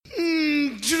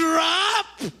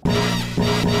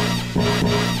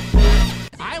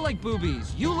like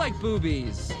boobies. You like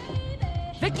boobies.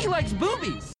 Vicky likes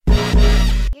boobies.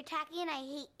 You're tacky and I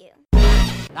hate you.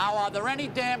 Now, are there any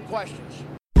damn questions?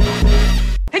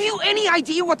 Have you any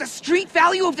idea what the street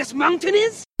value of this mountain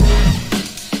is?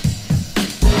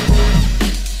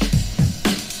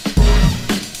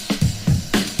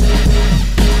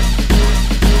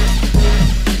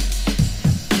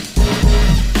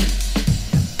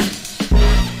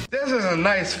 This is a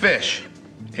nice fish,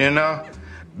 you know?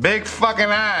 Big fucking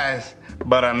eyes,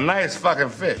 but a nice fucking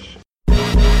fish.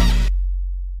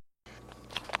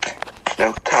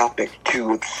 No topic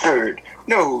too absurd,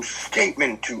 no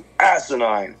statement too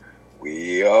asinine.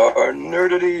 We are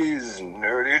Nerdities,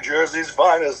 Nerdy Jersey's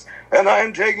finest, and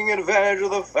I'm taking advantage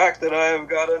of the fact that I've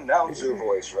got announcer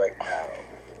voice right now.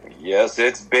 Yes,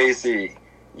 it's bassy.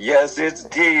 Yes, it's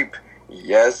deep.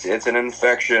 Yes, it's an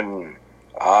infection.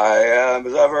 I am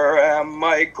as ever am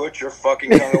Mike. Put your fucking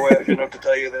tongue away. I shouldn't have to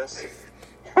tell you this.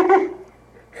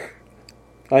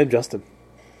 I'm Justin.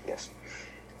 Yes.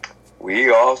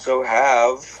 We also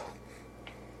have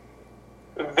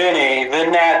Vinny,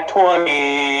 the Nat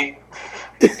 20.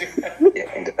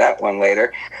 Get into that one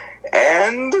later.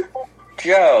 And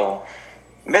Joe.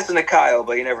 Missing a Kyle,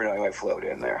 but you never know, he might float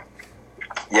in there.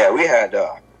 Yeah, we had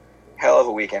a hell of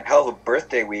a weekend. Hell of a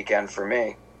birthday weekend for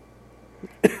me.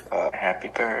 Happy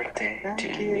birthday to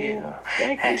you.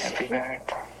 Happy birthday.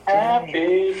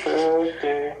 Happy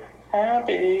birthday.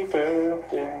 Happy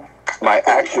birthday. My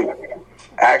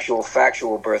actual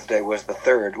factual birthday was the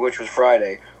 3rd, which was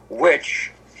Friday,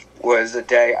 which was a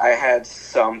day I had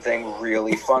something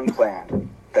really fun planned.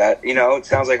 That, you know, it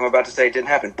sounds like I'm about to say it didn't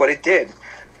happen, but it did.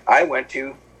 I went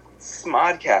to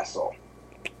Smodcastle,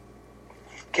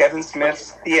 Kevin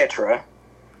Smith's theatre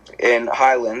in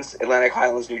Highlands, Atlantic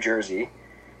Highlands, New Jersey,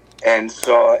 and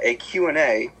saw a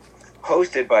Q&A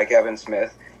hosted by Kevin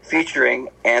Smith featuring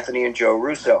Anthony and Joe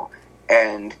Russo.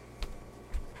 And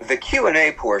the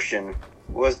Q&A portion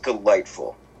was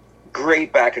delightful.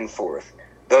 Great back and forth.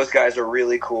 Those guys are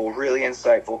really cool, really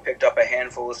insightful, picked up a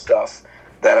handful of stuff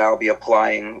that I'll be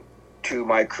applying to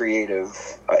my creative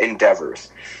endeavors.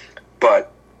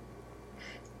 But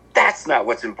that's not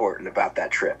what's important about that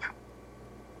trip.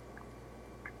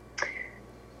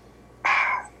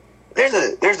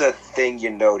 There's a thing you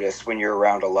notice when you're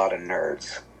around a lot of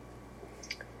nerds.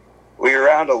 When you're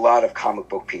around a lot of comic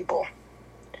book people.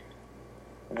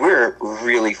 We're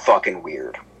really fucking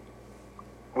weird.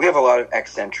 We have a lot of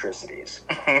eccentricities.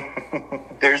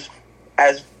 There's,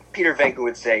 as Peter Venkman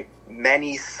would say,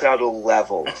 many subtle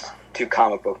levels to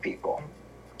comic book people.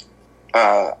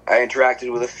 I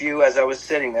interacted with a few as I was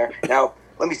sitting there. Now,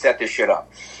 let me set this shit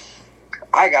up.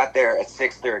 I got there at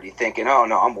 6:30 thinking, oh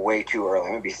no, I'm way too early.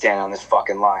 I'm going to be standing on this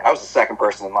fucking line. I was the second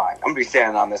person in line. I'm going to be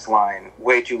standing on this line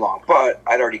way too long. But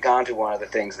I'd already gone to one of the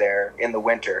things there in the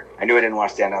winter. I knew I didn't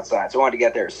want to stand outside, so I wanted to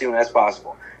get there as soon as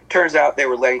possible. Turns out they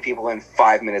were letting people in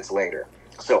 5 minutes later.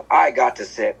 So I got to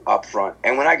sit up front.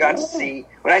 And when I got to see,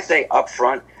 when I say up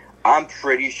front, I'm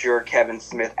pretty sure Kevin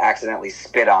Smith accidentally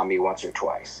spit on me once or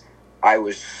twice. I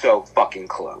was so fucking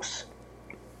close.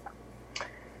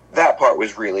 That part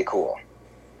was really cool.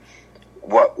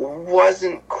 What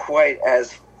wasn't quite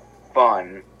as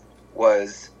fun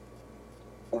was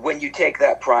when you take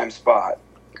that prime spot,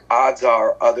 odds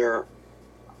are other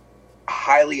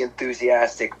highly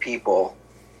enthusiastic people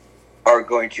are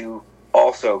going to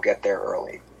also get there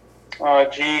early. Oh,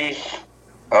 geez.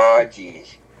 Oh,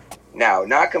 geez. Now,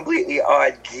 not completely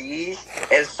geez,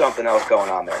 there's something else going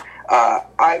on there.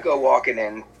 I go walking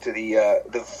in to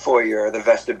the foyer, the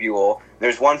vestibule.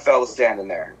 There's one fella standing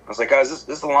there. I was like, oh, is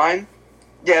this the line?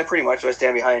 Yeah, pretty much. So I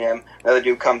stand behind him. Another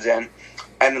dude comes in,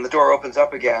 and then the door opens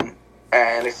up again,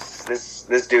 and it's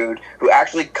this dude who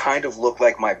actually kind of looked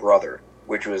like my brother,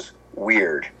 which was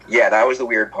weird. Yeah, that was the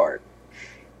weird part.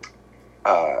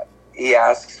 He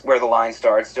asks where the line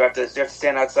starts. Do I have to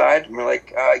stand outside? And we're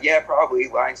like, yeah, probably.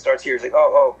 Line starts here. He's like,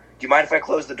 oh, do you mind if I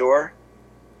close the door?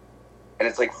 And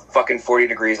it's like fucking 40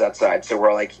 degrees outside. So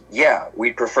we're like, yeah,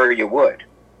 we'd prefer you would.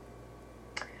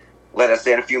 Let us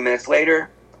in a few minutes later.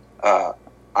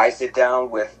 I sit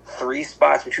down with 3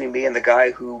 spots between me and the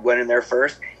guy who went in there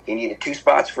first. He needed 2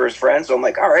 spots for his friend. So I'm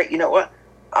like, all right, you know what?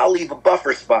 I'll leave a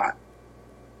buffer spot.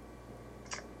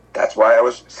 That's why I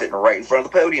was sitting right in front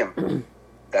of the podium.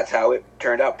 That's how it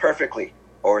turned out perfectly.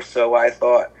 Or so I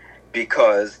thought.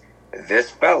 Because this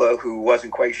fellow, who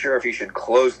wasn't quite sure if he should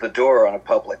close the door on a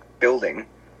public building,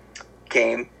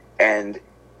 came and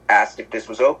asked if this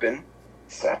was open,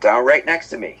 sat down right next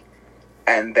to me,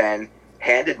 and then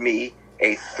handed me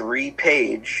a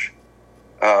 3-page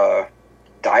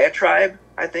diatribe,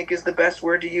 I think is the best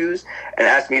word to use, and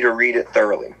asked me to read it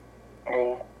thoroughly.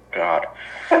 God.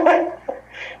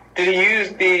 Did he use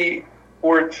the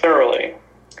word thoroughly?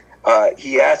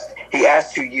 He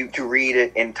asked you to read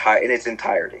it in its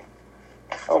entirety.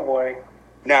 Oh boy.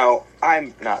 Now,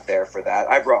 I'm not there for that.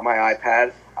 I brought my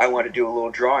iPad. I wanted to do a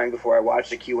little drawing before I watched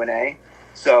the Q&A.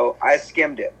 So I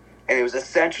skimmed it. And it was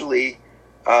essentially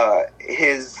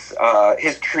his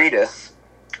treatise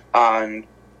on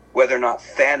whether or not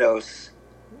Thanos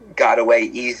got away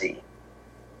easy.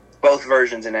 Both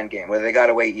versions in Endgame, whether he got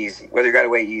away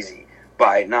easy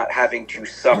by not having to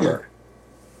suffer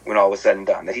when all was said and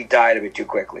done, that he died a bit too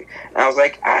quickly. And I was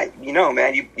like,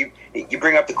 man, you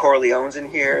bring up the Corleones in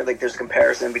here, like there's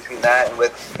comparison between that and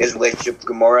with his relationship with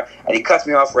Gamora, and he cuts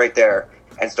me off right there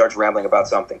and starts rambling about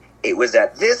something. It was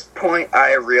at this point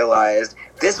I realized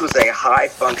this was a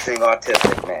high-functioning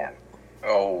autistic man.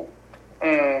 Oh.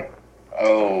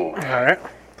 All right.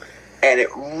 And it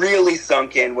really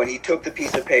sunk in when he took the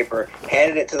piece of paper,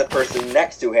 handed it to the person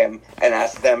next to him, and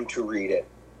asked them to read it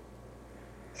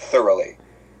thoroughly.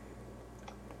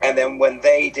 And then when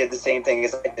they did the same thing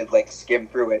as I did, like skim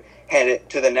through it, handed it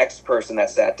to the next person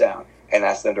that sat down and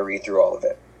asked them to read through all of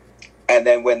it. And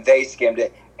then when they skimmed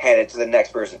it, handed it to the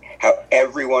next person. How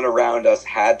everyone around us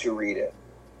had to read it.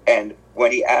 And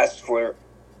when he asked for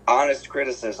honest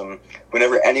criticism,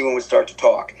 whenever anyone would start to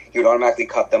talk, he would automatically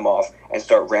cut them off and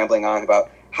start rambling on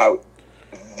about how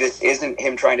this isn't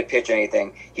him trying to pitch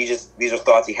anything. These are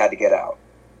thoughts he had to get out.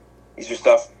 This is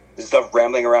stuff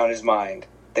rambling around his mind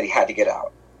that he had to get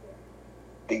out.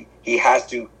 He has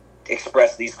to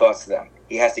express these thoughts to them.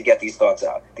 He has to get these thoughts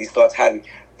out. These thoughts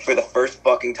for the first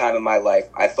fucking time in my life,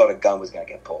 I thought a gun was going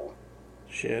to get pulled.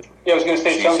 Shit. Yeah, I was going to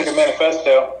say, it sounds like a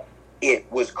manifesto. It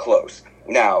was close.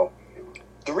 Now,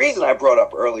 the reason I brought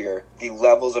up earlier the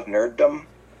levels of nerddom,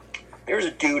 there was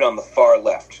a dude on the far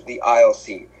left, the aisle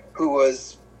seat, who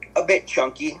was a bit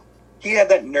chunky. He had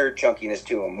that nerd chunkiness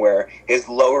to him, where his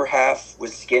lower half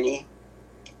was skinny,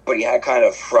 but he had kind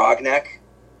of frog neck.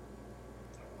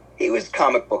 He was a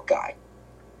comic book guy.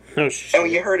 Oh, shit. And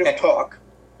when you heard him talk,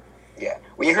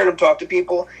 to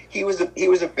people, he was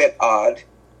a bit odd.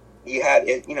 He had,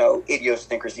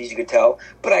 idiosyncrasies, you could tell,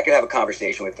 but I could have a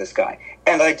conversation with this guy.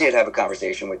 And I did have a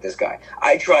conversation with this guy.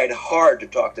 I tried hard to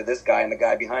talk to this guy and the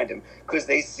guy behind him, because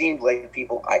they seemed like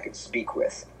people I could speak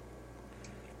with.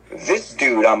 This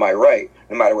dude on my right,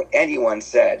 no matter what anyone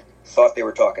said, thought they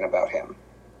were talking about him.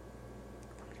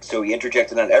 So he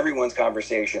interjected on everyone's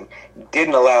conversation,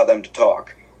 didn't allow them to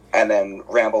talk, and then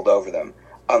rambled over them,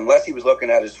 unless he was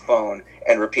looking at his phone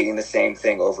and repeating the same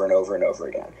thing over and over and over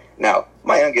again. Now,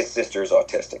 my youngest sister is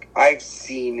autistic. I've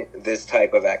seen this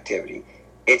type of activity.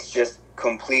 It's just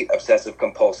complete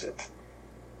obsessive-compulsive.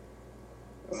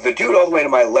 The dude all the way to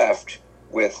my left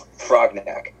with frog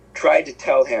neck tried to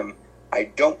tell him, I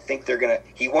don't think they're going to...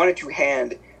 He wanted to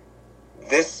hand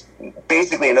this,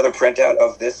 basically another printout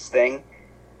of this thing,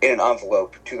 in an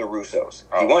envelope to the Russos.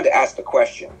 He wanted to ask the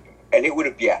question, and it would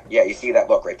have... Yeah, you see that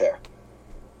look right there.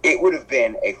 It would have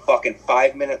been a fucking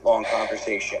 5-minute long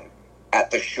conversation at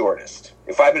the shortest.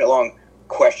 A 5-minute long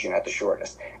question at the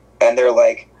shortest. And they're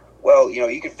like, well,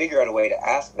 you could figure out a way to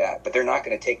ask that, but they're not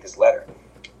going to take this letter.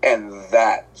 And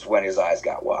that's when his eyes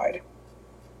got wide.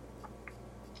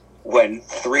 When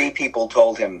 3 people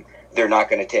told him they're not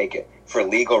going to take it, for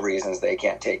legal reasons they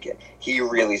can't take it, he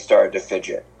really started to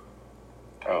fidget.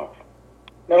 Oh.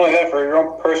 Not only that, for your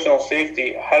own personal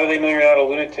safety, how do they know you're not a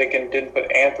lunatic and didn't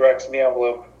put anthrax in the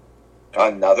envelope?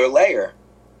 Another layer.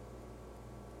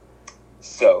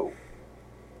 So,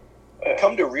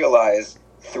 come to realize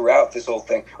throughout this whole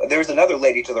thing, there's another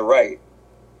lady to the right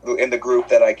in the group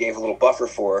that I gave a little buffer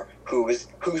for, whose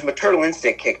maternal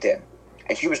instinct kicked in,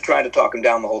 and she was trying to talk him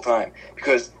down the whole time,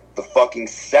 because the fucking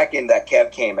second that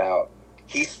Kev came out,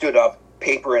 he stood up,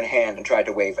 paper in hand, and tried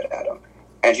to wave it at him,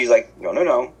 and she's like,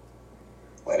 no,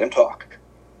 let him talk.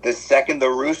 The second the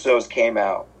Russos came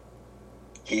out,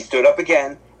 he stood up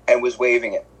again and was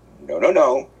waving it.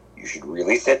 No, you should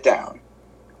really sit down.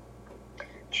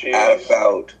 Jeez.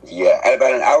 At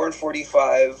about an hour and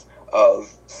 45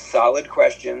 of solid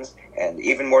questions and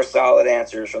even more solid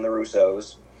answers from the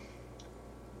Russos,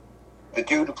 the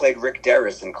dude who played Rick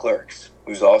Derris in Clerks,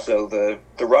 who's also the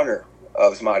runner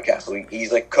of Smodcastle,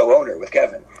 he's like co-owner with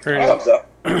Kevin,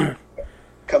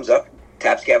 comes up,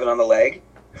 taps Kevin on the leg.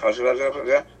 All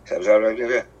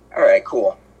right,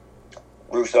 cool.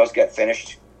 Russos get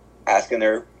finished asking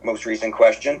their most recent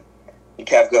question. And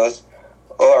Kev goes,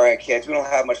 all right, kids, we don't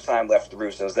have much time left for the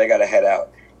Russos. They got to head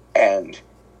out. And,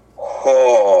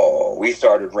 we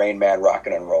started Rain Man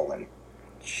rocking and rolling.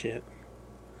 Shit.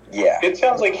 Yeah. It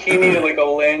sounds like he needed like a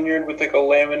lanyard with like a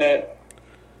laminate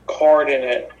card in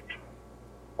it.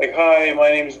 Like, hi, my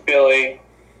name's Billy.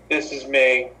 this is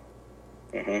me.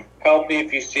 Mm-hmm. Help me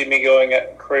if you see me going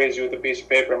crazy with a piece of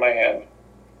paper in my hand.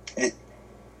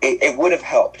 It would have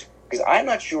helped, because I'm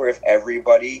not sure if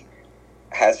everybody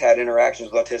has had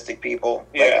interactions with autistic people.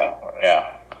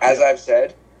 Yeah. As I've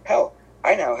said, hell,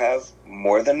 I now have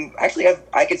more than... Actually,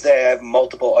 I could say I have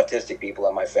multiple autistic people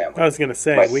in my family. I was going to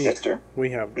say, my sister. We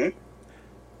have...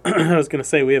 I was going to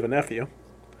say, we have a nephew.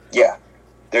 Yeah.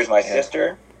 There's my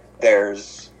sister.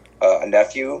 There's a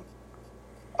nephew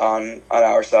on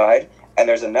our side. And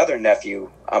there's another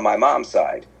nephew on my mom's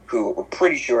side who we're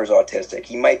pretty sure is autistic.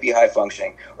 He might be high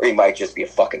functioning, or he might just be a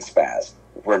fucking spaz.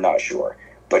 We're not sure.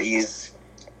 But he's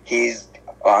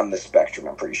on the spectrum,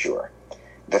 I'm pretty sure.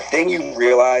 The thing you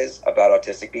realize about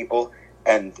autistic people,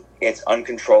 and it's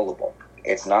uncontrollable.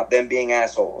 It's not them being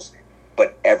assholes,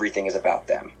 but everything is about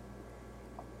them.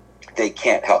 They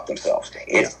can't help themselves.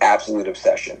 It's absolute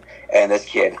obsession. And this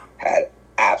kid had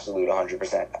absolute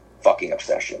 100% fucking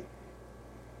obsession.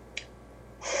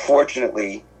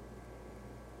 Fortunately,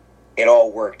 it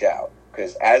all worked out,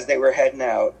 because as they were heading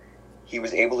out, he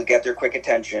was able to get their quick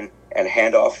attention and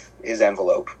hand off his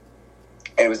envelope,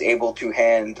 and was able to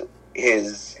hand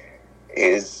his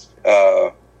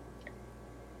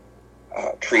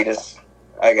treatise,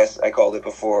 I guess I called it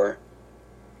before,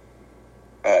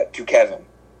 to Kevin.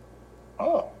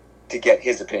 To get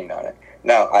his opinion on it.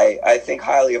 Now, I think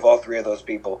highly of all three of those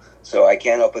people, so I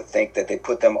can't help but think that they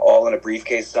put them all in a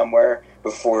briefcase somewhere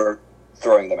before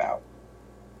throwing them out.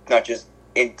 Not just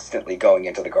instantly going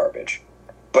into the garbage.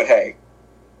 But hey,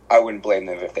 I wouldn't blame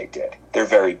them if they did. They're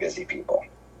very busy people.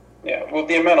 Yeah, with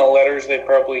the amount of letters they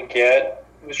probably get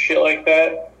with shit like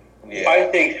that, I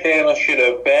think Thanos should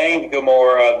have banged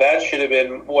Gamora. That should have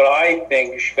been what I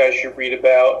think you guys should read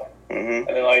about. Mm-hmm.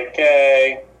 And then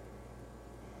okay...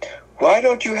 Why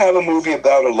don't you have a movie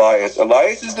about Elias?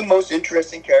 Elias is the most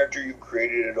interesting character you've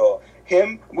created at all.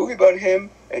 A movie about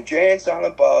him and Jay and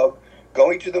Silent Bob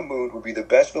going to the moon would be the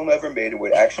best film ever made and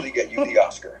would actually get you the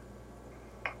Oscar.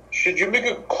 Should you make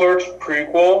a Clerks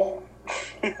prequel?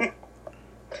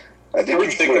 I think you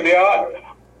should. I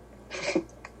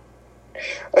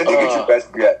think it's your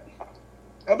best bet.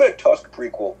 How about a Tusk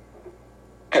prequel?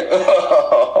 Do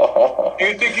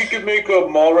you think you could make a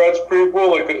Mallrats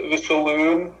prequel, like the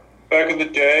Saloon back in the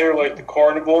day, or like the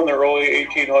Carnival in the early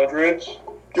 1800s?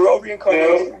 They're all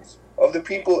reincarnations of the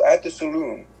people at the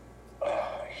saloon.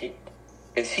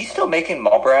 Is he still making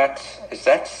Mallrats? Is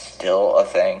that still a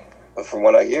thing? But from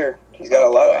what I hear, he's got a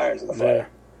lot of irons in the fire.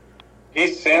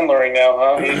 He's Sandlering now,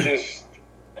 huh? He's just...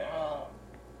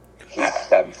 He's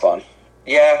having fun.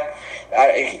 Yeah.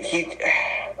 I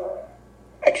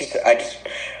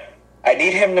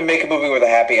need him to make a movie with a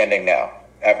happy ending now,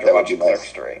 after watching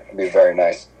Clerks 3. It'd be very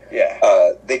nice. Yeah.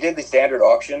 They did the standard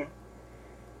auction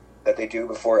that they do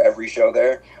before every show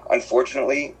there.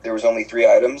 Unfortunately, there was only 3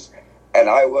 items, and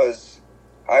I was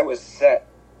set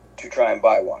to try and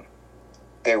buy one.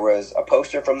 There was a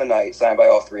poster from the night signed by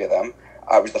all 3 of them.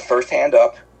 I was the first hand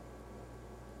up.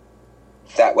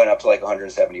 That went up to like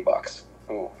 $170.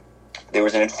 Ooh. There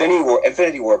was an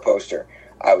Infinity War poster.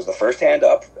 I was the first hand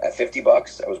up at $50.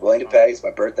 I was willing to pay. It's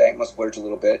my birthday. I must splurge a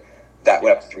little bit. That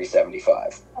went up to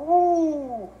 $375.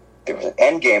 Ooh. There was an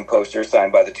Endgame poster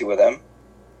signed by the 2 of them.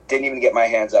 Didn't even get my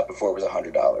hands up before it was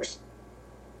 $100.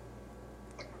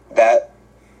 That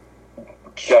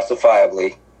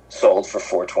justifiably sold for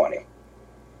 $420.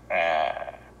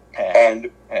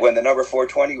 And when the number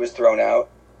 420 was thrown out,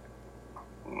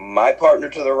 my partner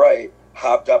to the right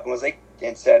hopped up and was like,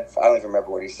 and said, I don't even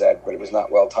remember what he said, but it was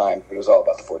not well timed, but it was all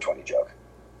about the 420 joke.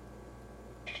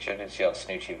 Should have yelled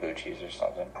Snoochie Boochies or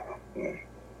something.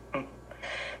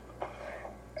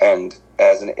 And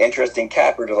as an interesting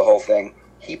capper to the whole thing,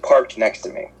 he parked next to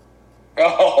me.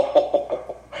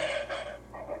 Oh.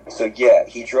 So yeah,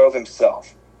 he drove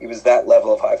himself. He was that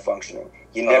level of high functioning.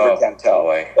 You never can tell.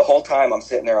 Boy. The whole time I'm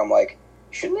sitting there, I'm like,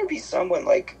 shouldn't there be someone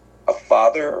like a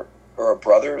father or a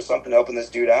brother or something helping this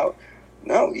dude out?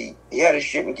 No, he had his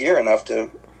shit in gear enough to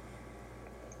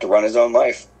run his own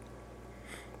life.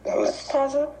 That was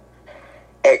positive.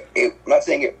 I'm not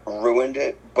saying it ruined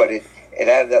it, but it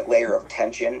added that layer of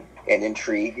tension and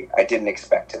intrigue I didn't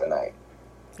expect to the night.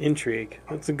 Intrigue.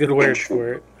 That's a good word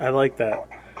for it. I like that.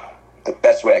 The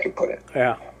best way I could put it.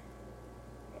 Yeah.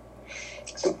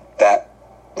 So that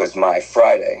was my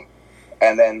Friday.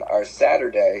 And then our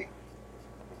Saturday...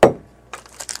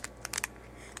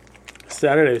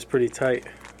 Saturday was pretty tight.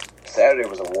 Saturday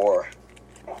was a war.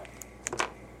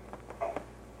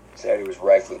 Saturday was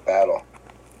rife with battle.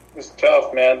 It was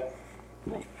tough, man.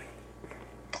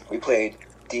 We played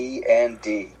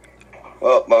D&D.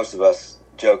 Well, most of us.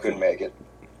 Joe couldn't make it.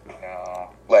 No.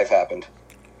 Life happened.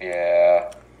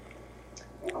 Yeah.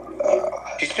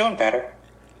 She's doing better.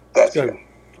 That's good.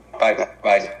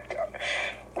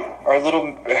 Our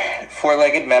little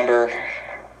four-legged member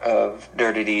of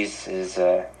Nerdities is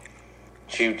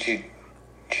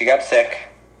she got sick,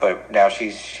 but now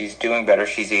she's doing better.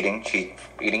 She's eating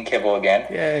kibble again.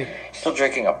 Yay! Still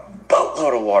drinking a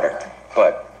boatload of water,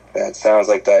 but that sounds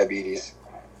like diabetes.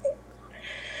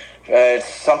 It's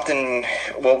something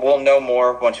we'll know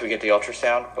more once we get the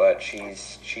ultrasound. But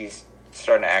she's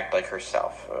starting to act like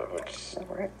herself, which is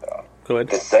good.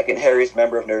 The second Harry's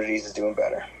member of Nerdities is doing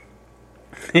better.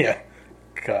 Yeah,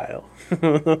 Kyle.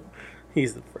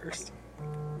 He's the first.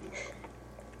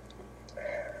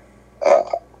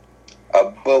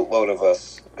 A boatload of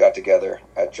us got together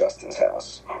at Justin's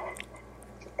house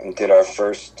and did our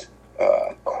first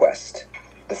quest.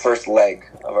 The first leg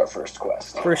of our first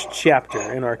quest. First chapter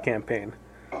in our campaign.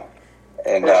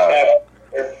 And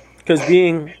because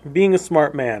being a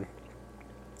smart man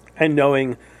and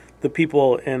knowing the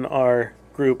people in our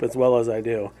group as well as I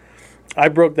do, I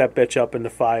broke that bitch up into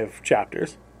 5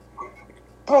 chapters.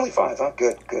 Only 5, huh?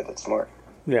 Good. That's smart.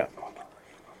 Yeah.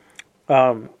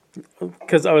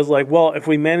 Because I was like, well, if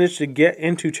we manage to get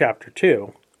into chapter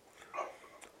 2,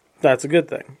 that's a good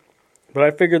thing. But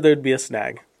I figured there'd be a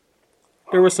snag.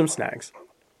 There were some snags.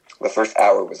 The first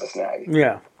hour was a snag.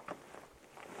 Yeah.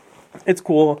 It's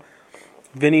cool.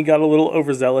 Vinny got a little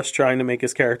overzealous trying to make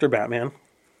his character Batman.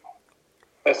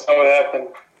 That's not what happened.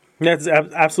 That's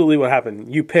absolutely what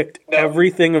happened. You picked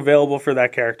everything available for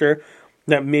that character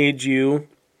that made you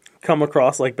come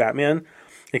across like Batman,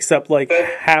 except like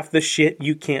half the shit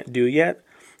you can't do yet,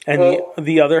 and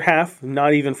the other half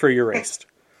not even for your race.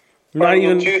 Not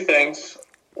even 2 things.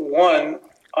 One,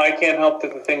 I can't help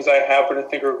that the things I happen to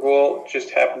think are cool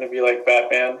just happen to be like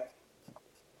Batman.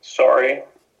 Sorry,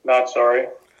 not sorry.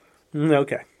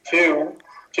 Okay. 2,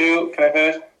 can I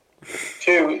finish?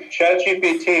 2,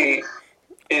 ChatGPT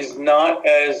is not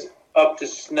as up to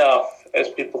snuff as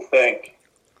people think.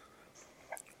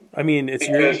 I mean, it's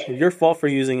your fault for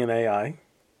using an AI.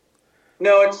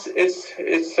 No, it's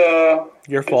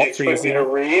your fault for using to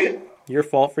read. Your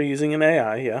fault for using an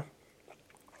AI, yeah.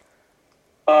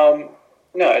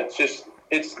 No,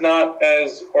 it's not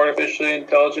as artificially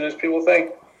intelligent as people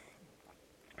think.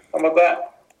 How about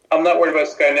that? I'm not worried about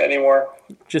Skynet anymore.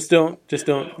 Just don't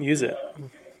use it.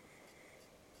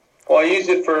 Well, I use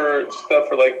it for stuff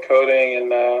for like coding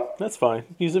and. That's fine.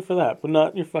 Use it for that, but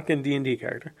not your fucking D&D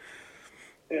character.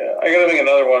 Yeah, I gotta make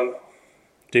another one.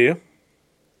 Do you?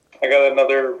 I got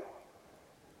another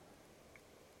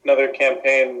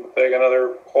campaign with like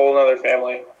whole another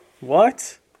family.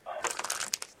 What?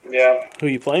 Yeah. Who are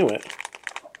you playing with?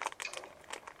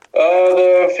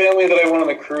 The family that I went on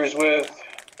the cruise with,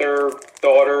 their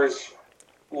daughters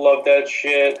love that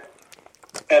shit.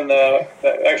 And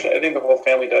actually, I think the whole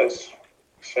family does.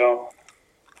 So,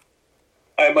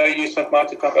 I might use some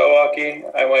Matsu Takawaki.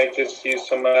 I might just use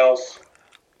someone else.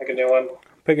 Pick a new one.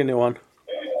 Pick a new one.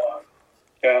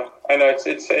 Yeah, I know. I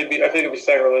think it'd be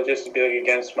sacrilegious to be like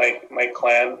against my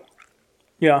clan.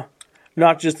 Yeah,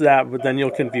 not just that, but then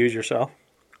you'll confuse yourself.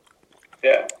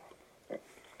 Yeah.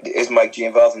 Is Mike G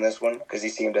involved in this one? Because he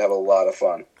seemed to have a lot of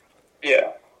fun.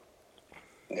 Yeah.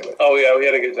 Oh yeah, we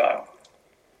had a good time.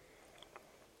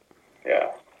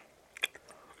 Yeah.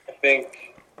 I think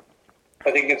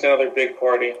it's another big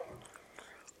party.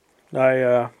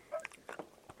 I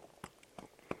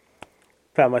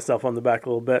pat myself on the back a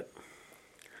little bit.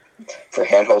 For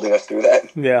hand-holding us through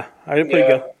that? Yeah, I did pretty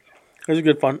good. It was a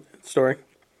good, fun story.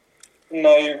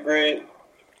 No, you're great.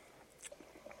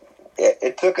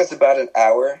 It took us about an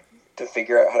hour to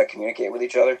figure out how to communicate with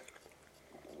each other.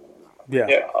 Yeah.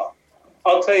 Yeah.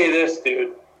 I'll tell you this,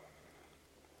 dude.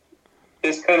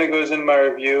 This kind of goes in my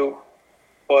review,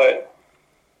 but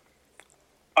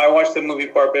I watched the movie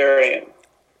Barbarian. Have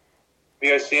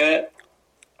you guys seen it?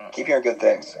 Keep hearing good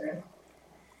things.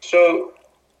 So,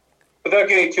 without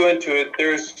getting too into it,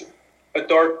 there's a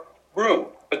dark room,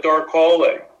 a dark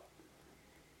hallway.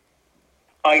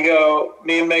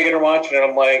 Me and Megan are watching it.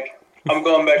 I'm like, I'm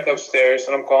going back upstairs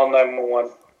and I'm calling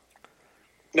 911.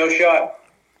 No shot.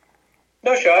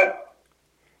 No shot.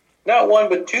 Not one,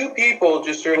 but 2 people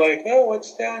just are like, oh,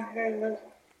 what's down here?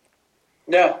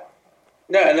 No.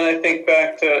 And then I think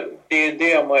back to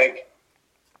D&D. I'm like,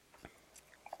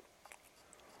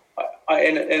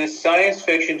 in a science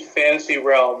fiction fantasy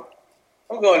realm,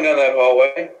 I'm going down that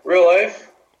hallway. Real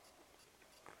life?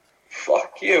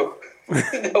 Fuck you.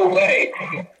 No way.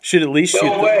 Should at least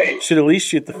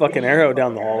shoot the fucking arrow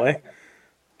down the hallway.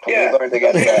 Yeah.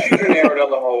 Shoot an arrow down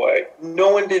the hallway. No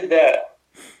one did that.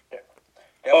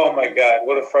 Oh my god,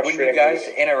 what a frustrating. When you guys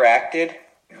interacted,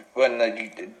 when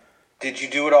did you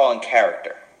do it all in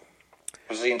character?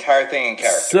 Was the entire thing in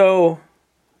character? So,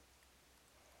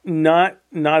 not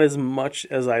as much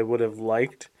as I would have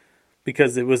liked,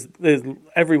 because it was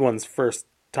everyone's first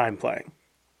time playing.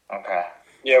 Okay.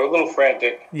 Yeah, we're a little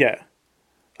frantic. Yeah,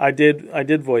 I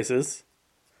did voices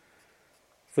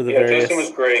for the Justin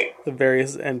was great. The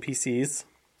various NPCs.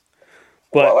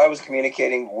 But while I was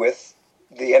communicating with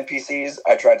the NPCs,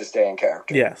 I tried to stay in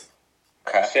character. Yes.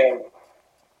 Okay. Same.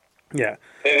 Yeah.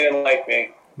 They didn't like me.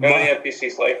 None of the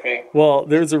NPCs liked me. Well,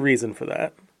 there's a reason for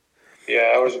that.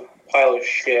 Yeah, I was a pile of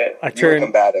shit. You were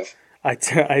combative. I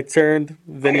turned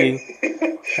Vinny.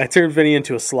 I turned Vinny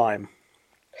into a slime.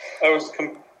 I was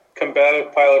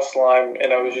combative pile of slime,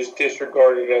 and I was just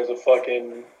disregarded as a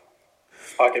fucking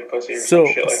pocket pussy or some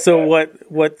shit like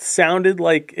that. What sounded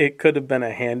like it could have been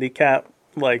a handicap,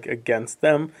 like against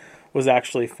them, was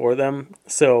actually for them.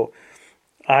 So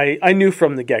I knew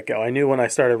from the get-go. I knew when I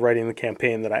started writing the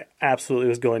campaign that I absolutely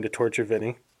was going to torture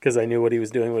Vinny, because I knew what he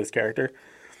was doing with his character.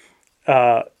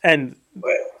 And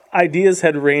ideas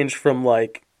had ranged from,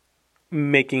 like,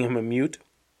 making him a mute.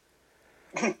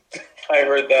 I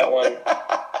heard that one.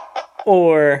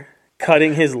 Or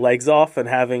cutting his legs off and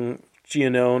having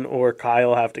Gianone or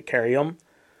Kyle have to carry him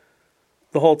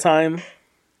the whole time.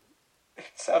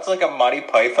 Sounds like a Monty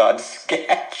Python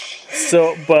sketch.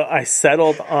 So, but I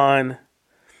settled on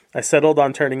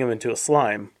turning him into a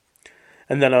slime.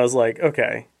 And then I was like,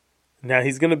 okay, now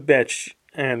he's going to bitch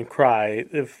and cry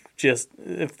if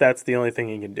that's the only thing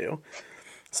he can do.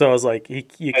 So I was like, he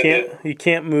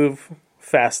can't move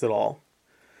fast at all.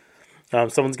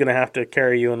 Someone's going to have to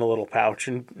carry you in a little pouch,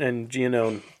 and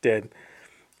Gianone did.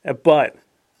 But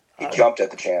he jumped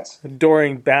at the chance.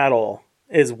 During battle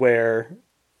is where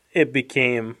it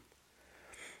became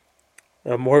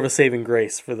more of a saving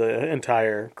grace for the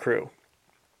entire crew.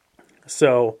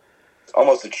 So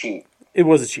almost a cheat. It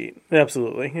was a cheat,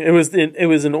 absolutely. It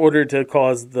was in order to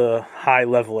cause the high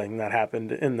leveling that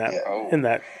happened in that. Yeah. In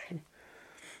that.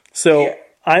 So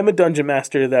I'm a dungeon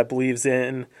master that believes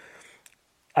in,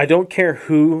 I don't care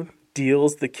who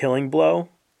deals the killing blow,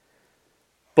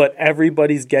 but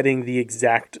everybody's getting the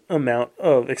exact amount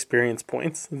of experience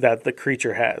points that the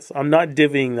creature has. I'm not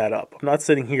divvying that up. I'm not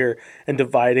sitting here and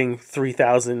dividing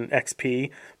 3,000 XP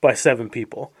by 7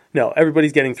 people. No,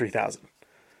 everybody's getting 3,000.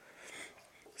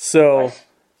 So, nice.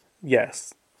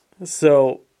 Yes.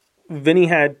 So, Vinny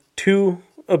had 2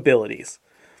 abilities.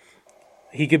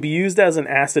 He could be used as an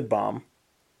acid bomb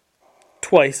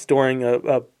twice during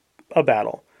a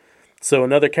battle. So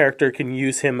another character can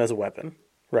use him as a weapon,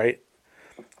 right?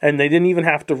 And they didn't even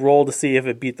have to roll to see if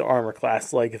it beat the armor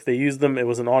class. Like, if they used them, it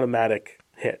was an automatic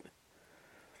hit.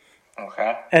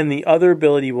 Okay. And the other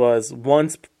ability was,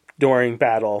 once during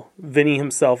battle, Vinny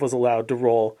himself was allowed to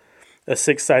roll a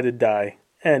 6-sided die.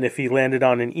 And if he landed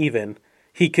on an even,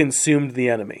 he consumed the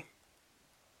enemy.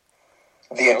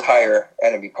 The entire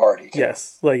enemy party. Too.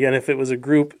 Yes. Like, and if it was a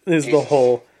group, is the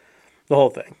whole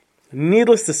thing.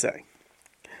 Needless to say,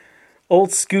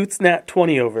 old Scoot's Nat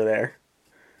 20 over there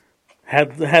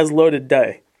has loaded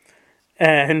die.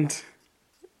 And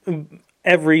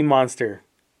every monster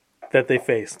that they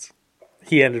faced,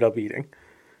 he ended up eating.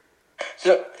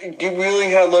 So, do you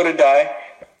really have loaded die?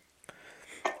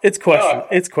 It's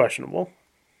questionable.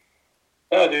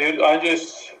 No, dude,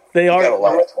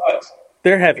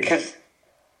 they're heavy. Because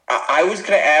I was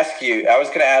going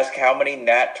to ask how many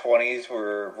Nat 20s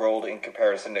were rolled in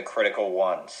comparison to critical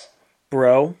ones.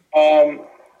 Bro?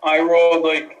 I rolled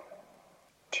like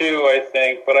 2, I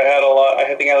think, but I had a lot.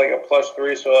 I think I had like a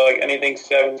 +3, so like anything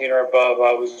 17 or above,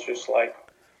 I was just like,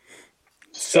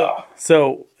 stuff.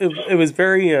 So it was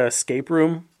very escape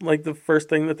room, like the first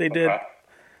thing that they did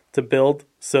to build.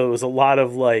 So it was a lot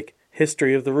of like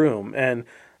history of the room and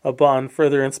upon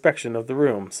further inspection of the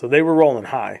room. So they were rolling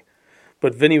high,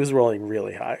 but Vinny was rolling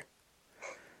really high.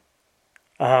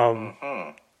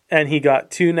 And he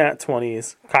got 2 Nat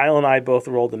 20s. Kyle and I both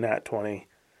rolled a Nat 20.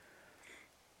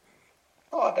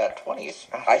 Oh, Nat 20s.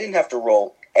 I didn't have to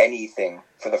roll anything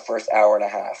for the first hour and a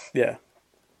half. Yeah.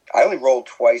 I only rolled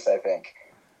twice, I think.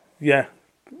 Yeah.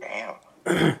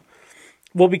 Damn.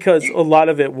 Well, because a lot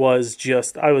of it was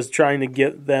just, I was trying to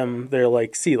get them their,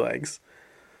 like, sea legs.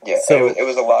 Yeah, so it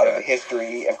was a lot of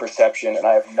history and perception, and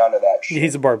I have none of that shit.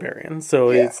 He's a barbarian, so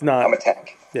it's not... I'm a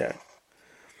tank. Yeah.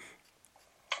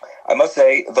 I must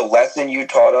say, the lesson you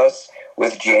taught us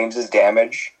with James's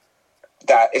damage,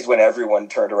 that is when everyone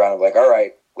turned around and like, all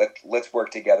right, let's work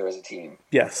together as a team.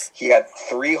 Yes. He had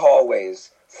 3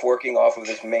 hallways forking off of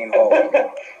this main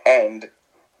hallway, and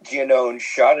Gianone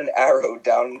shot an arrow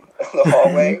down the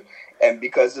hallway, and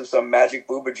because of some magic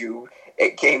boobajoo,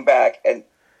 it came back and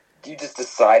You just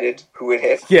decided who it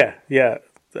hit? Yeah.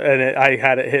 And I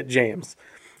had it hit James.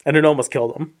 And it almost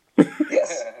killed him.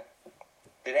 Yes.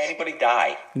 Did anybody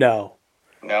die? No.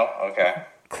 No? Okay.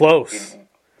 Close.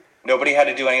 Nobody had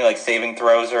to do any, like, saving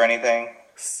throws or anything?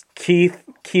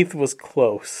 Keith was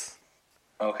close.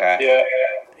 Okay. Yeah.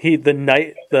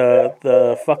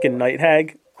 The fucking night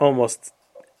hag almost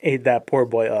ate that poor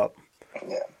boy up.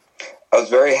 Yeah. I was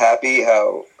very happy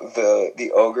how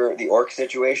the orc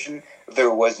situation,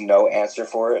 there was no answer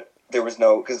for it. There was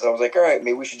no, because I was like, all right,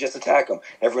 maybe we should just attack him.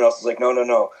 And everyone else was like,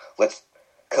 no. Let's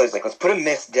put a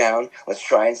mist down. Let's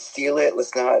try and steal it.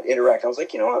 Let's not interact. I was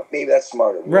like, you know what? Maybe that's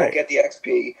smarter. We won't get the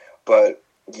XP, but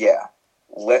yeah,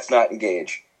 let's not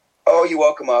engage. Oh, you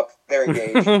woke them up. They're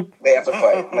engaged. They have to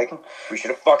fight. I'm like, we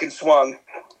should have fucking swung.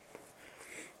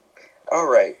 All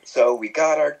right, so we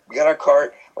got our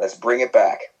cart. Let's bring it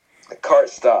back. The cart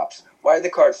stops. Why did the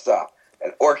cart stop?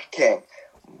 An orc king.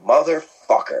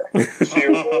 Motherfucker. So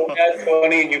you rolled that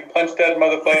 20 and you punched that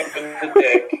motherfucker in the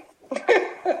dick.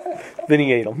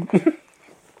 Vinny ate him.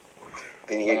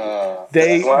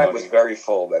 His line was very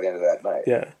full by the end of that night.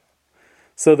 Yeah.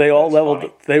 So they all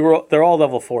leveled. Funny. They're all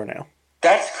level 4 now.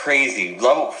 That's crazy.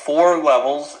 4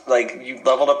 levels. Like, you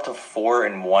leveled up to 4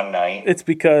 in one night. It's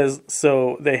because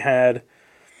they had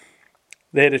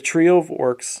a trio of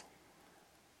orcs,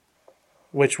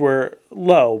 which were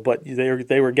low, but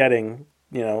they were getting,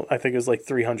 I think it was like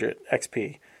 300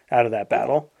 XP out of that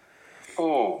battle.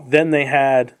 Ooh. Then they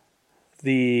had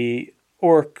the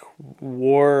orc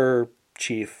war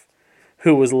chief,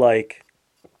 who was like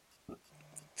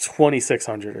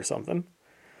 2,600 or something.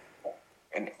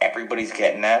 And everybody's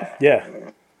getting that? Yeah.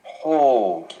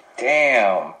 Oh,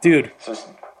 damn. Dude, So,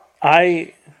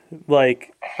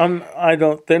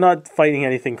 they're not fighting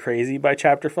anything crazy by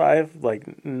chapter 5,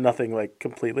 like nothing like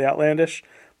completely outlandish,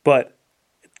 but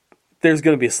there's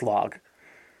going to be a slog.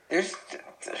 there's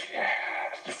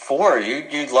 4.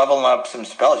 You leveling up some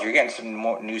spells. You're getting some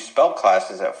more new spell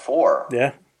classes at 4.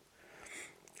 Yeah.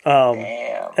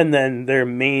 Damn. And then the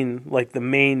main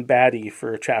baddie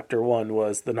for chapter 1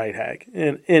 was the Night Hag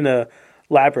in a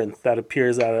labyrinth that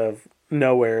appears out of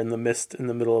nowhere in the mist in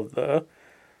the middle of the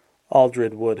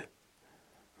Aldred Wood.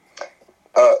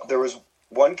 There was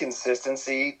one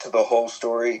consistency to the whole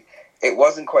story. It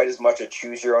wasn't quite as much a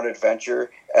choose your own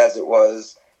adventure as it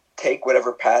was take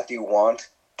whatever path you want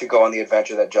to go on the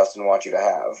adventure that Justin wants you to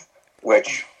have,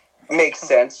 which makes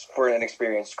sense for an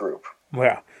inexperienced group.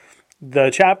 Yeah. The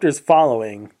chapters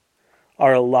following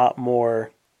are a lot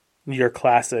more your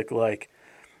classic, like,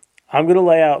 I'm going to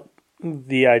lay out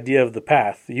the idea of the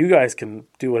path. You guys can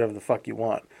do whatever the fuck you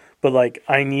want. But, like,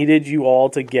 I needed you all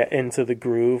to get into the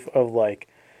groove of, like,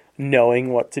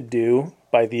 knowing what to do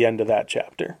by the end of that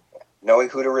chapter. Knowing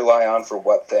who to rely on for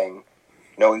what thing.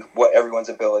 Knowing what everyone's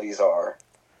abilities are.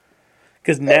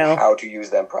 Because now, and how to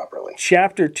use them properly.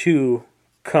 Chapter 2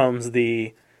 comes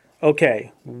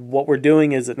okay, what we're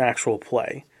doing is an actual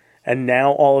play. And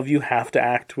now all of you have to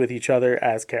act with each other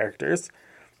as characters.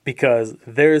 Because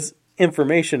there's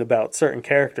information about certain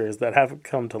characters that haven't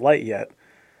come to light yet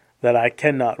that I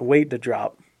cannot wait to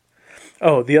drop.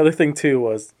 Oh, the other thing too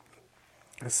was,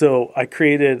 so I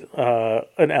created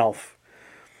an elf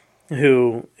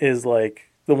who is like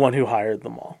the one who hired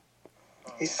them all.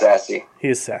 He's sassy. He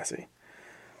is sassy.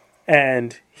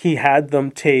 And he had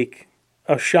them take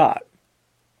a shot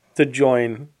to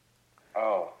join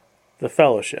the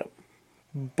fellowship.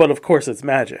 But of course it's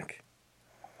magic.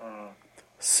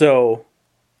 So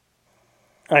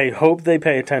I hope they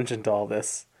pay attention to all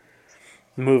this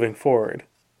moving forward.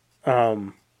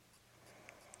 The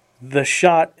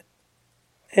shot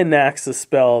enacts a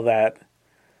spell that,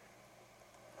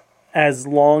 as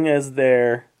long as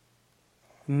they're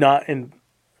not in...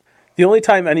 The only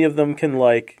time any of them can,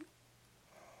 like,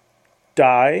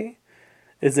 die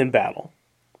is in battle.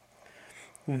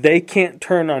 They can't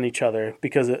turn on each other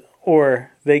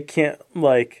or they can't,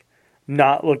 like,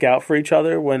 not look out for each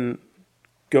other when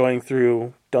going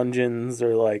through dungeons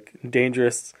or, like,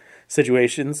 dangerous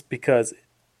situations, because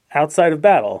outside of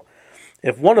battle,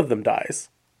 if one of them dies,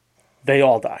 they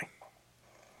all die.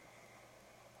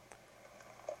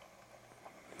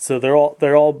 So they're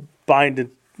all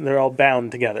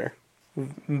bound together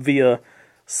via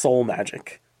soul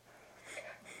magic.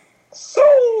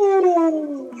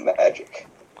 Soul magic.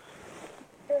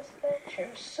 Just let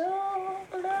your soul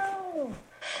blow.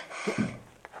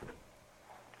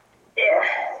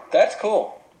 That's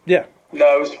cool. Yeah.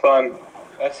 No, it was fun.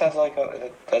 That sounds like a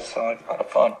lot of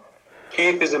fun.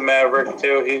 Keith is a maverick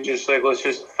too. He's just like, let's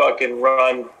just fucking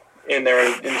run in there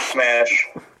and smash.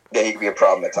 Yeah, he can be a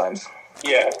problem at times.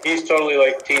 Yeah, he's totally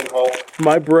like Team Hulk.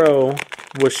 My bro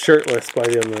was shirtless by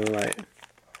the end of the night.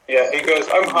 Yeah, he goes,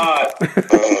 I'm hot.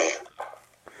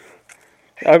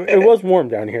 It was warm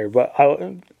down here, but I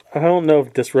don't know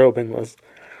if disrobing was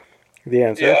the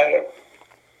answer. Yeah,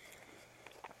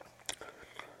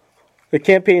 the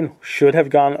campaign should have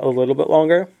gone a little bit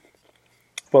longer,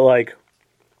 but like,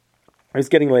 it was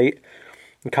getting late,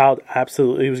 and Kyle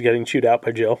absolutely was getting chewed out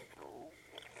by Jill.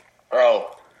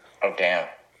 Oh damn.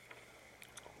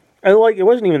 And like, it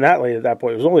wasn't even that late at that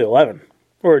point. It was only 11,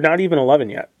 or not even 11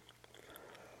 yet,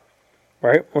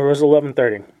 right? Or was it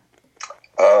 11:30?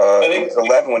 I think it was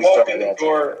 11 when he walked started in the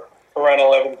door around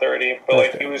 11:30, but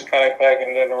like he was kind of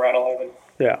packing it in around 11.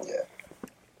 Yeah.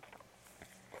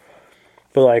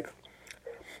 But like,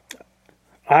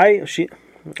 I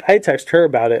texted her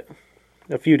about it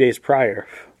a few days prior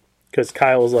because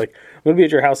Kyle was like, "I'm gonna be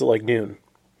at your house at like noon."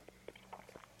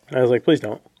 And I was like, "Please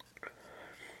don't.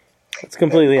 It's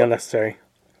completely unnecessary."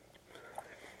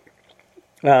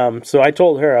 So I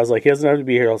told her, I was like, "He doesn't have to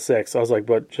be here till 6." I was like,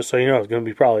 "But just so you know, it's gonna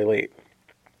be probably late."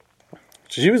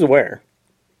 So she was aware.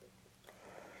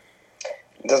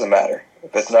 It doesn't matter.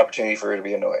 If it's an opportunity for her to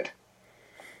be annoyed,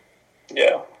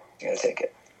 Yeah. you gotta take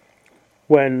it.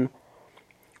 When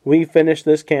we finish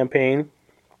this campaign,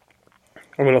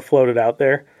 I'm going to float it out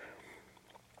there.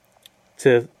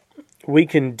 We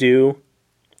can do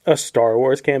a Star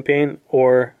Wars campaign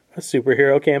or a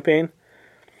superhero campaign.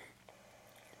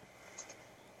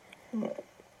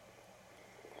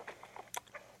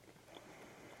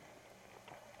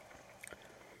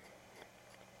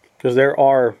 Because there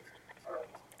are,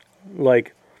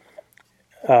 like,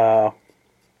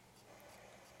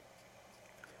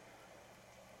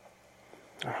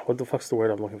 what the fuck's the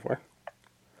word I'm looking for?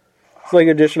 It's like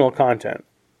additional content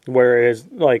where it is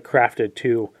like crafted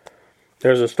to.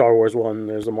 There's a Star Wars one,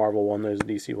 there's a Marvel one, there's a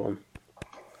DC one.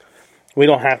 We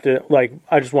don't have to, like,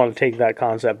 I just want to take that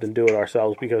concept and do it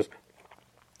ourselves because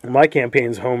my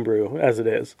campaign's homebrew as it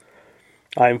is.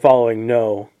 I'm following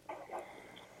no,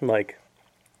 like,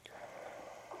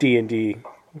 D&D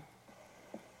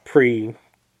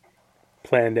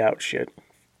pre-planned out shit.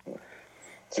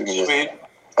 So you can just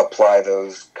apply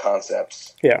those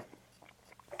concepts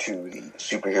to the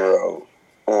superhero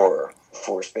or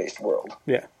force-based world.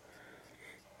 Yeah.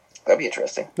 That'd be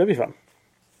interesting. That'd be fun.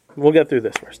 We'll get through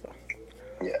this first, though.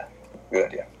 Yeah. Good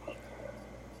idea.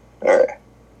 Alright.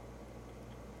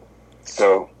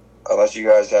 So, unless you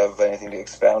guys have anything to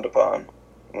expound upon,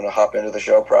 I'm going to hop into the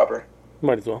show proper.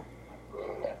 Might as well.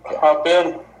 Hop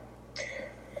in.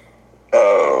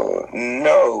 Oh,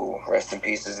 no rest in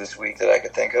pieces this week that I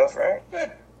could think of, right?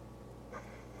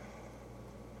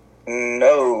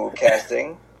 No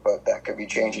casting, but that could be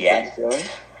changing pretty soon.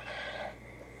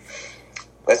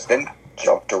 Let's then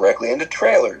jump directly into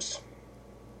trailers.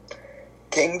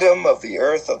 Kingdom of the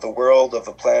earth, of the world, of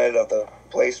the planet, of the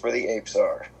place where the apes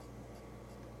are.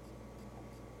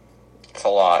 It's a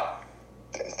lot.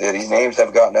 These names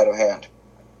have gotten out of hand.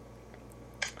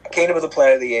 Kingdom of the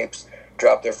Planet of the Apes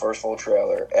dropped their first full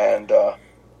trailer, and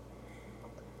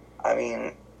I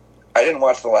mean, I didn't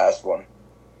watch the last one.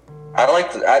 I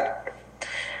like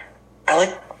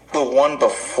the one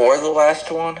before the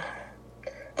last one.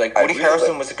 Like, Woody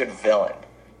Harrelson was a good villain.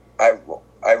 I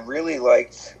really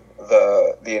liked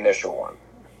the initial one,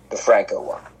 the Franco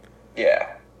one.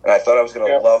 Yeah. And I thought I was going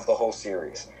to love the whole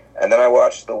series. And then I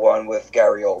watched the one with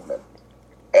Gary Oldman,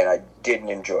 and I didn't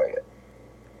enjoy it.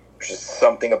 There's just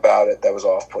something about it that was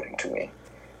off-putting to me.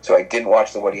 So I didn't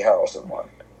watch the Woody Harrelson one.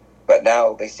 But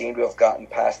now they seem to have gotten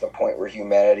past the point where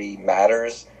humanity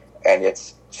matters, and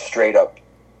it's straight up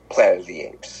Planet of the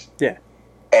Apes. Yeah.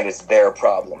 And it's their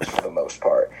problems for the most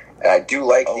part. And I do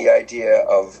like the idea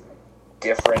of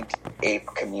different ape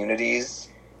communities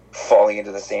falling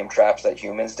into the same traps that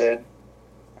humans did.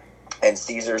 And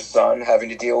Caesar's son having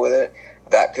to deal with it.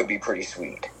 That could be pretty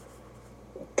sweet.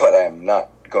 But I'm not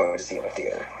going to see it in a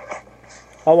theater.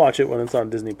 I'll watch it when it's on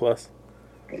Disney Plus.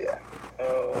 Yeah.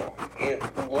 Oh, it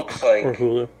looks like... Or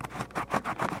Hulu.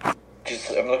 Just,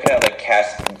 I'm looking at the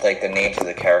cast, like the names of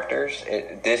the characters.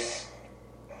 This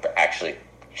actually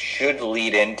should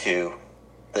lead into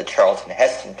the Charlton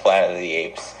Heston Planet of the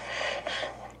Apes.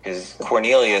 Because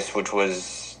Cornelius, which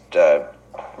was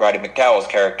Roddy McDowall's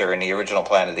character in the original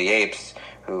Planet of the Apes,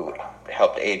 who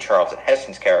helped aid Charlton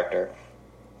Heston's character,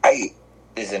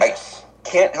 is in this. I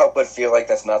can't help but feel like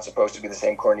that's not supposed to be the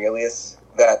same Cornelius.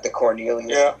 That the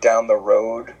Cornelius down the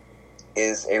road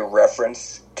is a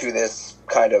reference to this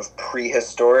kind of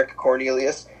prehistoric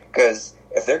Cornelius. Because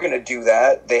if they're going to do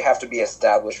that, they have to be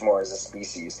established more as a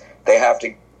species. They have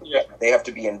to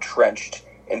be entrenched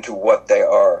into what they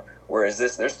are. Whereas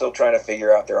this, they're still trying to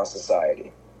figure out their own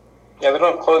society. Yeah, they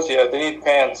don't have clothes yet. They need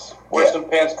pants. Wear some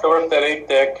pants, cover up that ape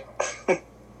dick.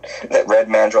 That red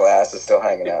mandrel ass is still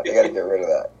hanging out. They got to get rid of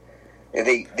that.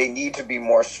 They need to be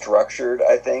more structured,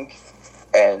 I think,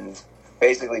 and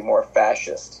basically more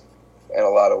fascist in a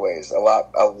lot of ways. A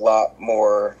lot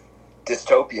more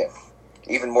dystopian,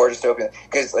 even more dystopian.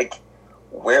 Because like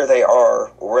where they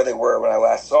are, or where they were when I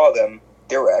last saw them,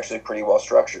 they were actually pretty well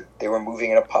structured. They were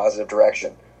moving in a positive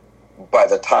direction. By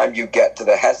the time you get to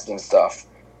the Heston stuff,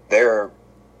 they're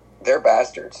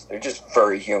bastards. They're just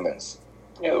furry humans.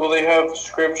 Yeah, well, they have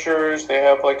scriptures. They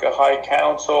have like a high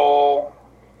council.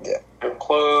 Yeah, they're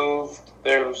clothed.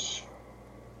 That's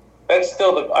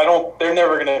still they're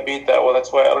never gonna beat that one.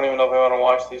 That's why I don't even know if I want to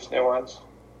watch these new ones.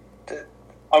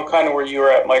 I'm kind of where you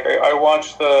were at, Mike. I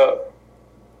watched the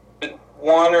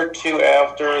one or two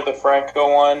after the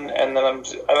Franco one, and then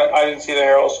I didn't see the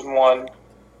Harrelson one.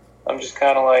 I'm just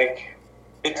kind of like,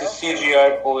 it's a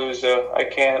CGI palooza. I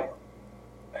can't.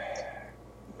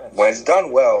 When it's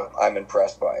done well, I'm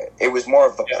impressed by it. It was more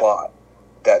of the plot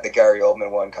that the Gary Oldman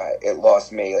one it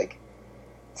lost me. Like,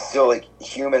 still, like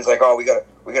humans, like, oh, we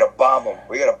gotta bomb them.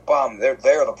 We gotta bomb them.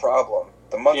 They're the problem.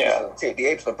 The monkeys, the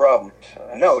apes, are the problem.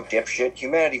 No, dipshit.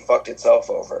 Humanity fucked itself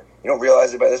over. You don't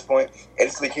realize it by this point.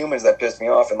 It's the humans that pissed me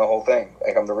off in the whole thing.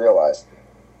 I come to realize,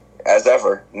 as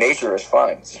ever, nature is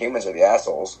fine. Humans are the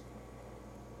assholes.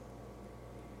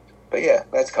 But yeah,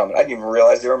 that's coming. I didn't even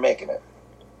realize they were making it.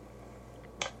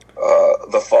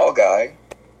 The Fall Guy,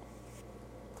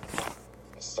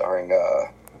 starring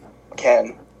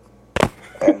Ken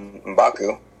and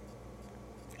M'Baku.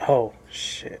 Oh,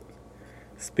 shit.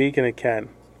 Speaking of Ken,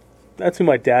 that's who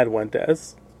my dad went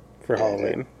as for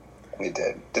Halloween. He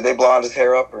did. Did they blonde his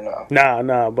hair up or no?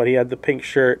 Nah, but he had the pink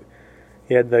shirt.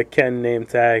 He had the Ken name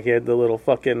tag. He had the little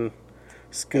fucking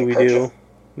Scooby-Doo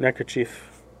neckerchief.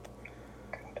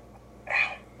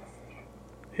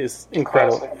 It's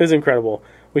incredible. It was incredible.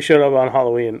 We showed up on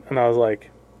Halloween, and I was like,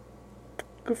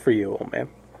 good for you, old man.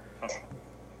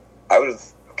 I would have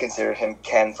considered him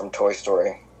Ken from Toy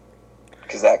Story.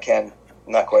 Because that Ken,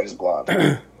 not quite as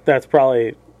blonde. That's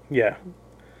probably, yeah.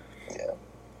 Yeah.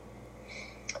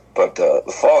 But The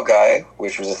Fall Guy,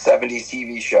 which was a 70s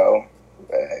TV show,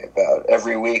 about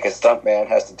every week a stuntman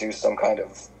has to do some kind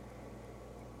of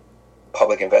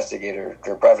public investigator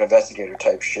or private investigator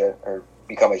type shit, or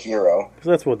become a hero.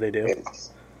 That's what they do.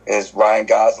 Is Ryan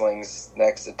Gosling's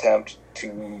next attempt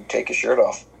to take his shirt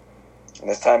off. And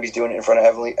this time he's doing it in front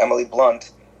of Emily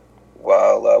Blunt,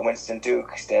 while Winston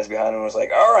Duke stands behind him and was like,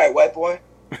 all right, white boy.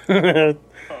 I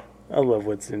love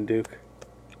Winston Duke.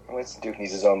 Winston Duke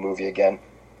needs his own movie again.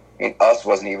 I mean, Us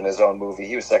wasn't even his own movie.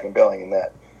 He was second billing in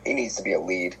that. He needs to be a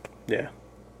lead. Yeah.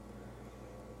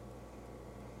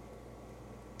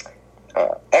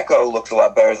 Echo looks a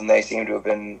lot better than they seem to have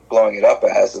been blowing it up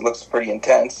as. It looks pretty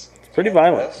intense. It's pretty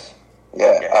violent.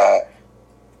 Yeah.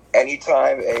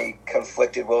 Anytime a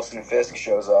conflicted Wilson Fisk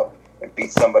shows up and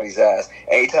beats somebody's ass,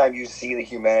 anytime you see the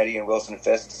humanity in Wilson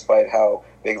Fisk, despite how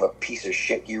big of a piece of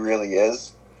shit he really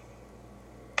is,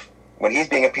 when he's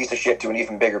being a piece of shit to an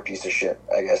even bigger piece of shit,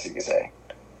 I guess you could say.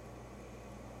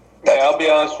 Yeah, I'll be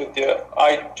honest with you.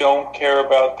 I don't care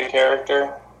about the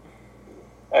character,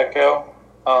 Echo.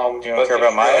 You don't care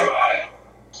about Maya?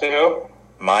 Say who?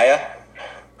 Maya?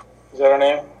 Is that her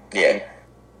name? Yeah.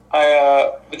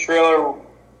 The trailer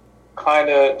kind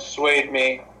of swayed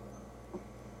me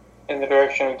in the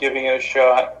direction of giving it a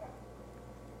shot.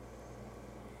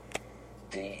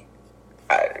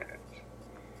 I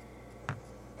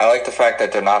like the fact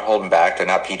that they're not holding back. They're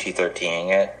not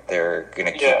PG-13ing it. They're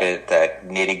going to keep it that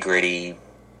nitty-gritty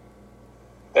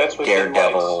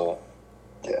Daredevil.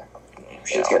 Yeah.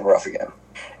 Shit's getting rough again.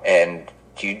 And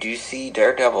you do see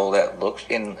Daredevil that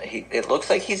it looks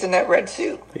like he's in that red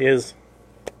suit. He is.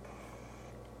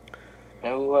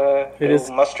 No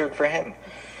mustard for him.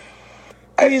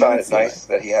 I find it nice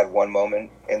that he had one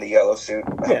moment in the yellow suit.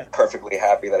 Yeah. I'm perfectly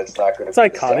happy that it's not going to be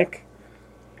iconic.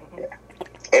 Yeah.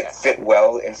 It fit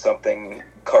well in something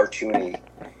cartoony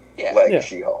like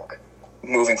She-Hulk.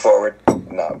 Moving forward,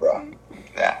 nah, bro.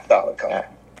 Yeah. Solid color.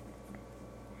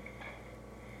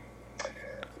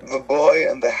 The Boy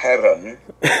and the Heron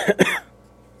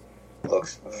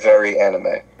looks very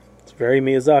anime. It's very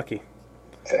Miyazaki.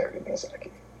 Very Miyazaki.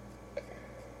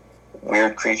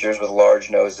 Weird creatures with large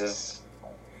noses.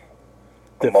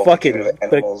 The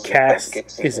cast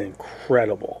is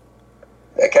incredible.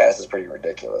 That cast is pretty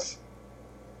ridiculous.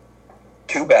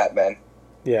 2 Batmen.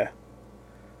 Yeah.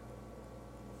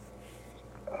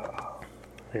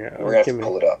 We're going to have to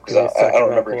pull it up, because I don't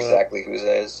remember exactly whose it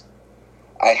is.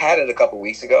 I had it a couple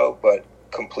weeks ago, but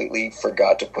completely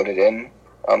forgot to put it in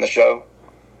on the show.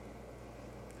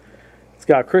 It's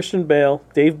got Christian Bale,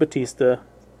 Dave Bautista,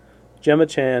 Gemma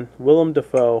Chan, Willem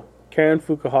Dafoe, Karen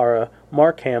Fukuhara,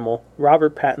 Mark Hamill,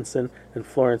 Robert Pattinson, and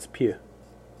Florence Pugh.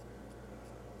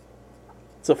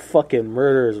 It's a fucking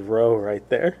murderer's row right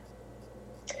there.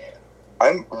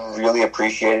 I'm really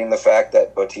appreciating the fact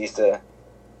that Bautista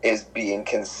is being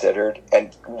considered,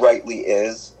 and rightly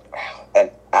is, an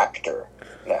actor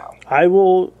now. I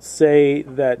will say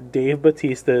that Dave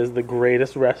Bautista is the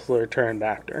greatest wrestler turned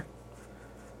actor.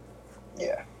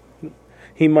 Yeah.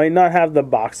 He might not have the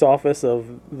box office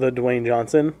of the Dwayne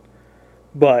Johnson,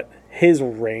 but his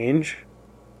range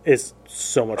is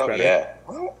so much better. Yeah.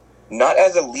 Well, not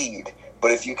as a lead,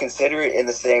 but if you consider it in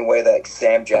the same way that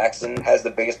Sam Jackson has the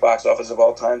biggest box office of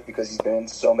all time because he's been in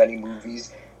so many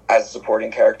movies as a supporting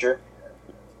character,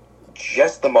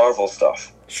 just the Marvel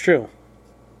stuff. It's true.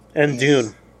 And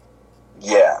Dune.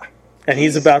 Yeah. And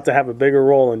he's about to have a bigger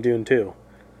role in Dune too.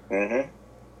 Mm-hmm.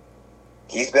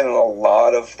 He's been in a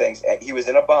lot of things. He was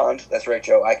in a Bond. That's right,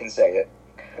 Joe. I can say it.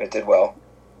 And it did well.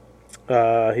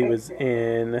 He was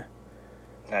in...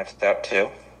 Knives Out 2.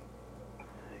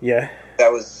 Yeah.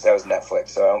 That was Netflix,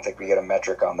 so I don't think we get a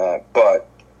metric on that. But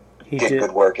he did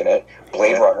good work in it.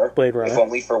 Blade Runner. If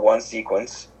only for one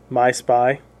sequence. My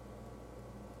Spy.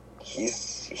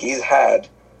 He's had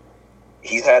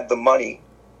the money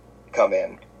come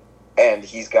in, and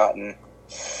he's gotten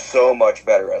so much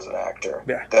better as an actor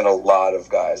than a lot of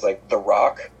guys. Like The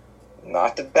Rock,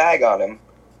 not to bag on him,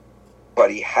 but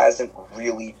he hasn't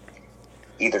really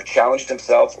either challenged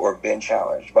himself or been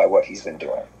challenged by what he's been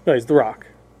doing. No, he's The Rock.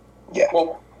 Yeah.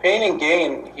 Well, Pain and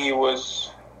Gain, he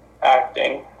was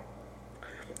acting.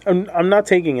 I'm not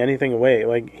taking anything away.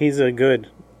 Like, he's a good,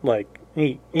 like,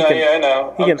 he No, can, yeah, I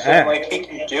know. He I'm can saying, act. like, he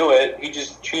can do it. He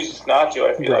just chooses not to,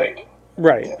 I feel like.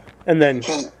 Right. Yeah. And then...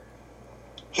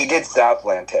 He did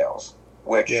Southland Tales,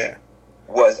 which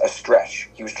was a stretch.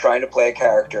 He was trying to play a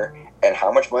character, and how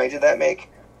much money did that make?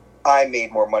 I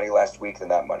made more money last week than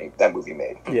that movie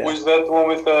made. Yeah. Was that the one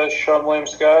with Sean William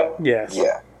Scott? Yes.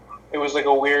 Yeah. It was like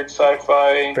a weird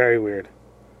sci-fi. Very weird.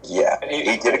 Yeah. And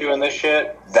he did doing this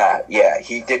shit?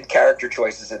 He did character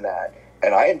choices in that,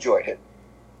 and I enjoyed it.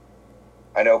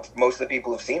 I know most of the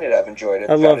people who've seen it have enjoyed it.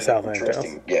 I love Southland Tales.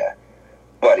 Yeah.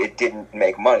 But it didn't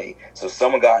make money, so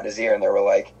someone got in his ear and they were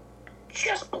like,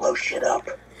 just blow shit up.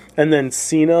 And then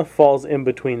Cena falls in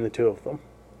between the two of them.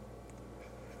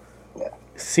 Yeah.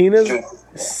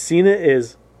 Cena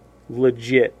is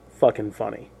legit fucking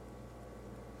funny.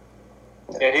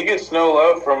 Yeah, he gets no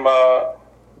love from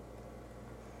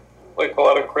like a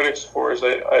lot of critics' scores.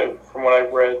 I from what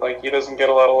I've read, like he doesn't get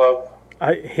a lot of love.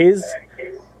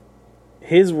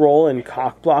 His role in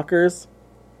Cock Blockers,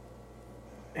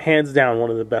 hands down,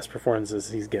 one of the best performances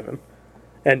he's given,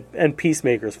 and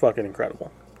Peacemaker's fucking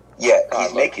incredible. Yeah,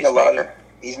 he's making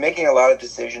a lot of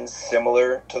decisions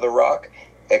similar to The Rock,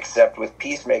 except with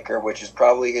Peacemaker, which is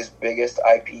probably his biggest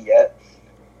IP yet.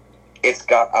 It's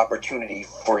got opportunity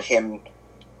for him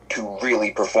to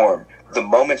really perform. The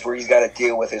moments where he's got to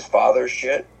deal with his father's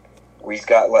shit, where he's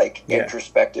got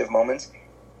introspective moments,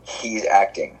 he's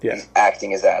acting. Yeah. He's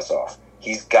acting his ass off.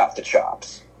 He's got the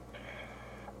chops.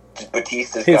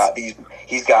 Batista's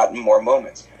he's got more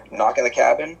moments. Knock in the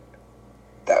Cabin,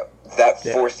 that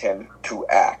forced him to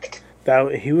act.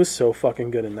 He was so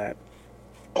fucking good in that.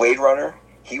 Blade Runner,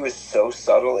 he was so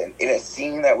subtle in a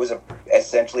scene that was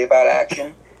essentially about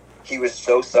action. He was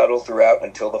so subtle throughout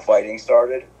until the fighting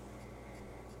started.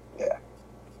 Yeah.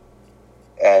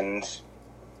 And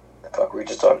the fuck were we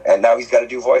just talking? And now he's got to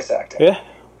do voice acting. Yeah.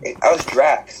 As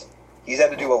Drax, he's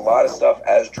had to do a lot of stuff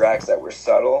as Drax that were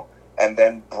subtle and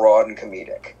then broad and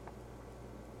comedic.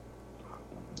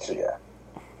 So yeah.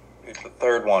 The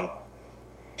third one,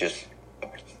 just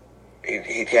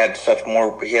he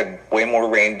had way more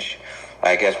range,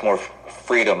 I guess, more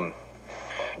freedom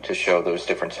to show those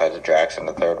different sides of Drax in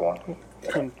the third one.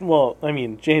 Well, I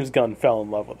mean, James Gunn fell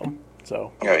in love with him,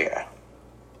 so. Oh yeah.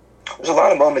 There's a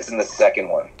lot of moments in the second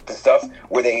one. The stuff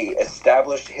where they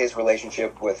established his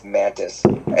relationship with Mantis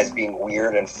as being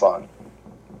weird and fun.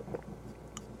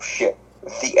 Shit.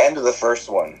 The end of the first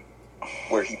one,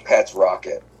 where he pets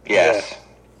Rocket. Yes.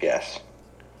 Yes.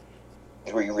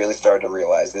 Is where you really started to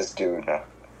realize this dude,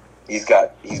 he's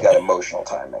got emotional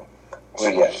timing. So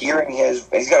yeah, hearing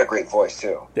he's got a great voice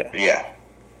too. Yeah.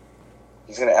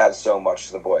 He's going to add so much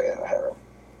to the boy and the harem.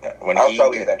 Yeah. I'll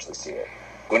probably eventually see it.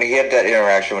 When he had that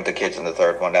interaction with the kids in the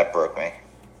third one, that broke me.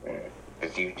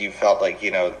 Because you felt like,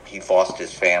 he lost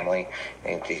his family.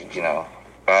 And,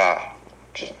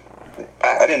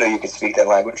 I didn't know you could speak that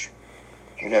language.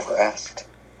 You never asked.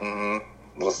 Mm-hmm.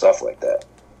 Little stuff like that.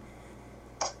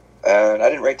 And I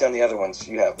didn't write down the other ones.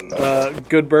 You have them, though.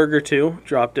 Good Burger 2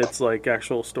 dropped its, like,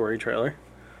 actual story trailer.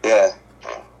 Yeah.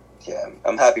 Yeah,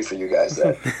 I'm happy for you guys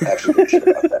that actually give a shit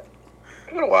about that.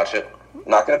 I'm gonna watch it.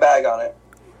 Not gonna bag on it,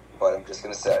 but I'm just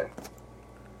gonna say,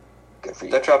 good for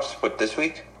you. That drops, what, this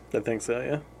week? I think so,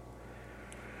 yeah.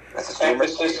 That's a streamer.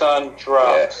 Emphasis on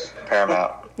drops. Yeah,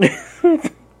 Paramount.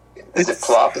 Is it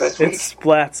flop this week? It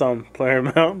splats on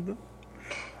Paramount.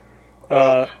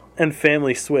 And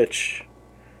Family Switch.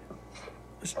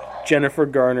 Jennifer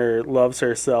Garner loves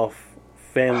herself.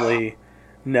 Family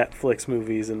Netflix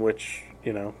movies in which,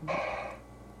 you know,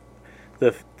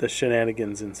 the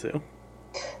shenanigans ensue.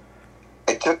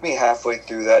 It took me halfway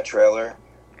through that trailer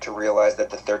to realize that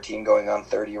the 13 going on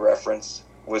 30 reference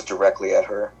was directly at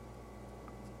her.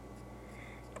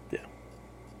 Yeah.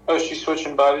 Oh, she's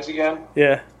switching bodies again?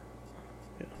 Yeah.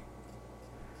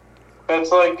 That's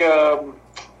like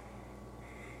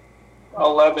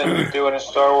 11 doing a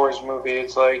Star Wars movie.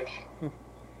 It's like,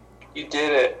 you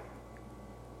did it.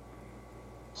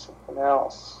 Something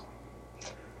else.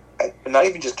 Not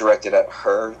even just directed at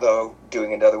her, though,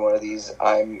 doing another one of these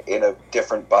I'm in a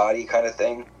different body kind of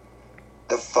thing.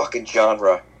 The fucking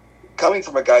genre. Coming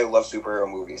from a guy who loves superhero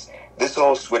movies, this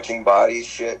whole switching bodies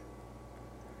shit,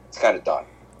 it's kind of done.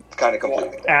 It's kind of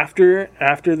completely done.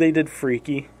 After they did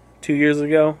Freaky 2 years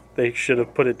ago, they should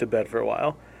have put it to bed for a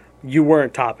while. You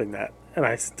weren't topping that. And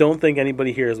I don't think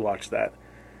anybody here has watched that.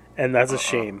 And that's a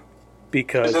shame.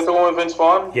 Because... Is that the one with Vince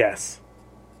Vaughn? Yes.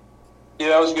 Yeah,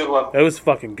 that was a good one. That was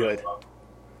fucking good.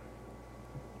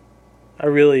 I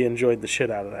really enjoyed the shit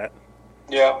out of that.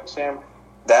 Yeah, same.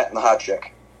 That and the hot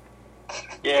chick.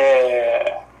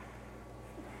 Yeah.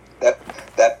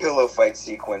 That pillow fight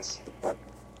sequence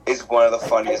is one of the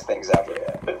funniest things ever.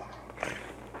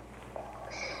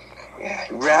 Yeah.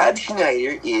 Rob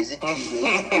Schneider is a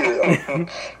teenage girl.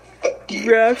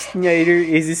 Rob Schneider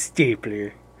is a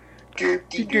stapler.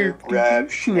 Derp, Rob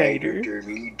Schneider,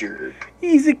 derby derp.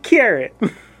 He's a carrot.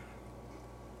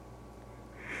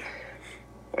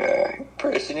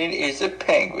 President is a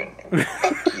penguin.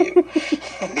 Fuck you.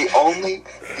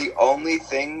 The only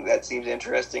thing that seems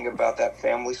interesting about that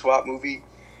family swap movie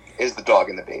is the dog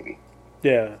and the baby.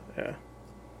 Yeah.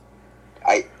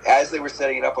 As they were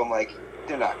setting it up, I'm like,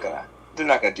 they're not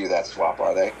gonna do that swap,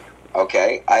 are they?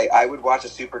 Okay, I would watch a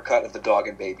super cut of the dog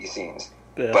and baby scenes.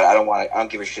 Yeah. But I don't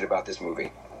give a shit about this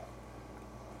movie.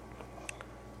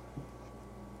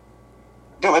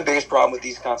 You know, my biggest problem with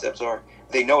these concepts are,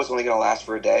 they know it's only going to last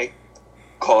for a day.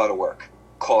 Call out of work.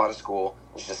 Call out of school.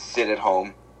 Just sit at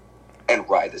home and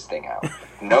ride this thing out.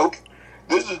 Nope.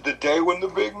 This is the day when the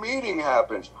big meeting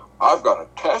happens. I've got a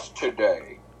test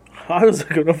today. I was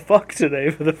going to fuck today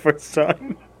for the first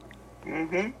time.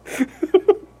 Mm-hmm.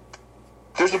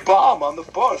 There's a bomb on the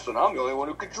bus, and I'm the only one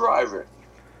who could drive it.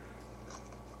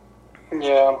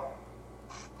 Yeah.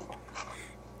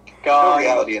 No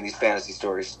reality in these fantasy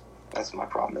stories. That's what my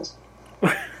problem is.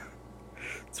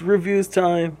 It's reviews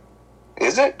time.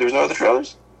 Is it? There's no other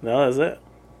trailers? No, that's it.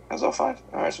 That's all fine.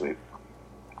 All right, sweet.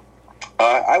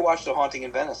 I watched The Haunting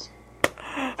in Venice.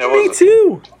 Me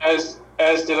too. As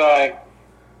did I.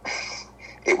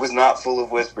 It was not full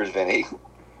of whispers, Vinny.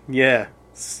 Yeah,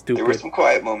 stupid. There were some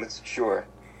quiet moments, sure,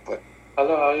 but...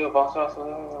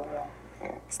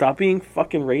 Stop being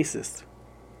fucking racist.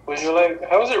 Was you like,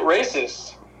 how is it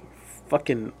racist?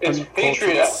 Fucking It's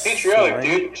patriotic, swine.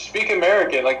 dude. Speak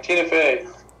American, like Tina Fey.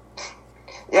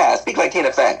 Yeah, I speak like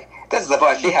Tina Fey. This is the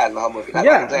voice she had in the whole movie. Not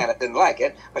Yeah. like Janet didn't like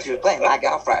it, but she was playing my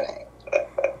gal Friday.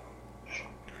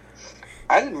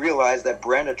 I didn't realize that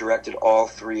Brenda directed all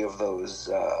three of those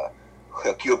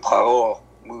Hercule Poirot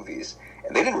movies,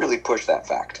 and they didn't really push that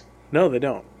fact. No, they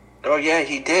don't. Oh, yeah,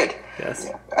 he did. Yes.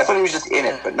 Yeah. I thought he was just in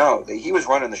it, but no, he was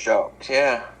running the show.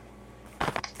 Yeah.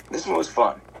 This one was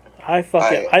fun.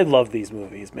 I love these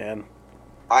movies, man.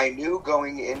 I knew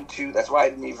going into... That's why I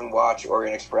didn't even watch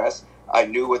Orient Express. I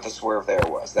knew what the swerve there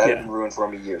was. That had been ruined for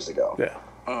me years ago. Yeah.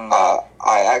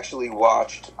 I actually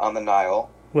watched On the Nile.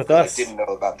 With us. I didn't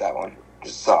know about that one.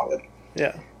 Just solid.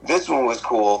 Yeah. This one was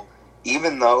cool,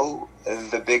 even though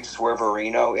the big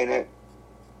swerverino in it,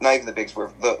 not even the big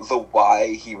swerve, the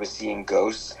why he was seeing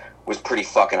ghosts was pretty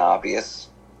fucking obvious.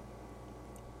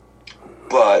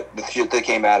 But the shit that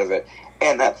came out of it,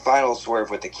 and that final swerve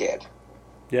with the kid.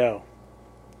 Yeah.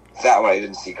 That one I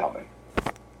didn't see coming.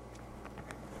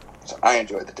 So I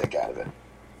enjoyed the dick out of it.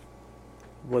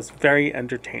 Was very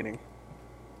entertaining.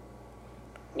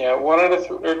 Yeah, 2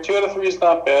 out of 3 is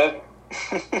not bad.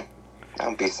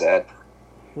 Don't be sad.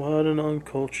 What an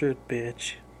uncultured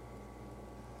bitch.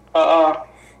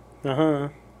 Uh-huh.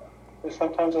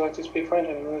 Sometimes I like to speak French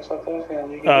and sometimes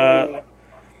you can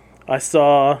I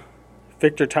saw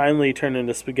Victor Timely turned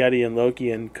into spaghetti in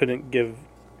Loki and couldn't give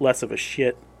less of a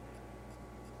shit.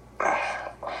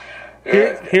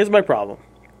 Here's my problem.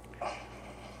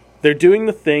 They're doing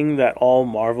the thing that all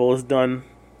Marvel has done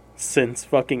since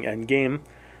fucking Endgame,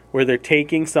 where they're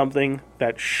taking something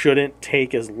that shouldn't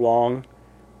take as long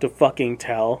to fucking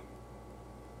tell,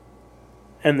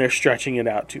 and they're stretching it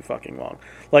out too fucking long.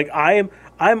 Like, I'm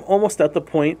almost at the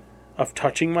point of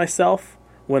touching myself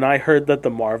when I heard that The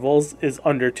Marvels is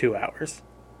under 2 hours.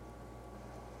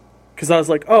 Because I was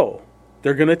like, oh,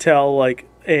 they're going to tell, like,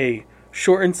 a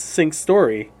short and succinct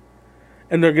story,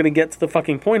 and they're going to get to the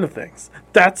fucking point of things.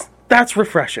 That's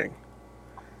refreshing.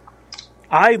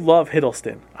 I love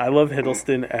Hiddleston. I love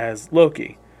Hiddleston as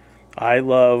Loki. I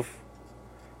love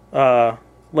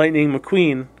Lightning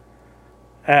McQueen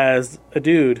as a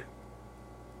dude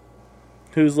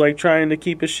who's, like, trying to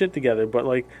keep his shit together, but,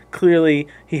 like, clearly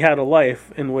he had a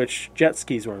life in which jet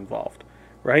skis were involved,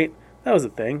 right? That was a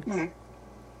thing. Mm-hmm.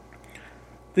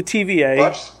 The TVA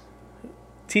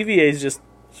is just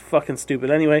fucking stupid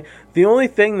anyway. The only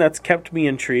thing that's kept me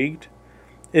intrigued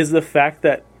is the fact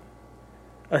that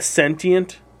a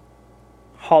sentient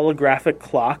holographic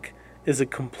clock is a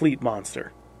complete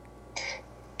monster.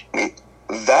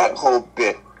 That whole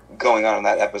bit going on in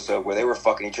that episode where they were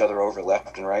fucking each other over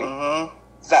left and right,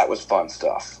 that was fun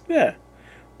stuff. Yeah.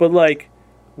 But, like,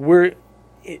 we're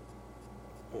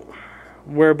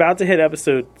about to hit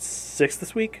episode 6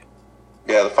 this week.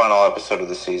 Yeah, the final episode of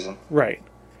the season. Right.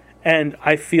 And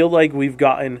I feel like we've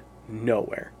gotten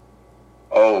nowhere.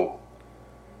 Oh.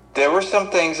 There were some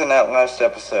things in that last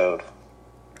episode.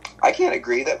 I can't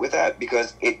agree with that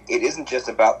because it isn't just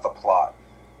about the plot.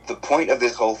 The point of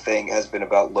this whole thing has been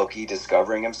about Loki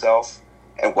discovering himself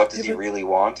and what does he really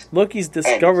want. Loki's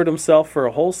discovered himself for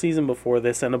a whole season before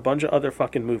this and a bunch of other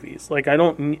fucking movies. Like,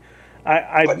 I'm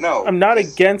not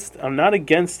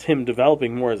against him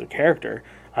developing more as a character.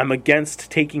 I'm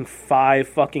against taking 5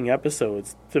 fucking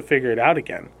episodes to figure it out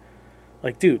again.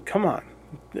 Like, dude, come on.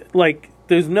 Like,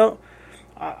 there's no...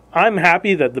 I'm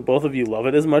happy that the both of you love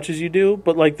it as much as you do,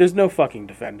 but, like, there's no fucking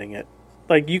defending it.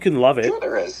 Like, you can love it. Sure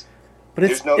there is. But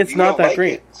it's not that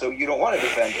great. It, so you don't want to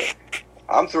defend it.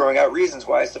 I'm throwing out reasons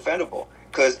why it's defendable.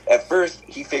 Because at first,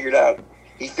 he figured out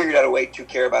a way to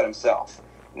care about himself.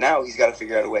 Now he's got to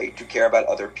figure out a way to care about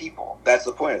other people. That's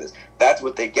the point of this. That's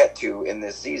what they get to in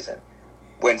this season.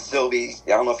 When Sylvie,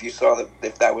 I don't know if you saw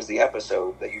if that was the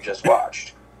episode that you just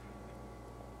watched.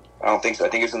 I don't think so. I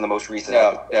think it was in the most recent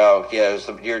episode.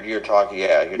 You're talking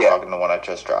the one I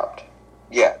just dropped.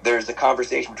 Yeah, there's a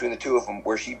conversation between the two of them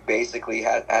where she basically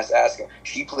has to ask him.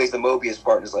 She plays the Mobius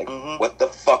part and is like, what the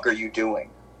fuck are you doing?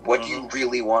 What do you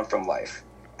really want from life?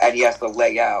 And he has to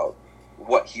lay out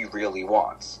what he really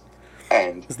wants.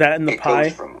 And is that in the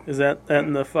pie? Is that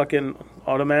in the fucking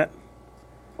automat?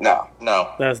 No.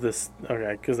 That's this.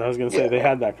 Okay, because I was going to say they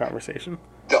had that conversation.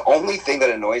 The only thing that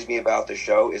annoys me about the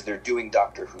show is they're doing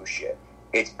Doctor Who shit.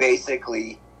 It's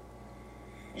basically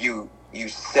you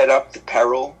set up the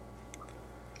peril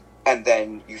and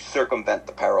then you circumvent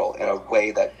the peril in a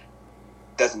way that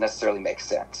doesn't necessarily make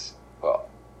sense. Well,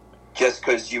 just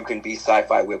because you can be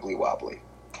sci-fi wibbly wobbly.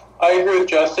 I agree with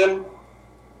Justin.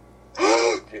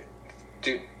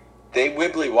 Dude, they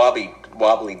wibbly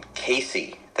wobbly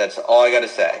Casey. That's all I gotta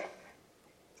say.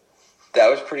 That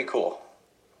was pretty cool.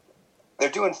 They're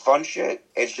doing fun shit.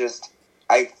 It's just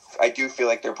I do feel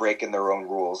like they're breaking their own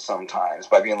rules sometimes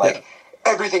by being like,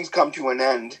 everything's come to an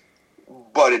end,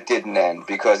 but it didn't end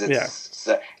because it's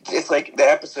like the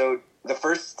episode, the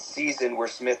first season where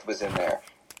Smith was in there,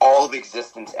 all of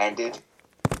existence ended,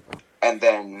 and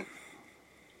then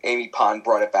Amy Pond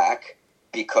brought it back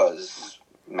because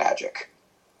magic.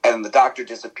 And then the Doctor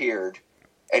disappeared,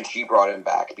 and she brought him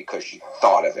back because she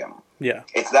thought of him. Yeah.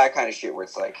 It's that kind of shit where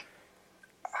it's like,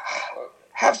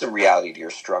 have some reality to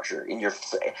your structure.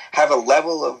 Have a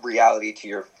level of reality to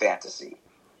your fantasy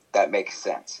that makes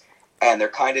sense. And they're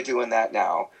kind of doing that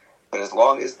now. But as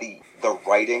long as the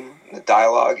writing, the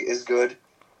dialogue is good,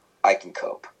 I can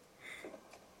cope.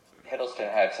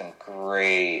 Hiddleston had some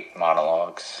great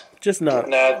monologues. Just not.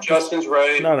 Nah, Justin's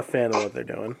right. Not a fan of what they're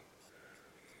doing.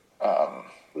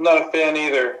 Not a fan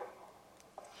either.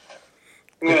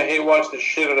 I'm gonna hate watch the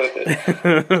shit out of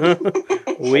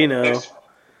it. We know.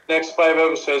 Next 5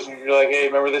 episodes, and you're like, hey,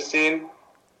 remember this scene?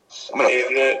 I'm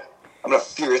gonna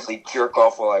furiously jerk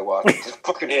off while I watch it. Just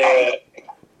fucking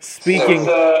Speaking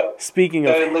of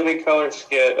Living Color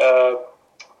skit, I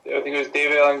think it was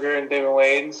David Allen Greer and David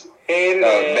Wayne's. Hated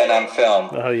it. Men on Film.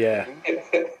 Oh yeah.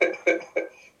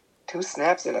 2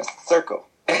 snaps in a circle.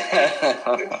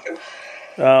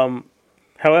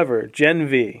 However, Gen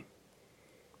V.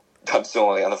 I'm still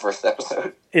only on the first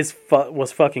episode.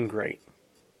 was fucking great.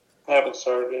 I haven't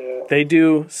started yet. They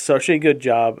do such a good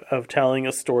job of telling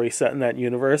a story set in that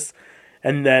universe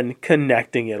and then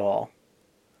connecting it all.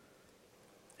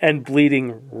 And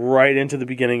bleeding right into the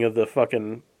beginning of the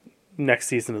fucking next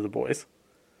season of The Boys.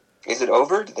 Is it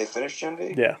over? Did they finish Gen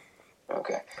V? Yeah.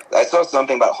 Okay. I saw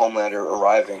something about Homelander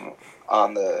arriving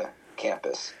on the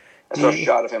campus. I saw a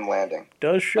shot of him landing.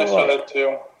 Does show I saw up. that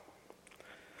too.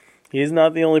 He's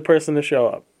not the only person to show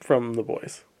up from The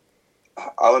Boys.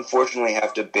 I'll unfortunately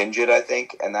have to binge it, I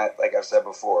think, and that, like I've said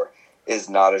before, is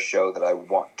not a show that I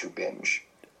want to binge.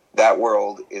 That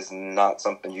world is not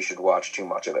something you should watch too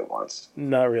much of at once.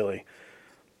 Not really.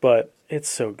 But it's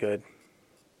so good.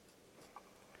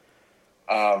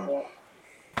 I'm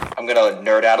going to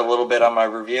nerd out a little bit on my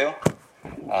review.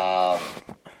 Of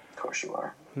course you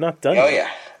are. Not done Oh, yet.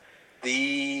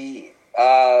 yeah.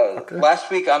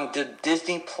 Last week on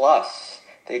Disney Plus,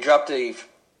 they dropped a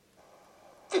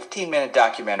 15-minute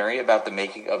documentary about the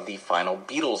making of the final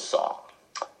Beatles song.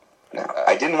 Now,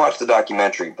 I didn't watch the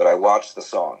documentary, but I watched the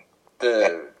song.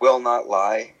 And will not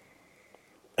lie,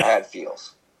 I had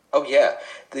feels. Oh yeah,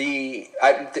 the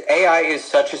AI is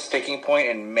such a sticking point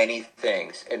in many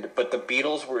things, but the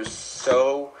Beatles were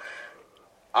so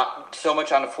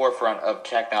much on the forefront of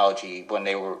technology when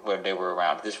they were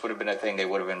around. This would have been a thing they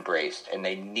would have embraced, and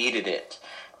they needed it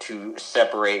to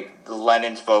separate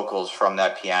Lennon's vocals from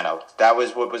that piano. That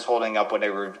was what was holding up when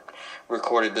they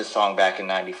recorded this song back in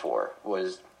 '94.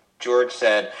 Was George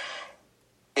said,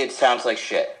 "It sounds like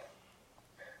shit.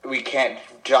 We can't.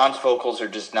 John's vocals are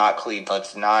just not clean.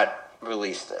 Let's not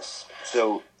release this."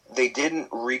 So they didn't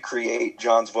recreate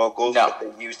John's vocals, No.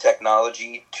 but they used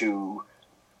technology to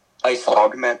Isolate.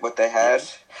 augment what they had.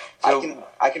 Yes. So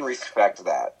I can respect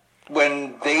that.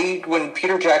 when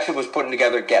Peter Jackson was putting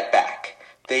together Get Back,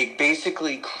 they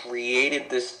basically created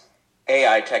this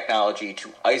AI technology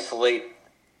to isolate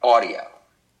audio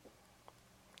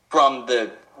from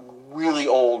the really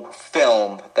old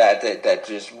film that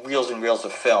just reels and reels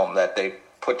of film that they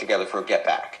put together for Get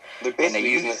Back. They're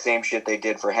basically using the same shit they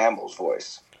did for Hamill's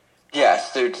voice.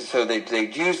 Yes, so they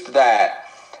used that,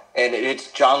 and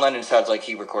it's John Lennon sounds like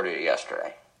he recorded it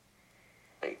yesterday.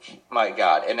 Like, my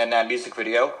God. And then that music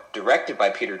video, directed by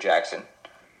Peter Jackson,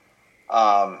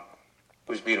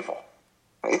 was beautiful.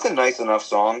 It's a nice enough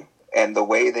song, and the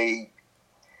way they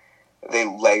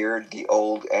layered the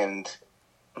old and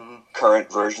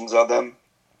current versions of them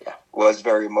was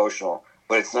very emotional.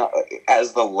 But it's not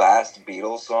as the last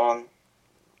Beatles song.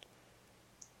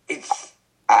 It's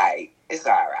alright. It's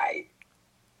alright.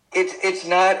 It's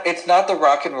not the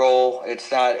rock and roll. But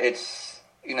it's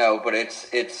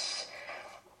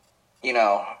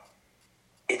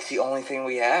the only thing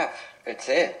we have. It's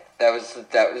it. That was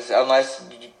unless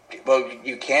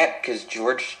you can't because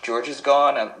George is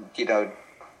gone.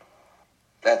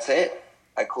 That's it.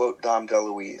 I quote Dom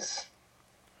DeLuise.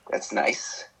 That's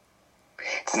nice.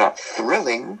 It's not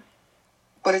thrilling,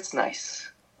 but it's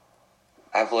nice.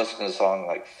 I've listened to the song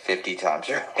like 50 times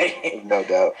already. No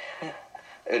doubt.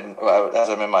 And as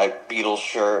I'm in my Beatles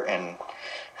shirt and...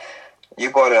 You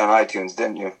bought it on iTunes,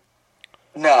 didn't you?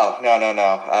 No.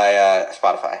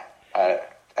 Spotify. I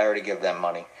already give them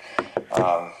money.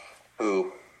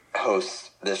 Who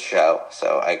hosts this show?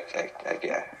 So I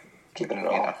keeping it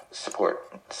all.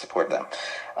 Support them.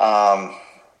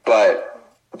 But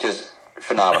just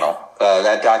phenomenal.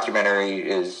 That documentary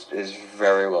is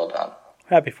very well done.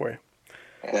 Happy for you.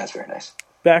 Yeah, that's very nice.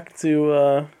 Back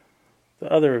to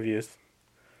the other reviews.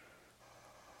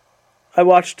 I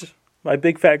watched My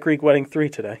Big Fat Greek Wedding 3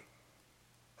 today.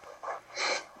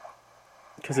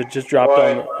 Because it just dropped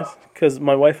on... Because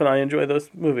my wife and I enjoy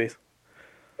those movies.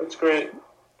 That's great.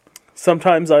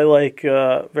 Sometimes I like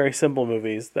very simple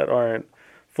movies that aren't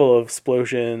full of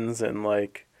explosions and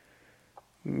like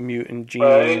mutant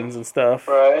genes and stuff.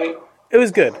 Right. It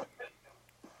was good.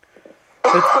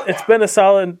 It's been a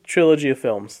solid trilogy of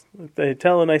films. They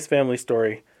tell a nice family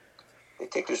story. They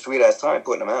take their sweet ass time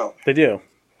putting them out. They do.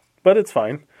 But it's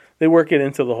fine. They work it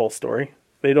into the whole story.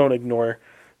 They don't ignore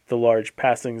the large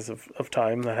passings of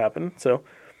time that happen. So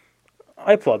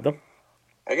I applaud them.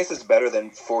 I guess it's better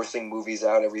than forcing movies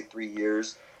out every 3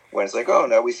 years when it's like, oh,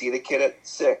 now we see the kid at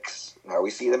 6. Now we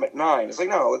see them at 9. It's like,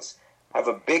 no, let's have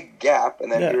a big gap,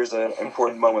 and then here's an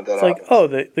important moment that happens. It's like, oh,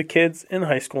 the kid's in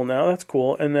high school now. That's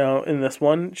cool. And now in this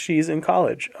one, she's in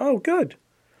college. Oh, good.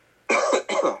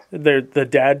 The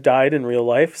dad died in real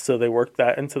life, so they worked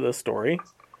that into the story.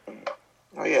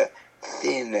 Oh, yeah.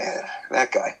 Thinner.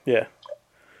 That guy. Yeah.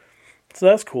 So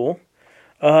that's cool.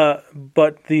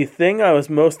 But the thing I was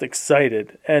most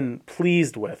excited and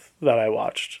pleased with that I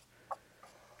watched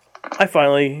I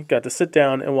finally got to sit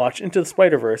down and watch Into the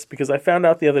Spider-Verse because I found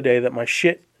out the other day that my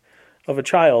shit of a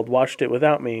child watched it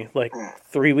without me like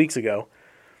 3 weeks ago.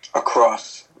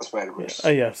 Across the Spider-Verse.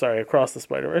 Across the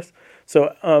Spider-Verse.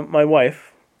 So my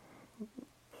wife,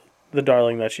 the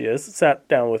darling that she is, sat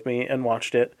down with me and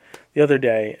watched it the other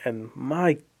day, and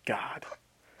my God.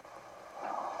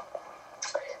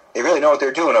 They really know what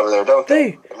they're doing over there, don't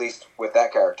they? At least with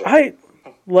that character.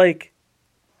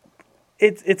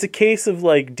 It's a case of,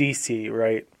 like, DC,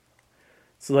 right?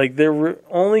 So, like, they're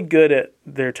only good at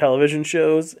their television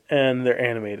shows and their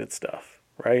animated stuff,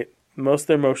 right? Most of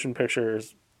their motion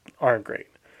pictures aren't great.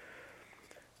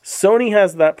 Sony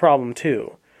has that problem,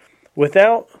 too.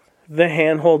 Without the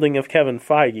hand-holding of Kevin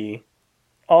Feige,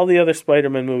 all the other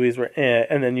Spider-Man movies were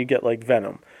and then you get, like,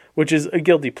 Venom, which is a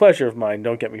guilty pleasure of mine,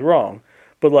 don't get me wrong.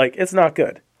 But, like, it's not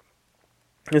good.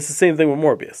 It's the same thing with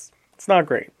Morbius. It's not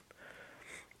great.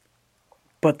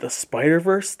 But the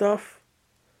Spider-Verse stuff?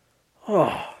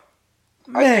 Oh,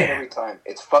 man. I say it every time.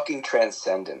 It's fucking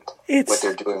transcendent what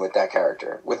they're doing with that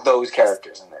character. With those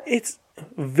characters in there. It's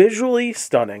visually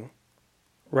stunning,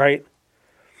 right?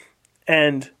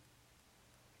 And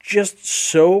just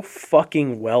so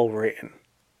fucking well written.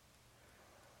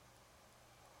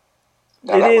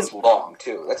 Now, that one's long,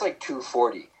 too. That's like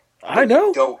 240. I know.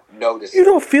 You don't notice You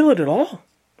don't feel it at all.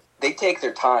 They take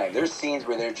their time. There's scenes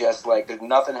where they're just like, there's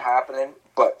nothing happening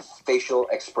but facial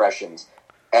expressions,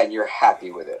 and you're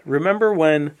happy with it. Remember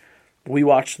when we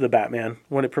watched The Batman,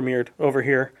 when it premiered over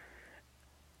here,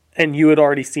 and you had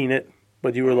already seen it,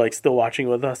 but you were like still watching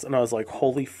with us, and I was like,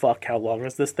 holy fuck, how long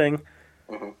is this thing?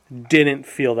 Mm-hmm. Didn't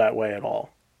feel that way at all.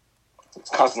 It's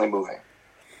constantly moving.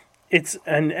 It's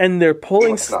and they're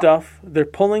pulling stuff. They're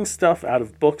pulling stuff out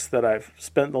of books that I've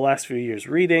spent the last few years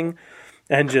reading,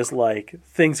 and just like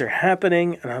things are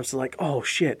happening, and I was like, oh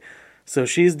shit. So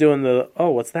she's doing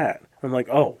what's that? I'm like,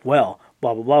 oh well,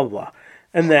 blah blah blah blah,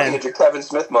 and then your Kevin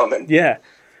Smith moment. Yeah,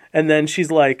 and then she's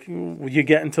like, you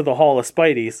get into the Hall of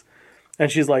Spideys,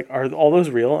 and she's like, are all those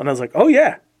real? And I was like, oh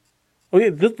yeah,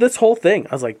 this whole thing.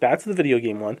 I was like, that's the video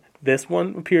game one. This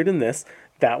one appeared in this.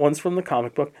 That one's from the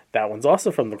comic book. That one's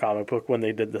also from the comic book when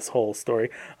they did this whole story.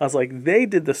 I was like, they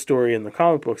did the story in the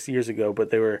comic books years ago, but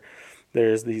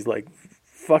there's these like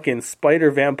fucking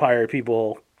spider vampire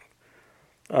people.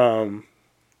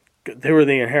 They were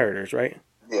the inheritors, right?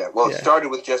 Yeah, well, it started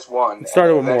with just one. It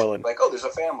started with Moreland. Like, oh, there's a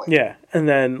family. Yeah, and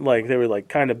then like they were like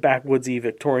kind of backwoodsy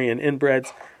Victorian inbreds.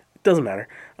 It doesn't matter.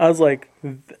 I was like,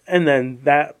 and then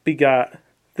that begot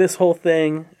this whole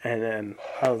thing, and then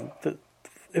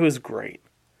it was great.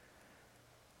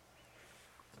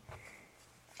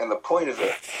 And the point of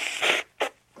it,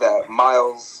 that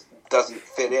Miles doesn't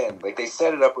fit in. Like, they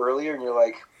set it up earlier, and you're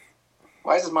like,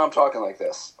 why is his mom talking like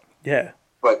this? Yeah.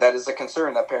 But that is a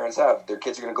concern that parents have. Their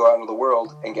kids are going to go out into the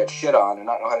world and get shit on and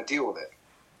not know how to deal with it.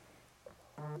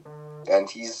 And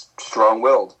he's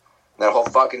strong-willed. That whole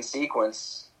fucking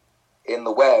sequence in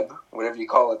the web, whatever you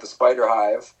call it, the spider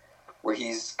hive, where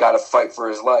he's got to fight for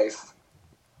his life,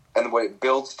 and what it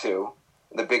builds to,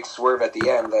 the big swerve at the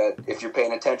end that, if you're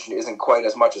paying attention, isn't quite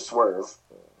as much a swerve.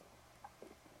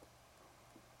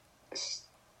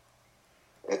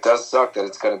 It does suck that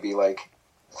it's going to be like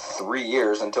 3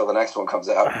 years until the next one comes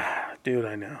out. Dude,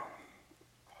 I know.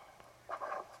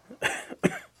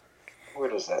 Where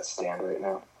does that stand right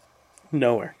now?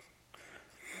 Nowhere.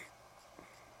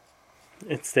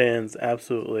 It stands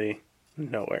absolutely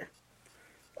nowhere.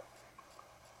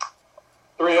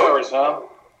 3 hours, huh?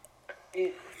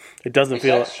 It doesn't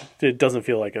feel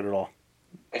like it at all.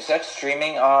 Is that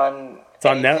streaming on? It's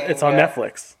on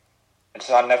Netflix. It's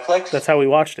on Netflix. That's how we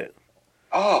watched it.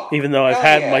 Oh, even though I've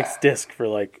had Mike's disc for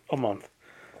like a month.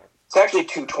 It's actually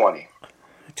 220.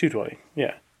 220,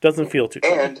 yeah. Doesn't feel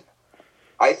 220. And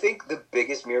I think the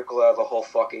biggest miracle out of the whole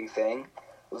fucking thing,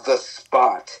 the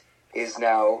Spot is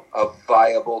now a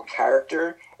viable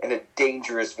character and a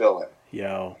dangerous villain.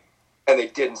 Yo. And they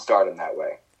didn't start him that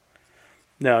way.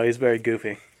 No, he's very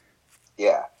goofy.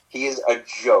 Yeah. He is a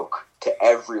joke to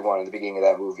everyone in the beginning of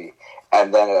that movie.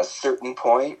 And then at a certain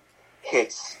point,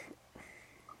 hits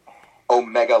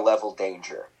Omega level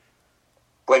danger.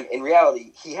 When in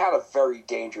reality, he had a very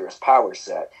dangerous power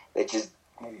set that just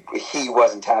he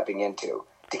wasn't tapping into.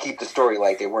 To keep the story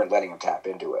light, they weren't letting him tap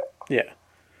into it. Yeah.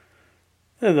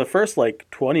 And the first,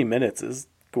 20 minutes is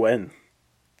Gwen.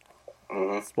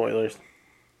 Mm-hmm. Spoilers.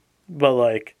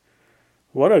 But,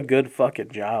 what a good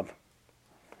fucking job.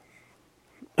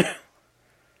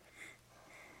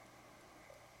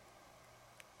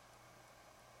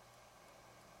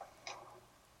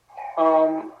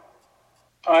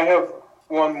 I have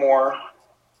one more.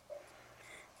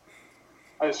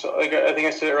 I think I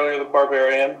said earlier, The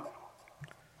Barbarian.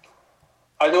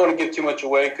 I don't want to give too much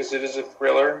away because it is a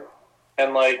thriller,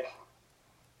 and like,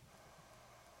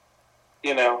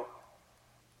 you know,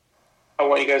 I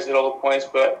want you guys to hit all the points,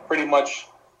 but pretty much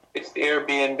it's the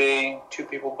Airbnb. 2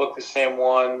 people book the same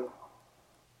one,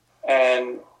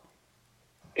 and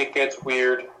it gets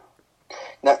weird.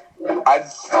 Now,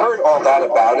 I've heard all that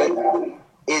about it.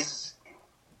 Is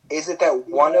it that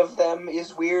one of them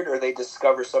is weird, or they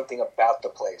discover something about the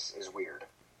place is weird?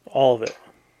 All of it.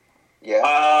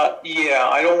 Yeah. Yeah.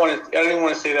 I don't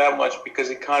want to say that much because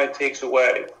it kind of takes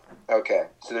away. Okay,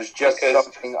 so there's just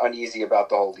something uneasy about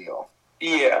the whole deal.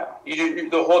 Yeah,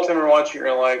 the whole time you're watching,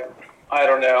 you're like, I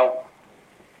don't know,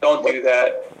 don't do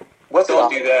that. Don't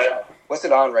do that. What's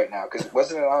it on right now? Because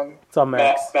wasn't it on? It's on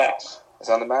Max. Max. It's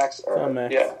on the Max. It's on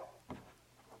Max. Yeah.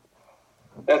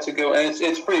 That's a good one. And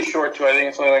it's pretty short too. I think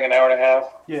it's only like an hour and a half.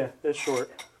 Yeah, it's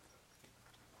short.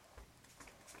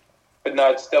 But no,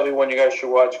 it's definitely one you guys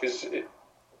should watch because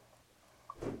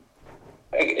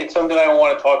it's something I don't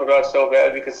want to talk about so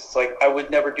bad because it's like I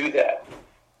would never do that.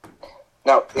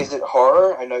 Now, is it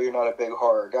horror? I know you're not a big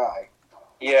horror guy.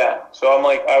 Yeah, so I'm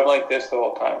like this the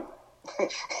whole time.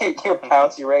 You're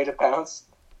pounce. You ready to pounce?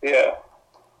 Yeah.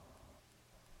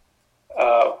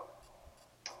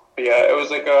 But yeah, it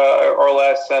was like our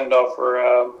last send off for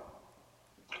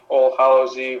All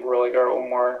Hallows Eve. We're like our own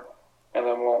more, and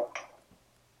then we'll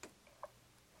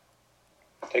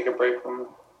take a break from.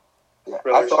 Yeah,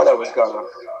 I thought I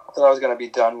was gonna be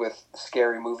done with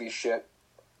scary movie shit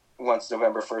once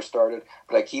November 1st started,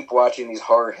 but I keep watching these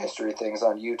horror history things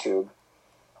on YouTube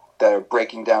that are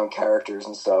breaking down characters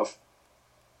and stuff.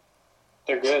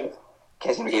 They're good.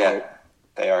 Can't seem to get it.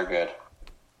 They are good.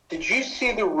 Did you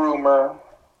see the rumor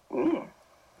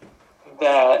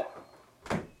that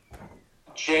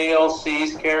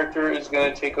JLC's character is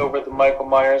going to take over the Michael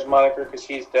Myers moniker because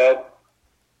he's dead?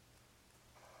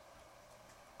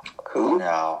 Who?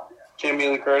 No. Jamie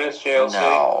Lee Curtis, JLC.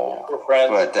 No. We're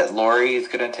friends. But that Laurie is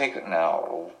going to take it?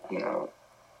 No.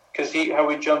 Because how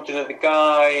he jumped into the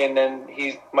guy, and then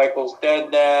Michael's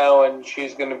dead now, and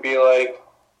she's going to be like,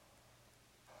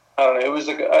 I don't know. It was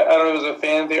like I don't know. It was a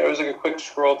fan there. It was like a quick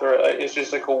scroll through. It's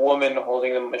just like a woman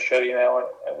holding a machete now,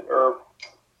 or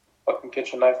fucking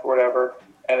kitchen knife or whatever,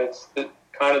 and it's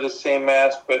kind of the same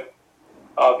mask, but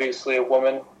obviously a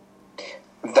woman.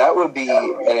 That would be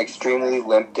an extremely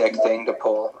limp dick thing to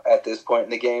pull at this point in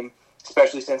the game,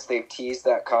 especially since they've teased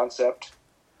that concept.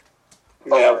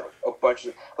 Yeah. A bunch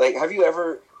of have you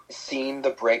ever seen the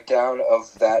breakdown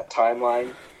of that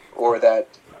timeline or that?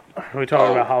 Are we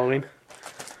talking about Halloween?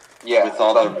 Yeah, with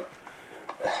all the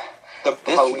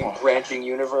Halloween branching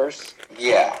universe.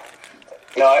 Yeah.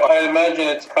 No, I imagine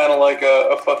it's kind of like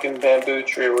a fucking bamboo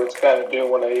tree where it's kind of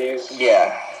doing one of these.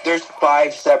 Yeah, there's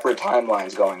 5 separate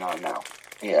timelines going on now.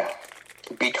 Yeah.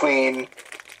 Between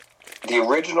the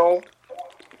original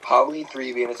Halloween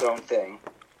 3 being its own thing,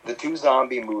 the 2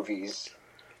 zombie movies,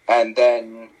 and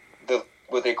then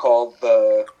what they call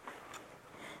the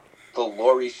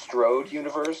Laurie Strode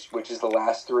universe, which is the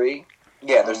last 3.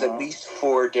 Yeah, there's at least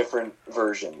 4 different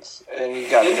versions. And you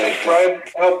got Didn't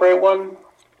McBride help write one?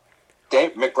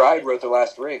 Dave McBride wrote the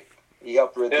last 3. He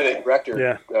helped with the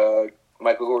director,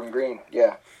 Michael Gordon Green.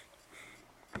 Yeah.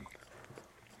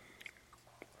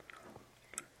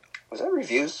 Was that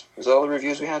reviews? Was that all the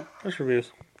reviews we had? That's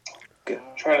reviews. Good.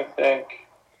 I'm trying to think.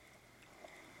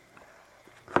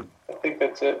 I think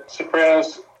that's it.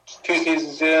 Sopranos, 2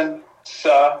 seasons in.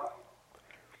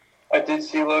 I did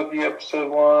see Loki episode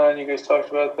 1. You guys talked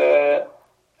about that.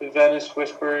 The Venice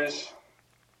Whispers.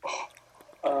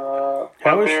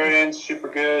 Barbarians, super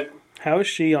good. How is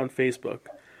she on Facebook?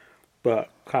 But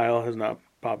Kyle has not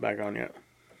popped back on yet.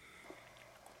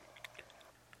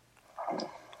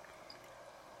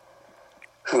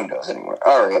 Who knows anymore?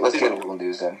 Alright, let's get a little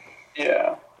news in.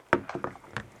 Yeah.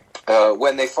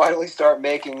 When they finally start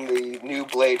making the new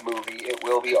Blade movie, it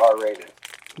will be R-rated.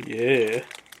 Yeah.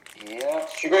 Yeah.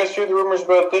 Did you guys hear the rumors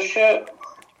about this shit?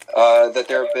 That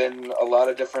there have been a lot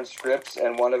of different scripts,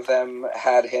 and one of them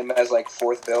had him as,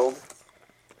 4th build.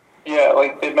 Yeah,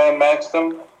 they Mad Maxed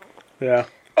him. Yeah.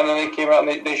 And then they came out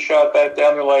and they shot that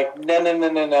down. They're like,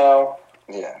 no.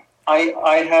 Yeah.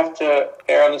 I have to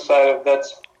err on the side of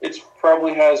it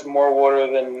probably has more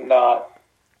water than not.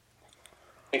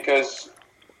 Because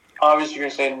obviously you're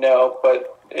going to say no,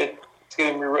 but it's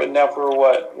getting rewritten now for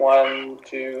what? 1,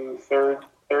 2, third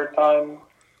time?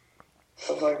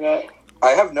 Something like that? I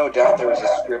have no doubt there was a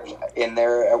script in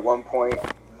there at one point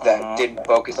that didn't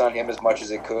focus on him as much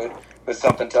as it could, but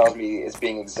something tells me it's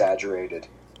being exaggerated.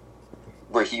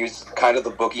 Where he was kind of the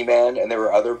boogeyman, and there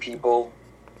were other people.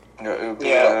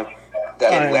 That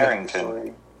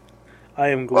Larrington. I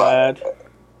am glad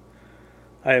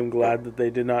I am glad that they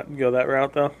did not go that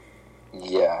route, though.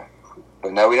 Yeah.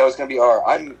 But now we know it's going to be R.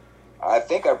 I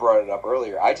think I brought it up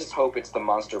earlier. I just hope it's the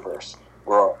Monsterverse,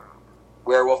 where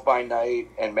Werewolf by Night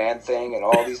and Man-Thing and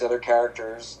all these other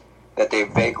characters that they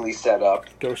vaguely set up,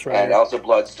 Ghost Rider, and Elsa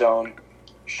Bloodstone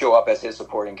show up as his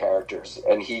supporting characters,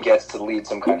 and he gets to lead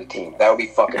some kind of team. That would be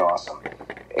fucking awesome.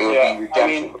 It would be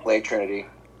redemption for Blade Trinity.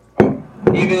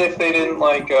 Even if they didn't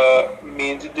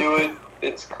mean to do it,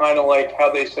 it's kind of like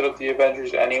how they set up the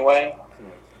Avengers anyway,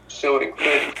 so it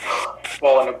could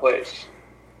fall into place.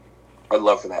 I'd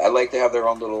love for that. I'd like to have their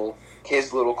own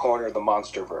his little corner of the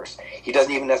Monsterverse. He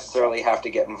doesn't even necessarily have to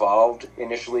get involved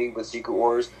initially with Secret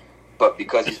Wars, but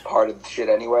because he's part of the shit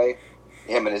anyway,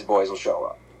 him and his boys will show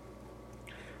up.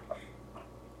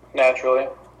 Naturally.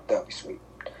 That'd be sweet.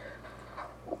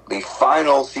 The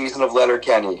final season of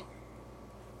Letterkenny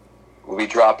will be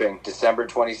dropping December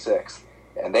 26th,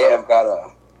 and they've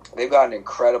got an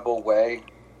incredible way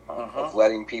of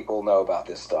letting people know about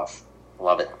this stuff.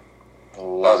 Love it.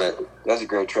 Love it. That's a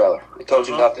great trailer. It told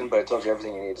you nothing, but it told you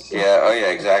everything you need to see. Yeah, oh yeah,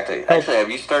 exactly. Actually,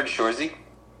 have you started Shorzy?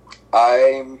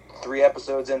 I'm 3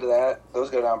 episodes into that. Those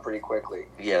go down pretty quickly.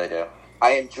 Yeah, they do.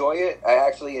 I enjoy it. I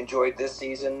actually enjoyed this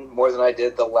season more than I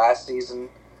did the last season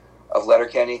of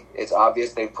Letterkenny. It's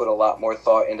obvious they've put a lot more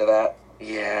thought into that.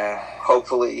 Yeah.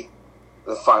 Hopefully,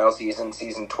 the final season,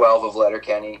 season 12 of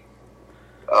Letterkenny,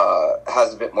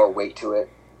 has a bit more weight to it.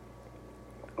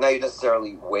 Not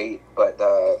necessarily weight, but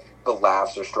the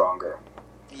laughs are stronger.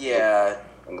 Yeah.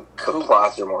 And the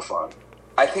plots are more fun.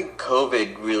 I think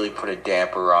COVID really put a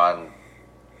damper on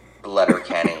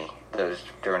Letterkenny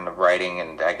during the writing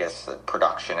and I guess the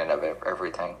production and of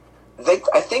everything.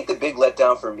 I think the big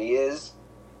letdown for me is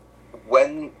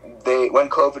when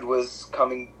COVID was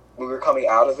coming, we were coming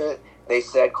out of it. They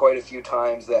said quite a few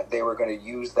times that they were going to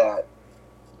use that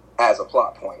as a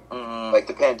plot point. Mm-hmm. Like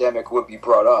the pandemic would be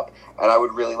brought up, and I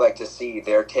would really like to see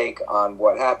their take on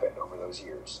what happened over those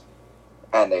years.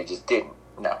 And they just didn't.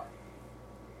 No.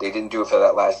 They didn't do it for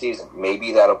that last season.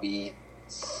 Maybe that'll be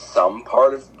some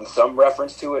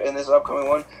reference to it in this upcoming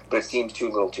one, but it seems too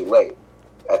little too late.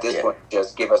 At this point,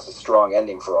 just give us a strong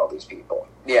ending for all these people.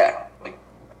 Yeah. Like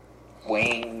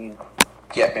Wayne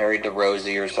get married to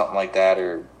Rosie or something like that,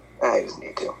 or... He doesn't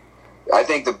need to. I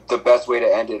think the best way to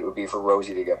end it would be for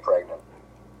Rosie to get pregnant.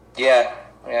 Yeah.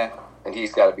 And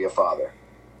he's got to be a father.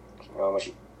 You know how much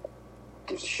he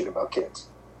gives a shit about kids.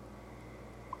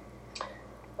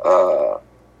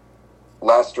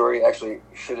 Last story, actually,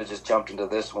 should have just jumped into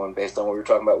this one based on what we were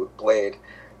talking about with Blade.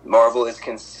 Marvel is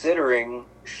considering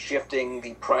shifting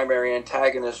the primary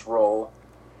antagonist role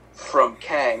from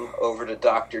Kang over to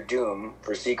Doctor Doom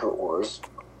for Secret Wars.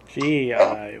 Gee,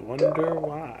 I wonder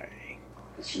why.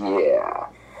 Yeah.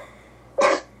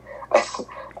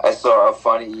 I saw a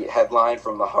funny headline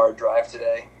from the hard drive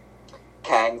today.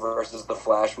 Kang versus the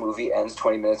Flash movie ends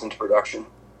 20 minutes into production.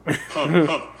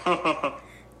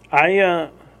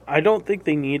 I don't think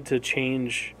they need to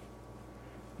change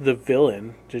the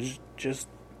villain. Just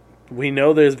we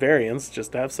know there's variants.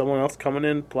 Just have someone else coming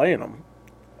in playing them.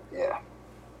 Yeah.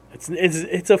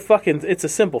 It's a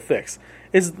simple fix.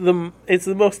 It's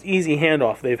the most easy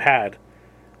handoff they've had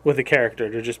with a character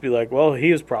to just be like, well,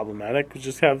 he is problematic.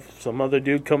 Just have some other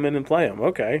dude come in and play him.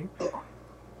 Okay. Yeah.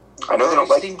 I know they don't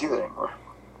like to do it anymore.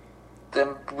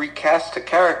 Then recast a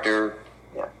character.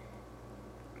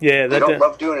 Yeah, they don't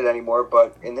love doing it anymore,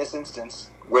 but in this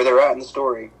instance, where they're at in the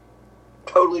story,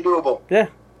 totally doable. Yeah.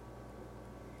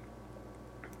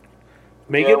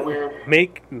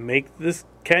 Make this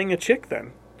Kang a chick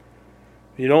then.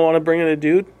 If you don't want to bring in a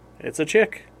dude, it's a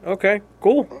chick. Okay,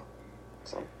 cool.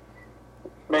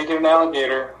 Make it an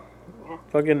alligator.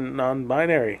 Fucking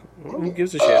non-binary. Who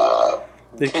gives a shit?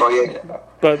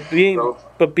 But being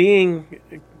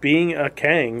a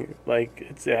Kang,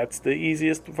 like that's the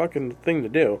easiest fucking thing to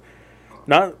do.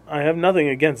 I have nothing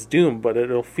against Doom, but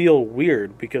it'll feel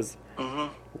weird because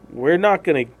we're not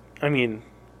gonna. I mean,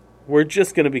 we're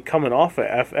just gonna be coming off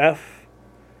of FF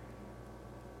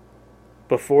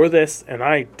before this, and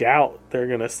I doubt they're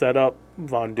gonna set up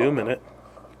Von Doom in it.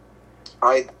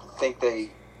 I think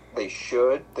they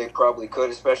should. They probably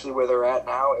could, especially where they're at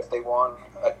now. If they want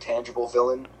a tangible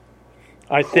villain.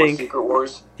 I think Secret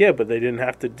Wars. Yeah, but they didn't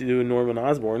have to do Norman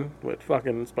Osborn with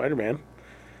fucking Spider-Man.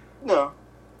 No.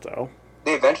 So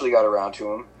they eventually got around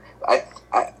to him. I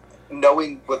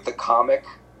knowing what the comic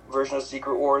version of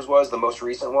Secret Wars was, the most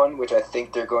recent one, which I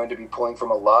think they're going to be pulling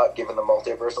from a lot, given the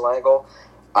multiversal angle.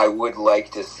 I would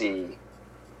like to see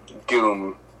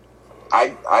Doom.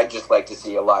 I'd just like to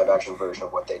see a live-action version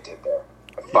of what they did there.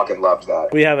 I fucking loved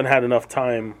that. We haven't had enough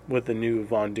time with the new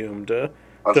Von Doom to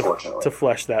Unfortunately. to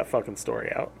flesh that fucking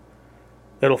story out.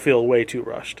 it'll feel way too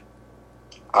rushed.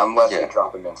 Unless they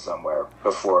drop him in somewhere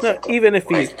before. No, even if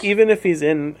he's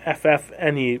in FF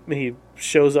and he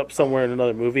shows up somewhere in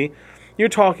another movie, you're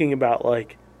talking about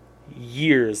like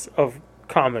years of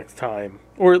comics time,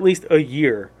 or at least a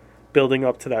year building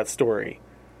up to that story.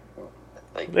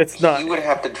 Like, it's not. He would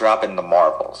have to drop in the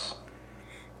Marvels.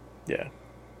 Yeah.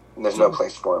 There's no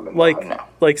place for him in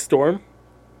like Storm.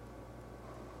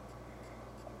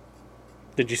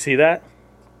 Did you see that?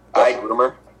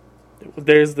 Rumor.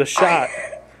 There's the shot.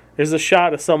 There's a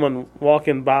shot of someone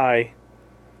walking by.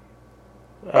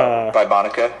 By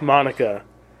Monica. Monica,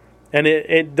 and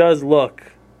it does look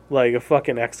like a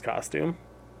fucking X costume.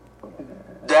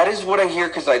 That is what I hear,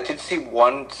 because I did see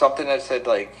something that said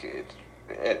like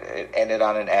it ended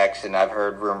on an X, and I've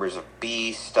heard rumors of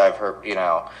Beast. I've heard,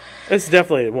 It's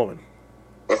definitely a woman.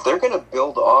 If they're gonna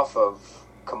build off of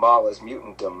Kamala's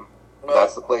mutantdom,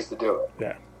 that's the place to do it.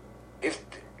 Yeah.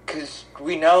 Because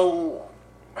we know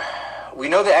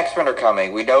the X-Men are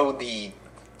coming. We know the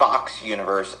Fox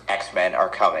universe X-Men are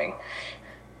coming.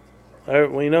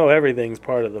 We know everything's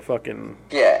part of the fucking...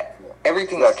 Yeah,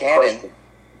 everything's canon. Question.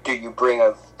 Do you bring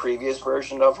a previous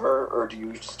version of her, or do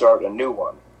you start a new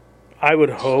one? I would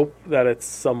hope that it's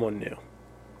someone new.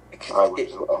 I would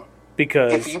as well.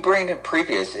 Because... if you bring the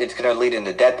previous, it's going to lead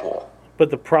into Deadpool.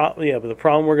 But the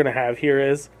problem we're going to have here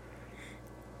is...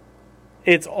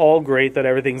 it's all great that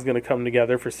everything's going to come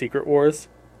together for Secret Wars,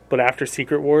 but after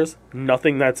Secret Wars,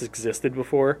 nothing that's existed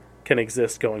before can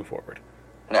exist going forward.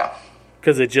 No.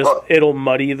 Because it'll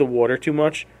muddy the water too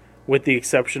much, with the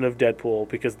exception of Deadpool,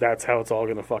 because that's how it's all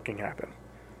going to fucking happen.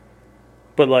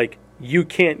 But, like, you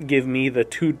can't give me the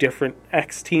two different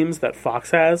X teams that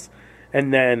Fox has,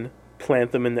 and then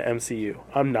plant them in the MCU.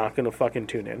 I'm not going to fucking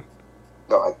tune in.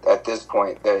 No, at this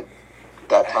point, that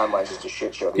timeline's just a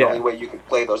shit show. The only way you could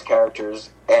play those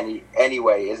characters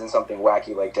anyway is in something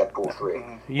wacky like Deadpool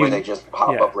 3, where they just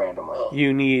pop up randomly.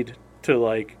 You need to,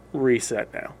 like,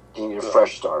 reset now. You need a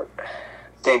fresh start.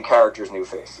 Same characters, new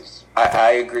faces.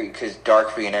 I agree, because Dark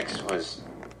Phoenix was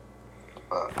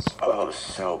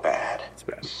so bad. It's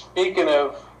bad. Speaking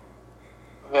of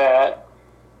that,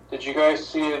 did you guys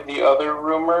see the other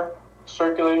rumor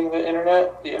circulating the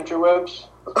internet, the interwebs?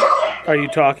 Are you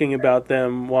talking about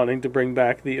them wanting to bring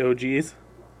back the OGs?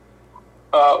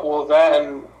 Well, that,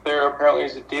 and there apparently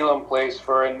is a deal in place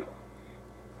for an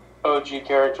OG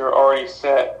character already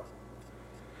set.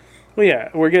 Well, yeah,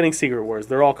 we're getting Secret Wars.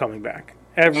 They're all coming back.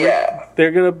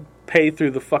 They're going to pay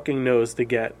through the fucking nose to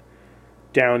get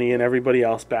Downey and everybody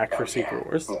else back for Secret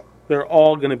Wars. Yeah. They're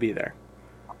all going to be there.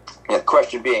 Yeah, the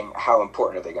question being, how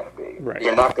important are they going to be? Right.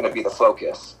 They're not going to be the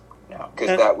focus.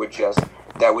 Because that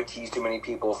would tease too many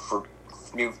people for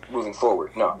moving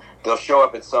forward. No, they'll show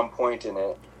up at some point in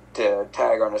it to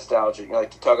tag our nostalgia,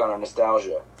 to tug on our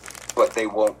nostalgia, but they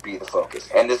won't be the focus.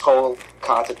 And this whole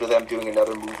concept of them doing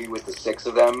another movie with the 6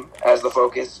 of them as the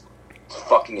focus, it's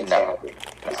fucking insanity.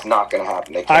 It's not going to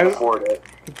happen. They can't afford it.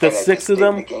 The 6 of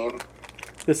them,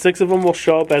 the 6 of them will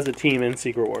show up as a team in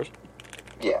Secret Wars.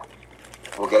 Yeah,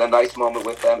 we'll get a nice moment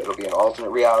with them. It'll be an alternate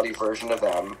reality version of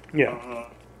them. Yeah.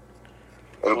 Mm-hmm.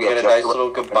 We'll get a nice little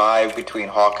goodbye between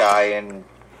Hawkeye and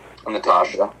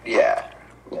Natasha. Yeah.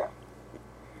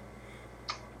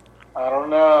 I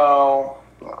don't know.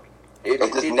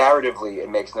 It's just narratively, it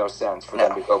makes no sense for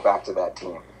them to go back to that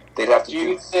team. They'd have to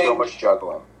do so much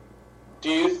juggling. Do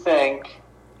you think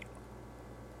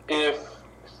if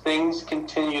things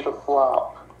continue to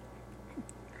flop,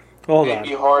 Hold they'd on.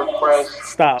 be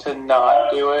hard-pressed to not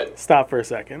do it? Stop for a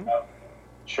second.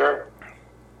 Sure.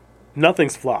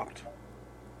 Nothing's flopped.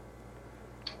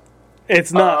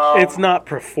 It's not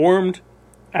performed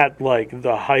at, like,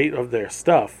 the height of their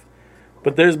stuff,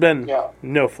 but there's been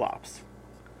no flops.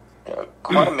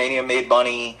 Quantumania made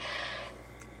money.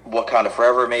 Wakanda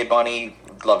Forever made money.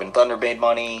 Love and Thunder made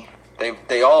money.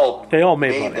 They all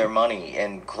made their money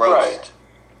and grossed.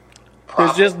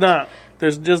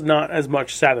 There's just not as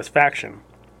much satisfaction.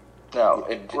 No,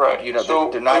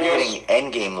 they're not hitting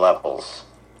endgame levels.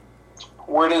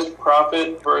 Where does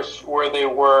profit versus where they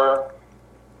were?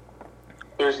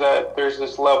 There's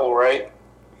this level, right?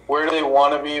 Where do they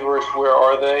want to be versus where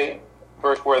are they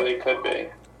versus where they could be?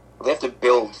 They have to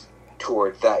build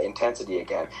toward that intensity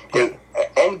again.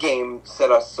 Endgame set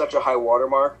us such a high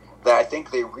watermark that I think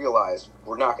they realize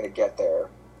we're not going to get there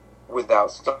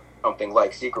without something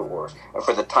like Secret Wars. And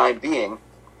for the time being,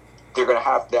 they're going to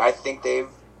have to, I think they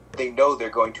know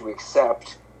they're going to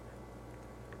accept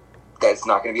that it's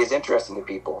not going to be as interesting to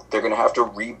people. They're going to have to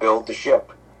rebuild the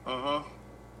ship. Mm-hmm.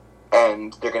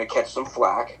 And they're going to catch some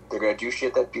flack. They're going to do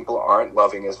shit that people aren't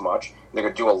loving as much. They're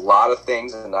going to do a lot of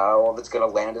things, and not all of it's going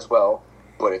to land as well.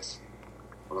 But it's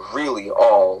really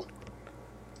all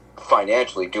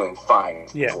financially doing fine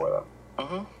for them.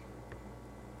 Mm-hmm.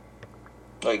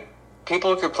 Like,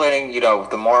 people are complaining,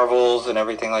 the Marvels and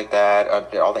everything like that,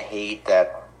 all the hate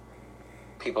that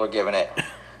people are giving it.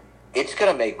 It's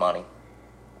going to make money.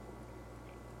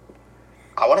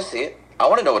 I want to see it. I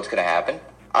want to know what's going to happen.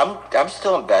 I'm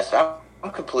still invested.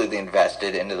 I'm completely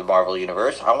invested into the Marvel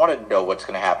Universe. I want to know what's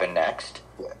going to happen next.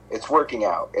 Yeah, it's working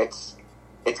out. It's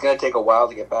going to take a while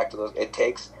to get back to those. It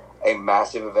takes a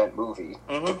massive event movie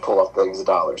to pull up billions of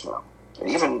dollars now. And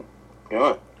even, you know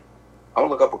what? I'm going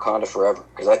to look up Wakanda Forever,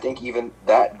 because I think even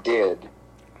that did...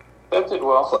 That did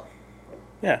well.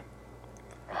 Yeah.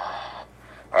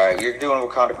 Alright, you're doing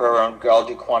Wakanda Forever, I'll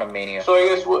do Quantum Mania. So I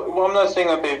guess, well, I'm not saying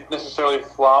that they necessarily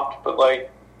flopped, but,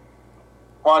 like,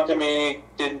 Quantum Mania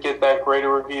didn't get that great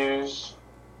of reviews.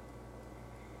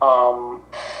 A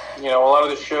lot of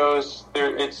the shows,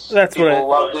 people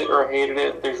loved it or hated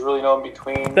it. There's really no in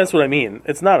between. That's what I mean.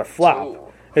 It's not a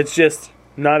flop. It's just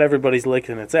not everybody's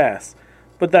licking its ass.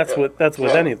 But that's with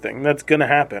anything. That's gonna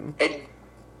happen. And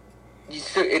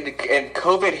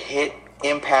COVID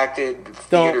impacted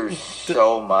theaters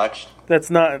so much. That's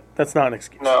not an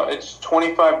excuse. No, it's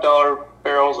 $25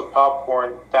 barrels of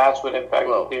popcorn. That's what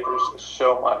impacted theaters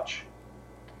so much.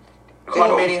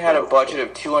 Quantumania had a budget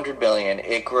of $200 million.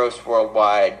 It grossed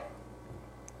worldwide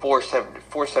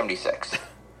 $476.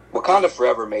 Wakanda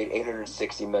Forever made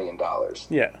 $860 million.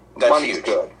 Yeah, that's money's huge.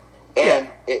 Good, and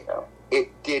it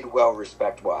did well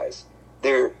respect-wise.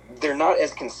 They're not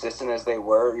as consistent as they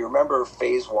were. You remember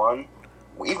Phase 1?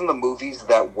 Even the movies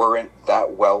that weren't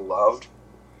that well-loved,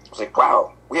 it was like,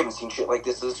 wow, we haven't seen shit like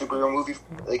this as a superhero movie.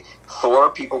 Like, Thor,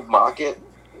 people mock it.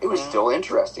 It was still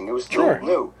interesting. It was still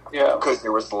new. Yeah. Because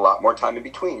there was a lot more time in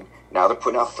between. Now they're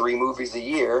putting out 3 movies a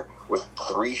year with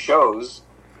 3 shows.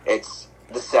 It's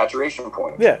the saturation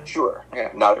point. Yeah. Sure.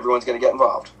 Yeah. Not everyone's going to get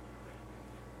involved.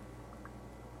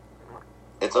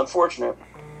 It's unfortunate.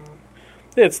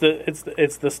 It's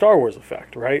the Star Wars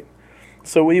effect, right?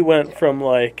 So we went from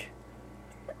the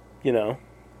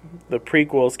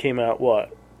prequels came out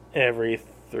every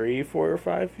 3, 4, or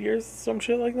 5 years, some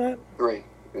shit like that. 3.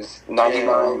 It was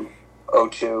 99,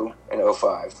 02, and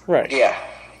 05. Right. Yeah.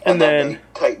 And then they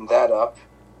tightened that up.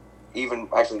 Even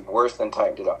actually worse than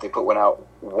tightened it up. They put one out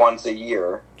once a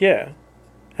year. Yeah.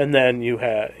 And then you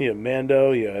had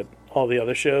Mando, you had all the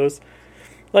other shows.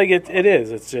 Like it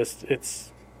is. It's just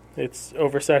it's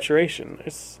oversaturation.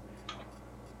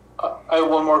 I have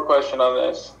one more question on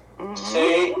this.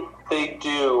 Say they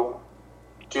do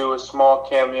a small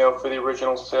cameo for the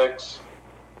original 6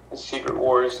 in Secret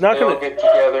Wars. They all get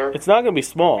together. It's not going to be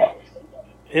small.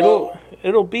 It'll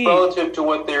be relative to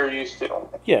what they're used to.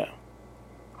 Yeah.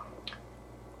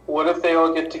 What if they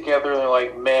all get together and they're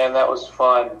like, man, that was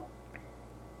fun.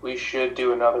 We should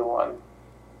do another one.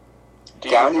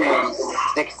 Downey was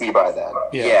 60 by then.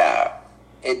 Yeah.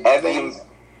 Evans,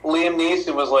 Liam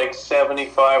Neeson was like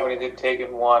 75 when he did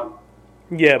Taken 1.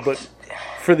 Yeah, but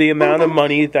for the amount of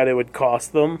money that it would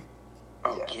cost them.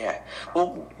 Oh, yeah.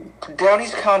 Well,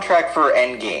 Downey's contract for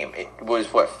Endgame, it was,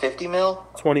 $50 mil?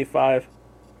 25.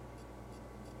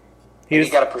 He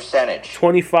got a percentage.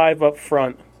 25 up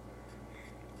front.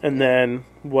 And then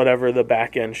whatever the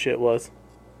back end shit was.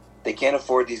 They can't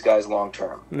afford these guys long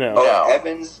term. No.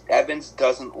 Evans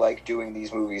doesn't like doing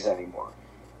these movies anymore.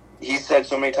 He's said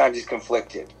so many times he's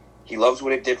conflicted. He loves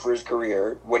what it did for his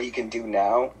career, what he can do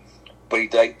now, but he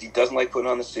doesn't like putting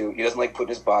on the suit. He doesn't like putting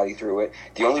his body through it.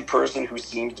 The only person who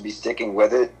seems to be sticking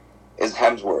with it is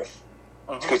Hemsworth,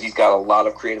 because he's got a lot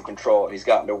of creative control and he's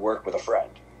gotten to work with a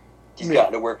friend. He's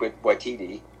gotten to work with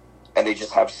Waititi, and they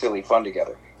just have silly fun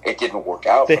together. It didn't work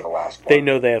out for the last one. They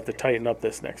know they have to tighten up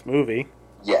this next movie.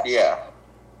 Yes. Yeah.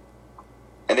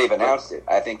 And they've announced it.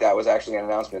 I think that was actually an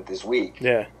announcement this week.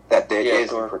 Yeah. That there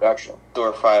is in production.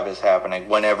 Thor 5 is happening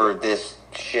whenever this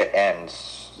shit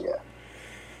ends. Yeah.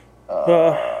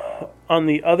 On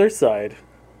the other side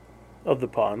of the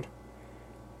pond,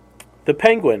 the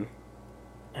Penguin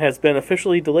has been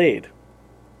officially delayed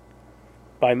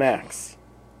by Max.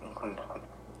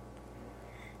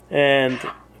 And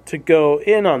to go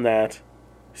in on that,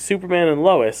 Superman and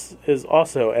Lois is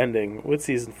also ending with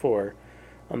season 4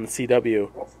 on the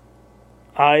CW.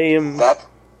 I am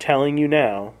telling you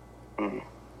now,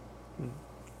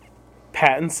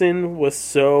 Pattinson was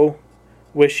so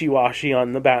wishy-washy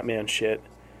on the Batman shit,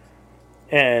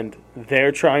 and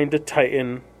they're trying to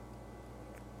tighten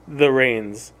the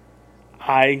reins.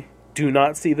 I do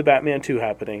not see the Batman 2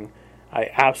 happening. I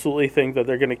absolutely think that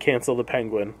they're going to cancel the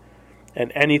Penguin,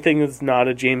 and anything that's not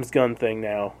a James Gunn thing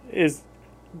now is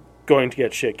going to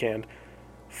get shit canned.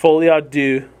 Folie à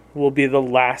Deux will be the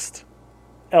last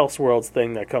Elseworlds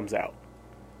thing that comes out.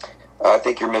 I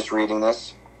think you're misreading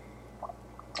this.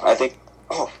 I think...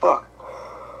 Oh, fuck.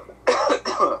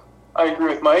 I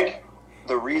agree with Mike.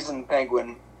 The reason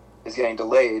Penguin is getting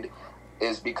delayed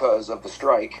is because of the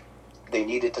strike. They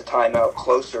needed to time out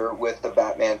closer with the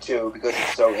Batman 2 because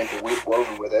it's so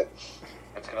interwoven with it.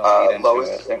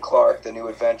 Lois and Clark, The New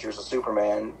Adventures of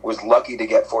Superman, was lucky to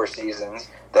get 4 seasons.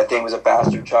 That thing was a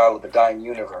bastard child of a dying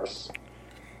universe.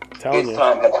 Its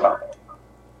time had come.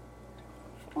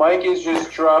 Mike is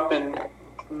just dropping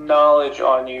knowledge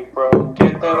on you, bro.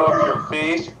 Get that off your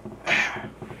face.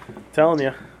 Telling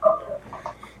you.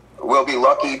 We'll be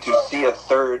lucky to see a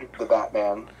third The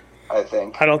Batman, I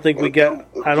think. I don't think we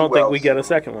get a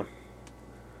second one.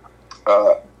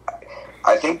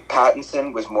 I think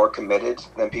Pattinson was more committed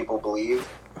than people believe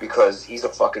because he's a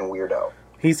fucking weirdo.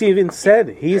 He's even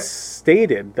said,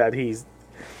 stated that he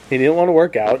didn't want to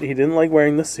work out. He didn't like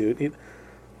wearing the suit.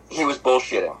 He was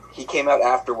bullshitting. He came out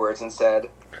afterwards and said,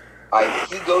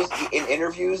 he goes in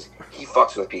interviews, he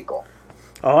fucks with people.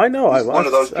 Oh, I know.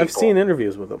 I've seen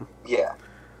interviews with him. Yeah.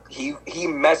 He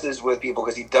messes with people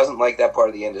because he doesn't like that part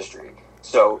of the industry.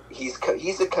 So he's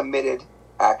a committed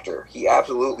actor. He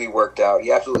absolutely worked out.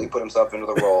 He absolutely put himself into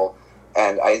the role.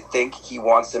 And I think he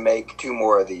wants to make 2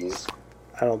 more of these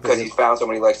because he's found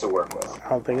someone he likes to work with. I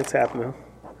don't think it's happening.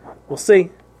 We'll see.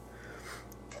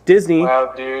 Disney.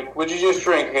 Wow, dude. Would you just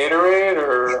drink Haterade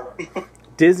or...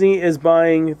 Disney is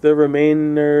buying the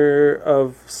remainder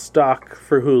of stock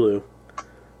for Hulu.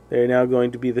 They're now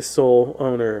going to be the sole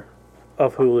owner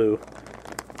of Hulu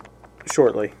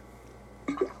shortly.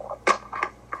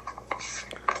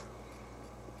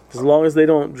 As long as they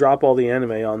don't drop all the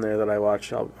anime on there that I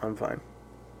watch, I'm fine.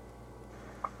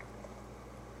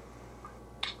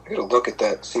 I gotta look at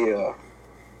that, see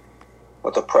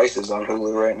what the price is on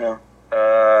Hulu right now.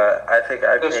 I think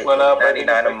I This paid went up, I think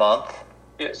 $8.99 a it's month.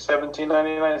 Yeah,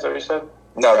 $17.99, is that what you said?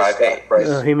 No, I the paid. stock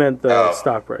price. He meant the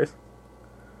stock price.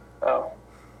 Oh.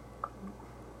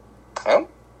 Oh?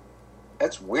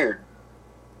 That's weird.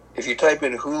 If you type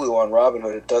in Hulu on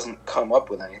Robinhood, it doesn't come up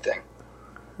with anything.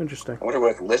 Interesting. I wonder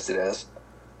what it's listed as.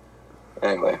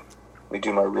 Anyway, let me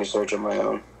do my research on my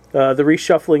own. The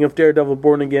reshuffling of Daredevil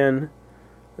Born Again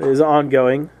is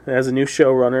ongoing. It has a new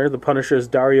showrunner, the Punisher's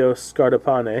Dario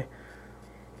Scardapane,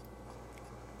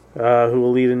 who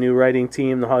will lead a new writing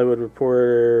team. The Hollywood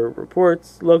Reporter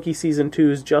reports Loki Season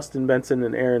 2's Justin Benson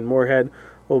and Aaron Moorhead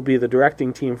will be the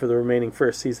directing team for the remaining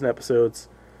first season episodes.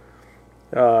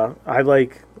 I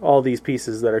like all these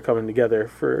pieces that are coming together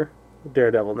for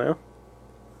Daredevil now.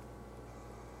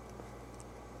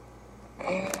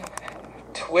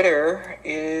 Twitter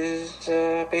is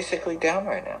basically down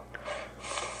right now.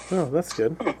 Oh, that's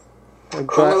good.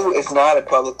 Hulu is not a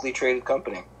publicly traded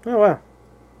company. Oh, wow.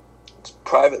 It's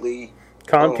privately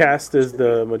Comcast is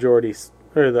the majority,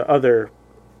 or the other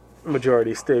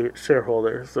majority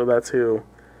shareholder, so that's who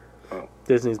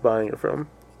Disney's buying it from.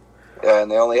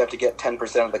 And they only have to get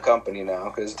 10% of the company now,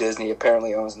 because Disney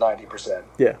apparently owns 90%.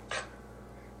 Yeah.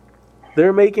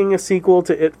 They're making a sequel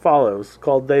to It Follows,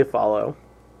 called They Follow.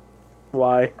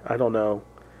 Why? I don't know.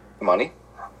 Money?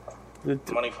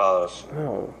 Money follows.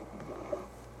 No.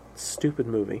 Stupid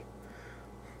movie.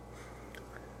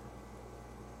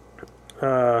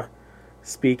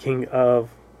 Speaking of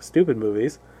stupid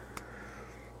movies,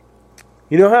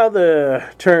 you know how the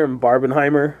term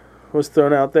Barbenheimer was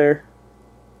thrown out there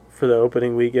for the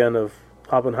opening weekend of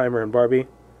Oppenheimer and Barbie?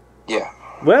 Yeah.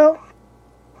 Well,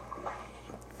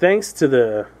 thanks to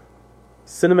the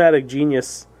cinematic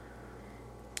genius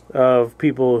of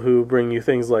people who bring you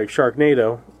things like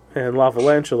Sharknado and La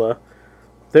Valantula,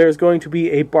 there's going to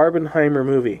be a Barbenheimer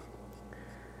movie.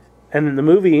 And in the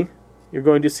movie, you're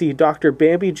going to see Dr.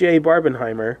 Bambi J.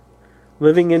 Barbenheimer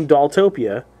living in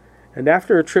Dolltopia, and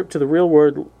after a trip to the real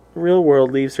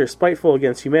world leaves her spiteful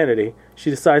against humanity, she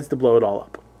decides to blow it all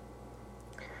up.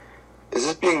 Is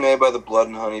this being made by the Blood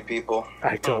and Honey people?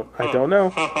 I don't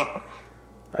know.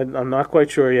 I'm not quite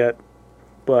sure yet,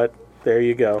 but there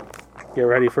you go. Get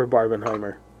ready for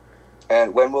Barbenheimer.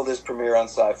 And when will this premiere on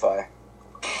Sci-Fi?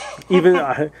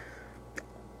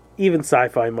 Even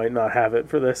Sci-Fi might not have it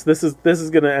for this. This is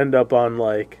going to end up on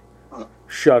like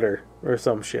Shudder or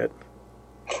some shit.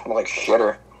 Like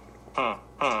Shudder.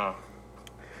 And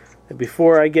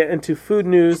before I get into food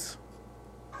news,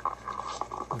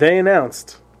 they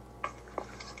announced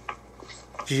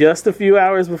just a few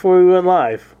hours before we went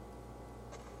live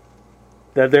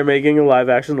that they're making a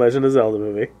live-action Legend of Zelda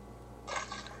movie.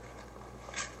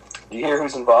 Do you hear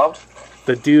who's involved?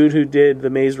 The dude who did the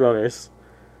Maze Runners.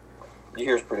 You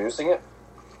hear who's producing it?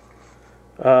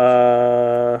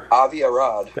 Avi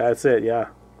Arad. That's it, yeah.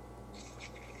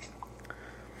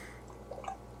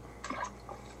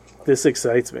 This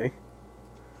excites me.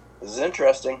 This is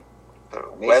interesting.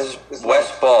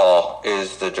 Wes Ball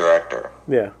is the director.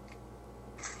 Yeah.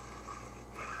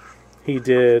 He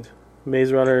did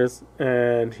Maze Runners,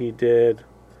 and he did...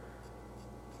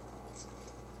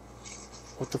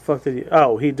 What the fuck did he...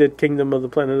 Oh, he did Kingdom of the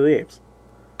Planet of the Apes.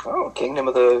 Oh, Kingdom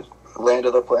of the Land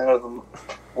of the Planet of the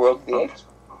World of the Apes.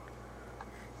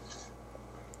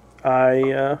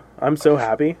 I'm so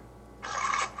happy.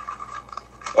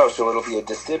 Oh, so it'll be a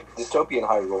dystopian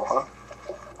Hyrule, huh?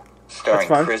 Starring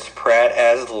Chris Pratt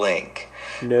as Link.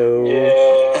 No.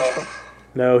 Yeah.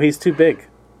 No, he's too big.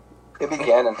 Could be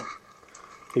Ganon.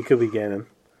 He could be Ganon.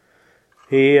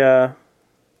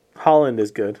 Holland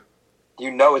is good.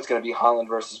 You know it's going to be Holland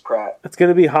versus Pratt. It's going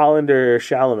to be Holland or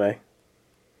Chalamet.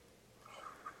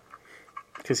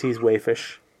 Because he's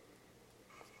waifish.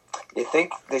 You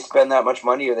think they spend that much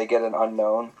money or they get an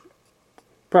unknown?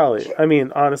 Probably. I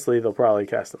mean, honestly, they'll probably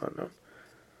cast an unknown.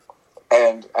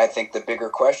 And I think the bigger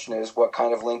question is, what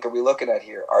kind of Link are we looking at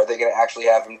here? Are they going to actually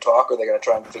have him talk, or are they going to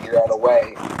try and figure out a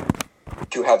way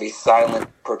to have a silent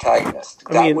protagonist?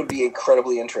 That would be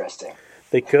incredibly interesting.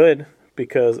 They could,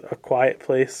 because A Quiet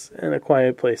Place and A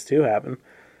Quiet Place 2 happen.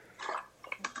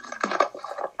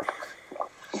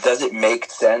 Does it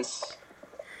make sense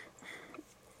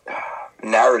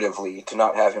narratively to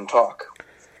not have him talk?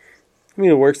 I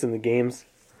mean, it works in the games.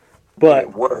 But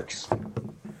it works.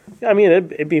 I mean,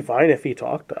 it'd be fine if he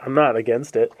talked. I'm not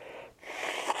against it.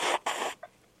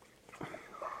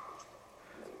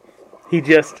 He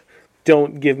just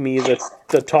don't give me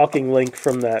the talking Link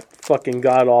from that fucking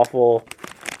god-awful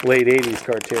late 80s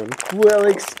cartoon. Well,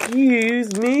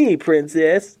 excuse me,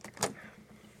 princess.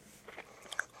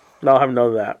 No, I have none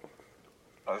of that.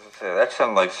 I was going to say, that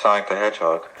sounded like Sonic the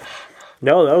Hedgehog.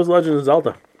 No, that was Legend of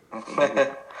Zelda.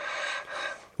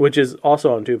 Which is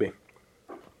also on Tubi.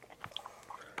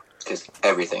 Because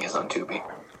everything is on Tubi.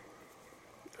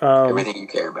 Everything you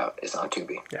care about is on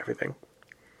Tubi. Everything.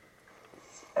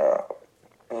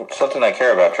 Something I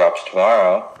care about drops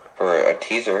tomorrow for a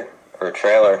teaser or a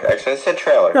trailer. Actually, I said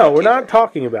trailer. No, we're not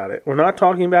talking about it. We're not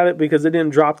talking about it because it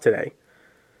didn't drop today.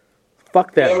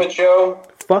 Fuck them. Damn it, Joe.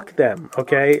 Fuck them,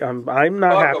 okay? I'm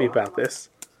not happy about this.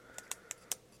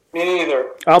 Me neither.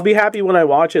 I'll be happy when I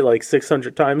watch it like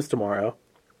 600 times tomorrow.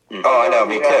 Oh, I know,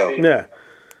 me too. Yeah.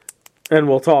 And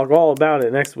we'll talk all about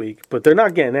it next week. But they're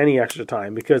not getting any extra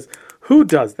time because who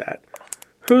does that?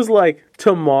 Who's like,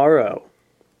 tomorrow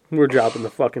we're dropping the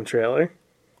fucking trailer?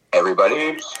 Everybody.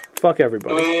 Dweebs. Fuck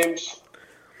everybody. Dweebs.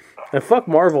 And fuck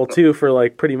Marvel too for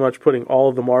like pretty much putting all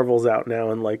of the Marvels out now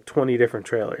in like 20 different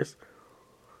trailers.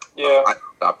 Yeah. I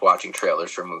stopped watching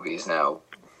trailers for movies now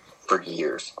for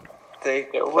years. They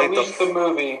released the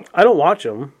movie. I don't watch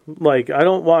them. Like, I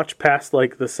don't watch past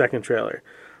like the second trailer.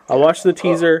 I'll watch the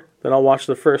teaser, then I'll watch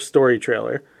the first story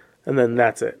trailer, and then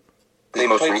that's it. The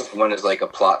most recent one is like a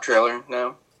plot trailer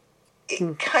now?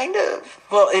 It kind of.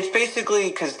 Well, it's basically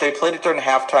because they played it during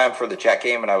halftime for the Jet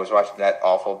game, and I was watching that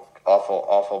awful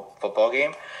football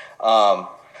game.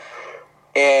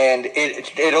 And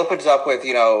it opens up with,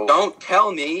 you know... Don't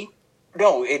tell me!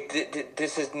 No,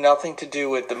 this has nothing to do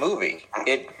with the movie.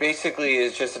 It basically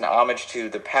is just an homage to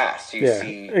the past. You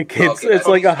see... It's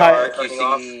like a highlight.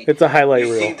 It's a highlight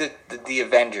reel. You see the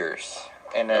Avengers,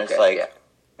 and then it's like...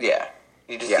 Yeah.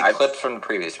 You just see clips from the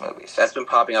previous movies. That's been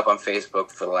popping up on Facebook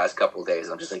for the last couple of days.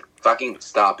 I'm just like, fucking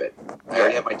stop it. I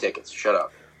already have my tickets. Shut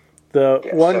up.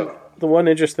 The one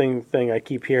interesting thing I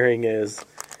keep hearing is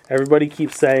everybody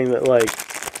keeps saying that like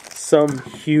some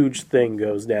huge thing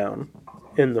goes down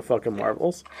in the fucking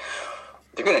Marvels.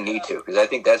 They're going to need to, because I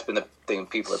think that's been the thing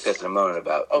people are pissing and moaning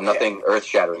about. Okay. Nothing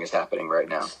earth-shattering is happening right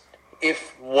now.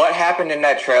 If what happened in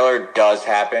that trailer does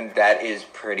happen, that is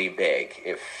pretty big.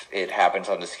 If it happens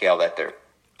on the scale that they're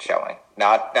showing.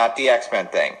 Not the X-Men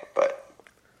thing, but...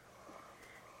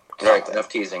 Right, enough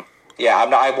teasing. Yeah,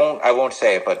 I won't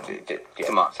say it, but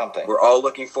come on, something. We're all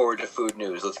looking forward to food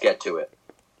news. Let's get to it.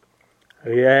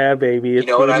 Yeah, baby, it's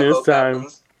food news time.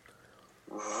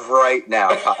 Right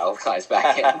now, Kyle ties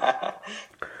back in.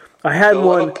 I had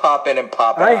one pop in and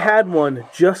pop out. I had one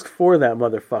just for that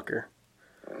motherfucker.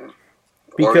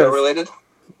 Because Oreo related?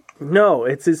 No,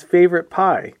 it's his favorite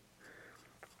pie.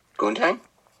 Goontang?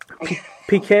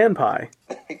 Pecan pie.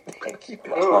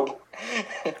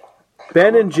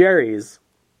 Ben and Jerry's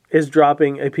is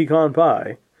dropping a pecan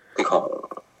pie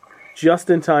just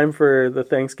in time for the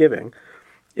Thanksgiving.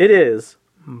 It is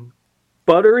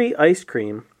buttery ice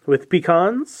cream with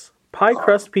pecans, pie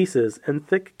crust pieces, and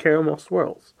thick caramel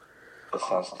swirls. That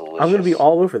sounds delicious. I'm going to be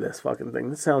all over this fucking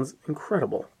thing. This sounds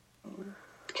incredible.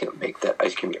 I can't make that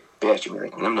ice cream, you bitch. You're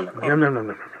like,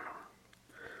 no.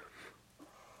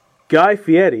 Guy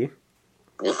Fieri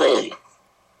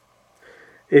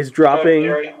is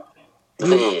dropping.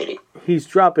 He's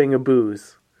dropping a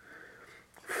booze.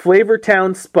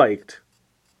 Flavortown Spiked,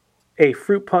 a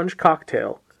fruit punch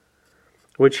cocktail,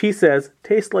 which he says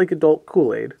tastes like adult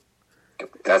Kool-Aid.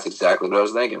 That's exactly what I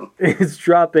was thinking. It's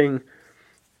dropping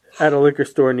at a liquor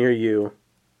store near you.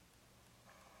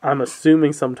 I'm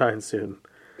assuming sometime soon.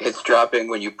 It's dropping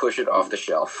when you push it off the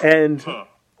shelf. And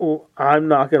well, I'm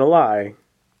not going to lie.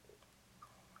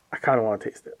 I kind of want to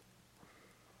taste it.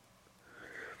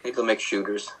 Maybe they'll make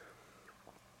shooters.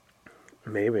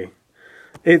 Maybe.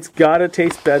 It's got to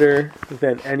taste better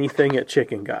than anything at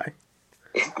Chicken Guy.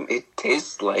 It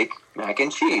tastes like mac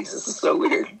and cheese. This is so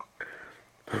weird.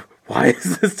 Why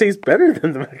does this taste better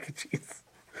than the mac and cheese?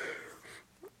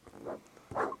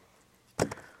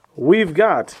 We've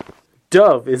got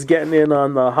Dove is getting in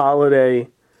on the holiday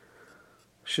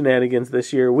shenanigans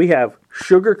this year. We have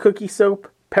sugar cookie soap,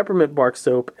 peppermint bark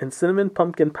soap, and cinnamon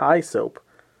pumpkin pie soap.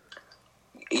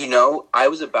 You know, I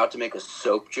was about to make a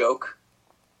soap joke,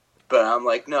 but I'm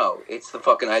like, no, it's the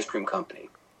fucking ice cream company.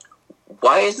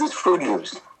 Why is this food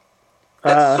news?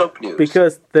 That's soap news.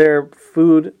 Because they're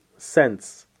food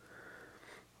scents.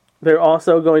 They're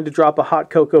also going to drop a hot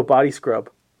cocoa body scrub.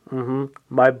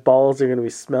 My balls are going to be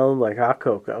smelling like hot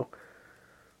cocoa.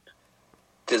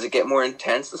 Does it get more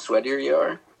intense the sweatier you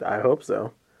are? I hope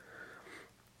so.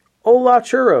 Hola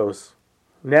Churros,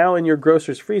 now in your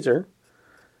grocer's freezer,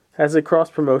 has a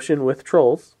cross promotion with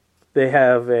Trolls. They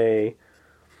have a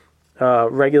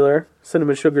regular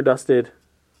cinnamon sugar dusted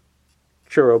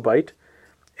churro bite,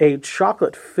 a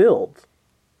chocolate filled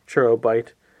churro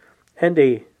bite, and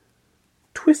a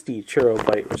twisty churro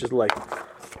bite, which is like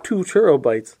 2 churro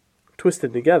bites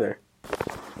twisted together.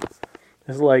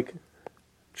 It's like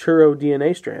churro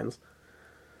DNA strands.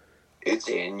 It's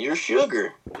in your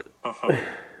sugar.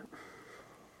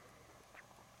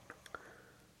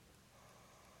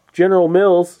 General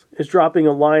Mills is dropping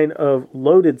a line of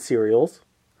loaded cereals.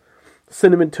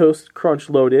 Cinnamon Toast Crunch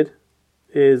Loaded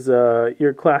is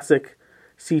your classic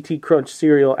CT Crunch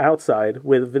cereal outside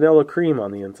with vanilla cream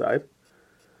on the inside.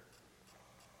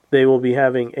 They will be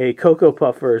having a Cocoa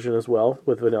Puff version as well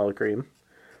with vanilla cream,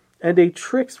 and a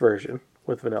Trix version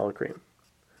with vanilla cream.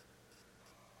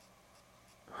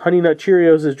 Honey Nut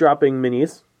Cheerios is dropping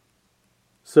minis.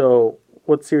 So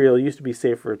what cereal used to be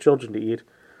safe for children to eat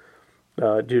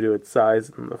due to its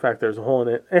size and the fact there's a hole in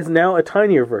it, is now a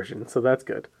tinier version, so that's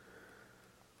good.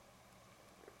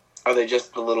 Are they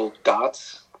just the little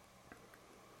dots?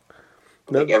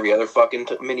 No, like every other fucking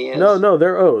mini is? No,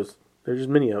 they're O's. They're just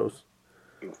mini O's.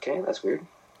 Okay, that's weird.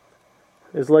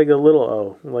 It's like a little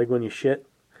O, like when you shit.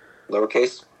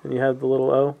 Lowercase? And you have the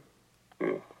little O.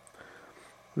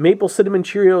 Maple Cinnamon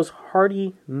Cheerios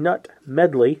Hearty Nut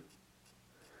Medley,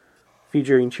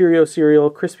 featuring Cheerio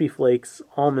cereal, crispy flakes,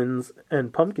 almonds,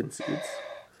 and pumpkin seeds.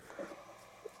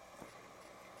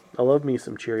 I love me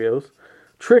some Cheerios.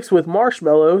 Trix with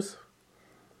marshmallows.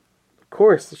 Of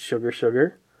course,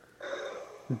 sugar.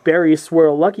 Berry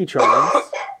Swirl Lucky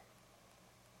Charms.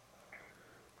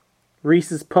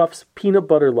 Reese's Puffs Peanut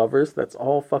Butter Lovers. That's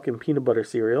all fucking peanut butter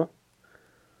cereal.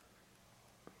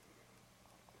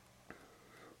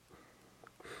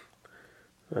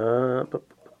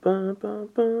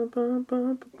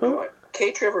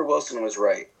 K. Trevor Wilson was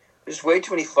right. There's way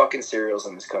too many fucking cereals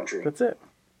in this country. That's it.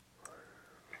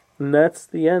 And that's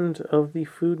the end of the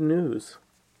food news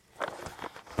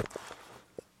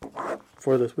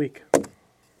for this week.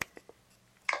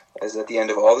 Is that the end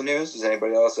of all the news? Does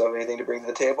anybody else have anything to bring to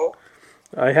the table?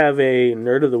 I have a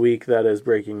Nerd of the Week that is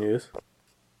breaking news.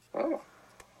 Oh.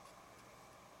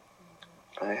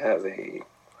 I have a...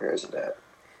 Where is it at?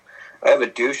 I have a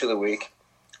douche of the week.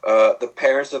 The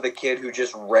parents of the kid who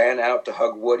just ran out to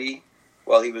hug Woody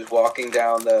while he was walking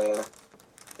down the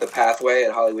pathway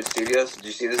at Hollywood Studios. Did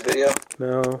you see this video?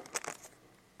 No.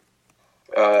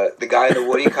 The guy in the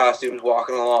Woody costume is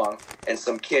walking along, and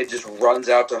some kid just runs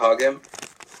out to hug him.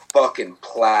 Fucking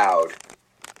plowed.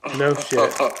 No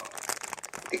shit.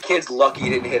 The kid's lucky he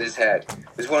didn't hit his head.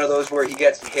 It was one of those where he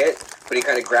gets hit, but he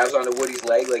kind of grabs onto Woody's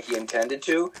leg like he intended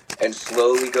to, and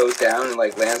slowly goes down and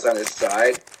like lands on his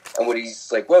side. And Woody's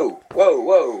like, whoa, whoa,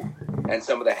 whoa. And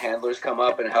some of the handlers come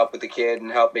up and help with the kid and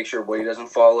help make sure Woody doesn't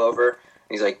fall over. And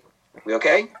he's like, we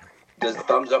okay? Does the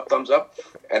thumbs up,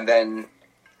 and then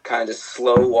kind of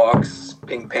slow walks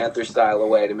Pink Panther style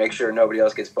away to make sure nobody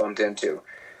else gets bumped into.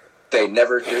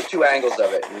 There's 2 angles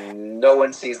of it. No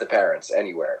one sees the parents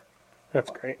anywhere. That's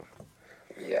great.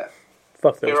 Yeah.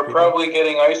 Fuck those They were people. probably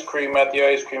getting ice cream at the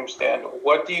ice cream stand.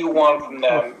 What do you want from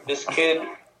them? This kid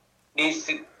needs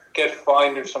to get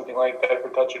fined or something like that for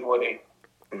touching Woody.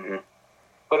 Mm-hmm.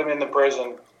 Put him in the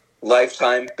prison.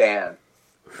 Lifetime ban.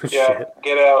 Yeah, Shit.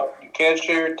 get out. You can't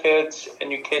show your tits,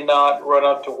 and you cannot run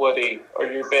up to Woody, or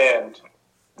you're banned.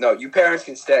 No, you parents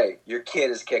can stay. Your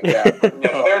kid is kicked out.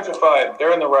 Yeah, parents are fine.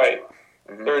 They're in the right.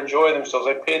 Mm-hmm. They're enjoying themselves.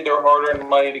 They paid their hard-earned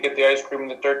money to get the ice cream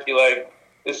and the turkey leg.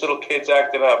 This little kid's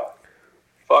acting up.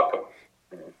 Fuck him.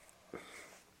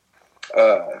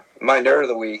 My nerd of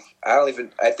the week. I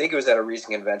think it was at a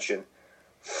recent convention.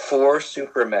 4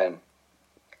 Supermen.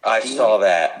 I saw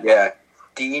that. Yeah.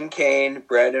 Dean Cain,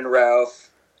 Brandon Routh.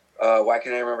 Why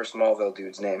can't I remember Smallville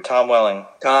dude's name? Tom Welling.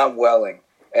 Tom Welling.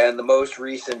 And the most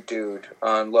recent dude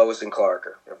on Lois and Clark,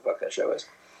 or whatever the fuck that show is.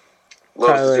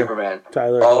 Lois and Superman.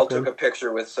 Tyler all Hoechlin. took a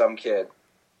picture with some kid.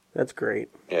 That's great.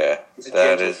 Yeah. He's a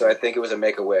ginger, so I think it was a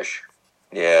Make-A-Wish.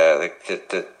 Yeah,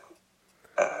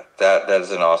 that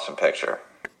is an awesome picture.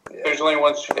 Yeah. There's only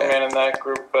one Superman in that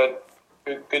group, but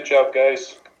good job,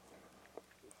 guys.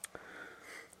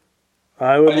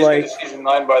 I would like season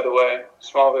 9, by the way,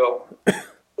 Smallville.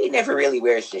 He never really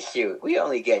wears the suit. We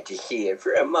only get to see him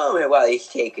for a moment while he's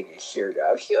taking his shirt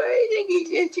off. So I think he's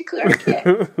into Clark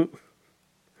Kent.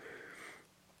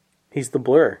 He's the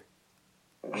Blur.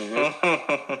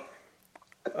 Mm-hmm.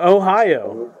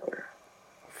 Ohio,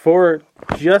 for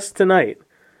just tonight,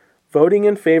 voting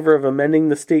in favor of amending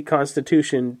the state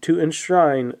constitution to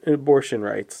enshrine abortion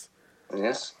rights.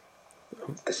 Yes,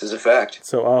 this is a fact.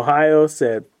 So Ohio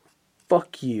said,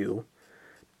 fuck you.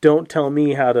 Don't tell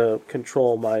me how to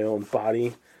control my own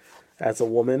body as a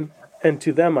woman. And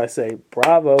to them I say,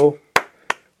 bravo.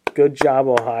 Good job,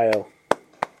 Ohio.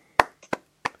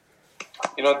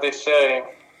 You know what they say?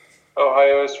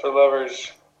 Ohio is for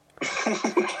lovers.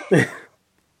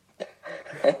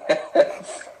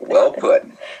 Well put.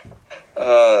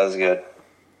 That was good.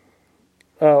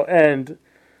 Oh, and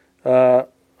I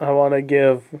want to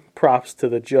give props to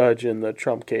the judge in the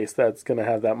Trump case that's going to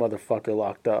have that motherfucker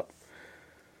locked up.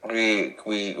 We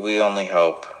only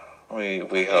hope.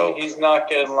 We hope. He's not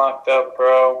getting locked up,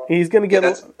 bro. He's going to get...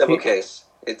 that's a double case.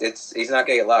 He's not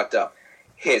going to get locked up.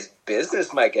 His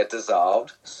business might get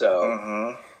dissolved, so...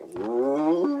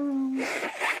 Mm-hmm.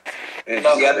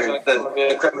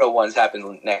 The criminal ones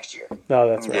happen next year. No,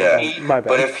 that's right. Yeah. My bad.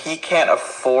 But if he can't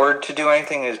afford to do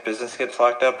anything, his business gets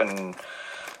locked up, and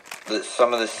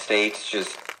some of the states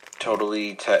just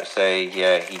totally say,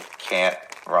 yeah, he can't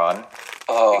run.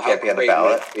 Oh, he can't be on the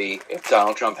ballot. Would it be if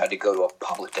Donald Trump had to go to a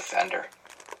public defender?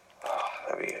 Oh,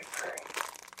 that'd be great.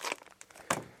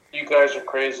 You guys are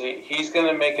crazy. He's going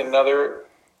to make another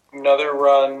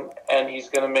run, and he's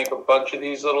going to make a bunch of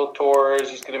these little tours.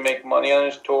 He's going to make money on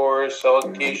his tours,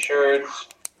 selling T-shirts,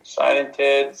 signing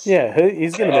tits. Yeah,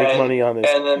 he's going to make money on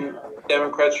this. And then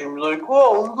Democrats are going to be like,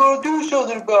 "Whoa, we're going to do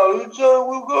something about it. So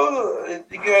we're going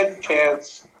to." You had the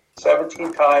chance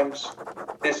 17 times.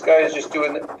 This guy is just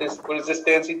doing this. What is this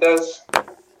dance he does?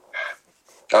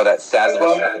 Oh, that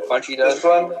Sazza punch he does? This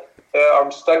one?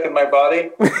 I'm stuck in my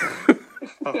body.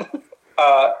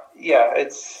 Yeah,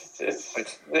 it's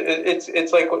like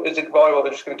is it volleyball?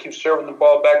 They're just going to keep serving the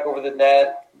ball back over the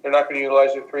net. They're not going to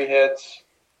utilize their 3 hits.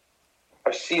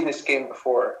 I've seen this game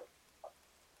before.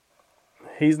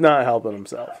 He's not helping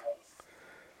himself.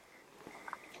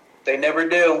 They never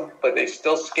do, but they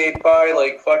still skate by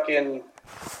like fucking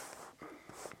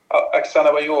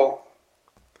Oksana Bayul.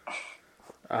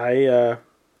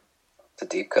 It's a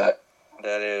deep cut.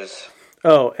 That is.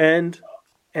 Oh, and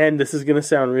this is going to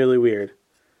sound really weird.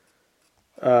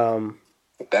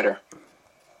 Better.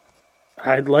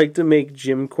 I'd like to make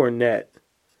Jim Cornette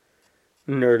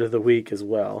Nerd of the Week as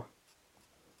well.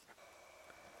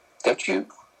 Don't you?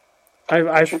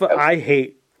 I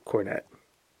hate Cornette.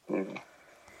 Mm.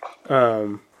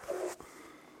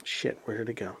 Shit, where did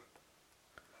it go?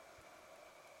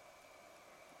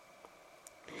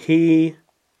 He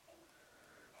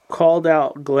called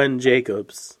out Glenn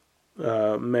Jacobs,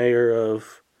 mayor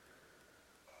of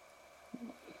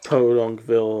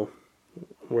Podonkville,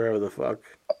 wherever the fuck.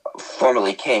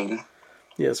 Formerly Kane.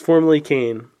 Yes, formerly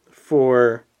Kane,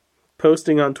 for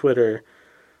posting on Twitter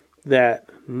that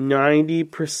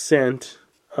 90%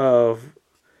 of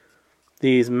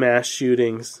these mass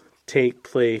shootings take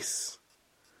place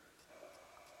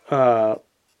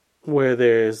where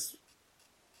there's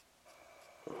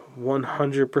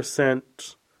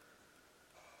 100%.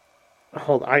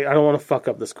 Hold on, I don't want to fuck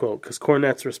up this quote because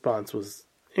Cornette's response was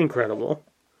incredible.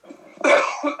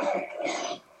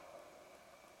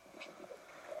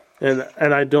 And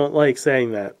I don't like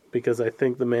saying that because I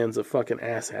think the man's a fucking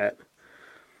asshat.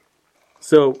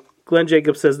 So Glenn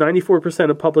Jacobs says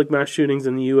 94% of public mass shootings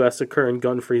in the U.S. occur in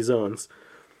gun-free zones.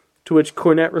 To which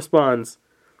Cornette responds,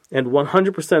 And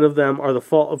 100% of them are the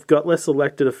fault of gutless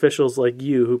elected officials like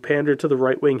you who pander to the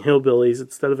right-wing hillbillies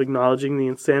instead of acknowledging the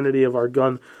insanity of our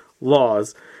gun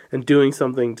laws and doing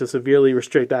something to severely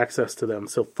restrict access to them.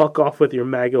 So fuck off with your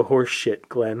MAGA horse shit,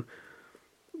 Glenn.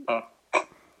 I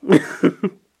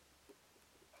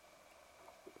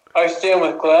stand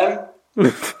with Glenn.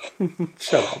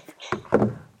 Shut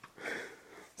up.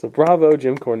 So bravo,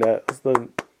 Jim Cornette. It's the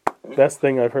best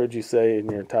thing I've heard you say in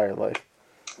your entire life.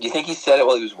 Do you think he said it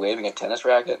while he was waving a tennis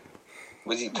racket?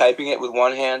 Was he typing it with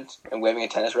one hand and waving a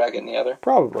tennis racket in the other?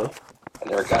 Probably. I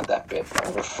never got that bit. I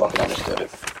never fucking understood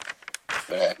it.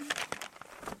 But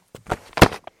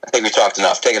I think we talked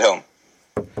enough. Take it home.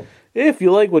 If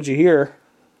you like what you hear,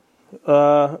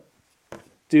 do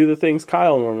the things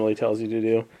Kyle normally tells you to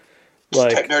do.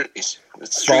 Like type nerdies.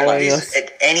 Following us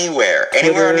anywhere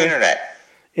on the internet.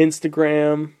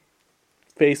 Instagram,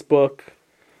 Facebook,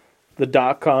 the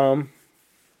 .com.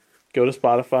 Go to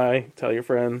Spotify, tell your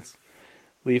friends,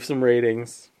 leave some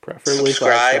ratings, preferably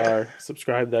 5-star.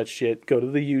 Subscribe that shit. Go to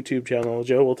the YouTube channel.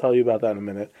 Joe will tell you about that in a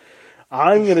minute.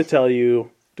 I'm going to tell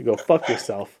you to go fuck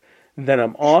yourself. Then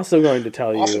I'm also going to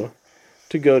tell you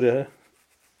to go to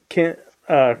can't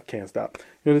stop.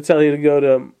 I'm going to tell you to go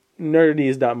to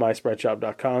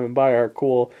nerdies.myspreadshop.com and buy our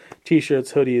cool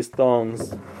t-shirts, hoodies,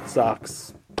 thongs,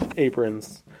 socks,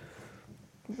 aprons,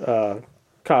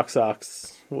 cock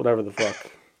socks, whatever the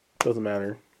fuck. Doesn't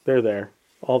matter. They're there.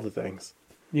 All the things.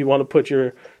 You want to put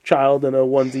your child in a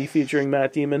onesie featuring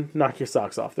Matt Damon? Knock your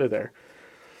socks off. They're there.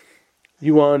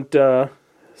 You want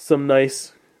some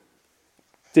nice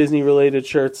Disney-related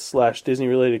shirts /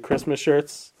 Disney-related Christmas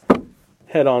shirts?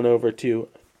 Head on over to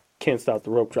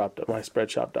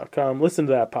can'tstoptheropedrop.myspreadshop.com. Listen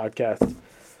to that podcast.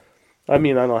 I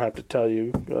mean, I don't have to tell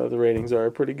you. The ratings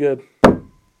are pretty good.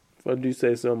 If I do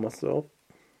say so myself.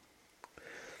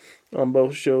 On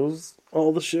both shows.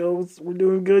 All the shows. We're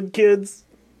doing good, kids.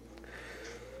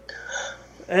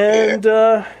 And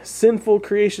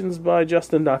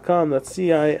sinfulcreationsbyjustin.com. That's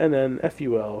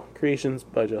CINNFUL.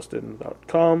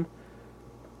 Creationsbyjustin.com.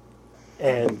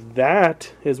 And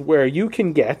that is where you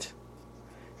can get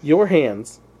your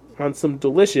hands on some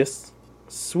delicious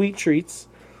sweet treats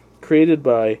created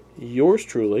by yours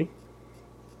truly.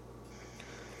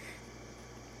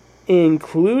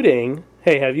 Including...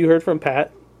 Hey, have you heard from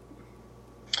Pat?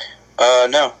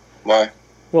 No. Why?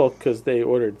 Well, because they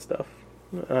ordered stuff.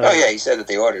 Oh, yeah, he said that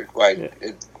they ordered. Why? Yeah.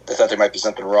 I thought there might be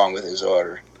something wrong with his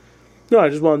order. No, I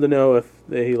just wanted to know if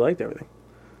he liked everything.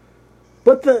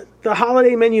 But the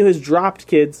holiday menu has dropped,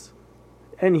 kids.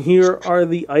 And here are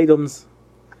the items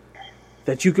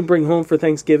that you can bring home for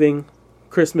Thanksgiving,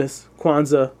 Christmas,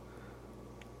 Kwanzaa,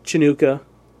 Chanukah.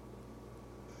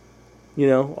 You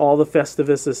know, all the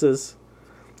Festivuses.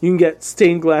 You can get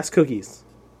stained glass cookies.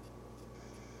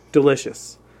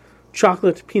 Delicious.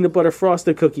 Chocolate peanut butter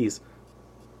frosted cookies.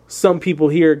 Some people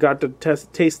here got to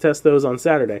taste test those on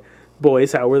Saturday.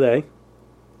 Boys, how were they?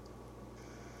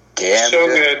 Damn So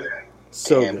good. good.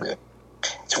 So Damn good.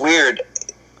 It's weird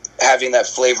having that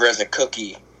flavor as a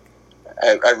cookie.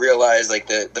 I realized like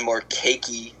the more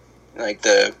cakey, like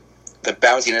the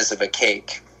bounciness of a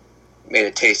cake made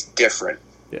it taste different.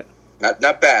 Yeah.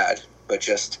 Not bad, but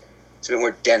just it's a bit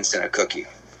more dense than a cookie.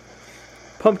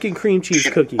 Pumpkin cream cheese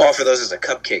Should cookies. offer those as a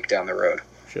cupcake down the road.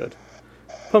 Should.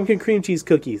 Pumpkin cream cheese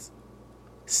cookies.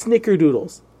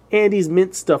 Snickerdoodles. Andy's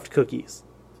mint stuffed cookies.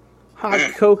 Hot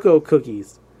cocoa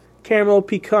cookies. Caramel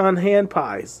pecan hand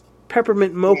pies.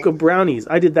 Peppermint mocha brownies.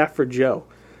 I did that for Joe.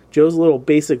 Joe's a little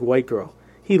basic white girl.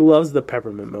 He loves the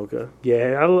peppermint mocha.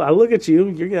 Yeah, I look at you.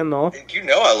 You're getting all... You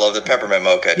know I love the peppermint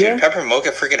mocha, dude. Yeah. Peppermint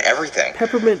mocha freaking everything.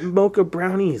 Peppermint mocha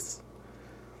brownies.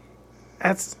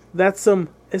 That's some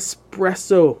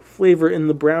espresso flavor in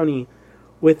the brownie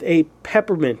with a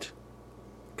peppermint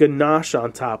ganache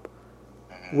on top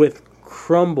with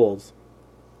crumbles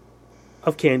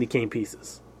of candy cane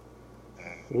pieces.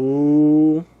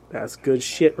 Ooh, that's good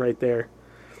shit right there.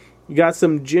 You got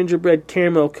some gingerbread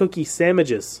caramel cookie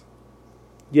sandwiches.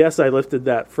 Yes, I lifted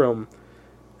that from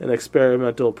an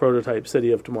experimental prototype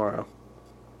City of Tomorrow.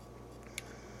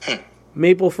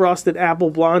 Maple frosted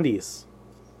apple blondies.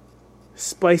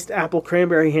 Spiced apple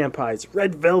cranberry ham pies.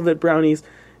 Red velvet brownies.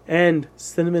 And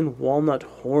cinnamon walnut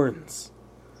horns.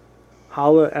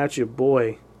 Holla at your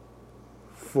boy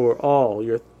for all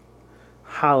your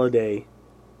holiday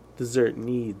dessert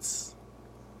needs.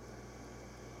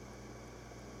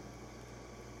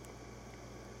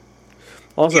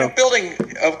 Also, Building...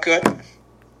 Oh, good.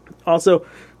 Also,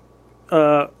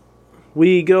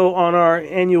 we go on our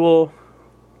annual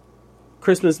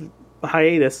Christmas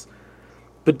hiatus,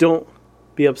 but don't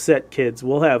be upset, kids.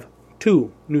 We'll have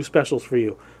 2 new specials for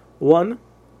you. One,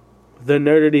 the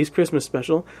Nerdities Christmas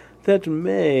special that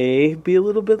may be a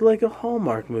little bit like a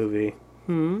Hallmark movie.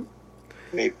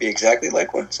 Maybe exactly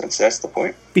like one, since that's the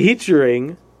point.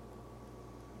 Featuring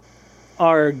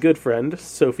our good friend,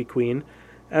 Sophie Queen,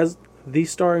 as the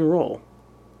starring role.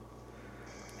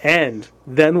 And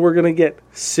then we're going to get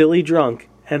silly drunk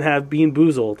and have Bean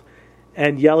Boozled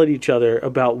and yell at each other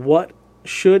about what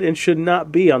should and should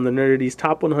not be on the Nerdities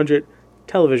Top 100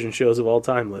 television shows of all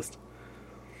time list.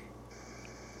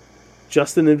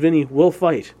 Justin and Vinny will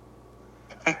fight.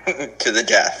 To the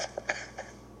death.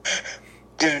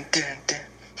 Dun, dun, dun.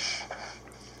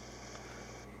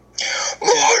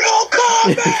 Mortal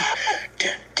Kombat!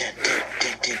 Dun, dun, dun,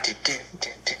 dun, dun, dun,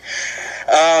 dun, dun.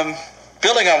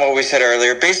 Building on what we said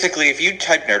earlier, basically, if you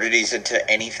type Nerdities into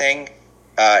anything,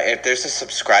 if there's a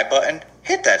subscribe button,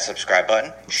 hit that subscribe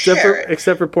button.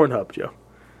 Except for Pornhub, Joe.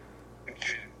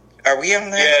 Are we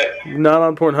on there? Yeah. Not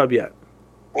on Pornhub yet.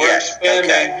 We're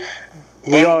expanding. Okay.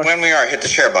 When we are, hit the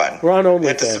share button. We're on OnlyFans.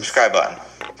 Hit the subscribe button.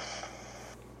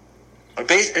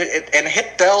 And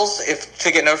hit bells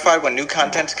to get notified when new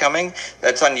content's coming.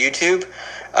 That's on YouTube.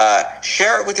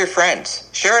 Share it with your friends.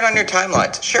 Share it on your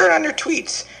timelines. Share it on your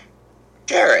tweets.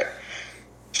 Share it.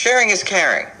 Sharing is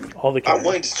caring. All the caring. I'm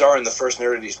willing to star in the first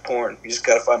Nerdities porn. You just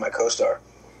gotta find my co-star.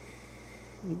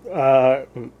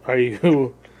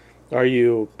 Are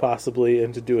you possibly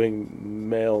into doing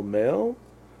male?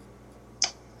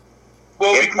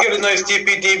 Well, we can get a nice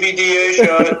DVDA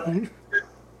shot.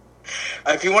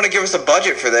 If you want to give us a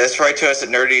budget for this, write to us at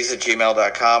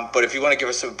nerdies@gmail.com. But if you want to give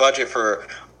us a budget for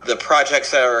the projects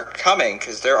that are coming,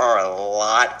 because there are a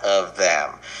lot of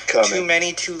them. Too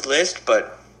many to list,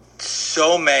 but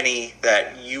so many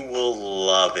that you will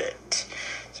love it.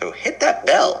 So hit that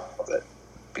bell.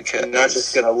 Because you're not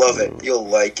just going to love it, you'll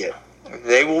like it.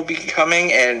 They will be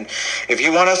coming, and if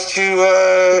you want us to,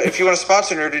 if you want to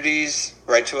sponsor Nerdities,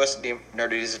 write to us at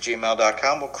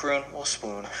nerdities@gmail.com. We'll croon, we'll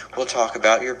spoon, we'll talk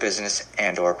about your business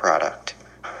and/or product.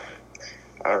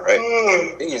 All right.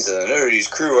 These Nerdities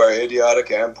crew are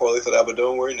idiotic and poorly thought out, but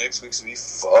don't worry, next week's will be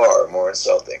far more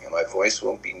insulting, and my voice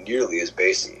won't be nearly as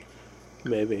bassy.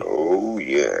 Maybe. Oh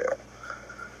yeah.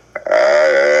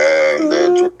 I am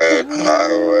the dread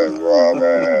pirate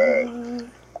Robin.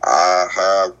 I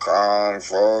have come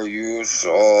for you,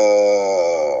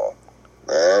 so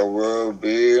there will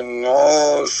be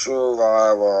no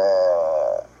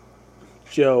survivor.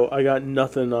 Joe, I got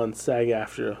nothing on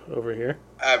SAG-AFTRA over here.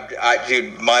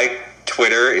 Dude, my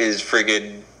Twitter is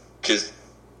friggin' just...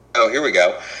 Oh, here we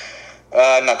go.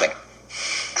 Nothing.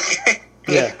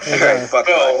 Yeah. Fuck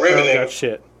riveting. Got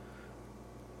shit.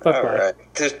 Fuck All bye. right.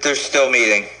 They're still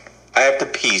meeting. I have to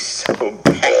pee so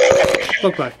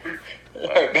Fuck bye.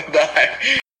 Goodbye.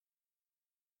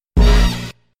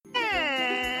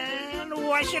 And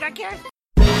why should I care?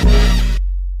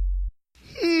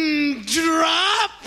 Drop!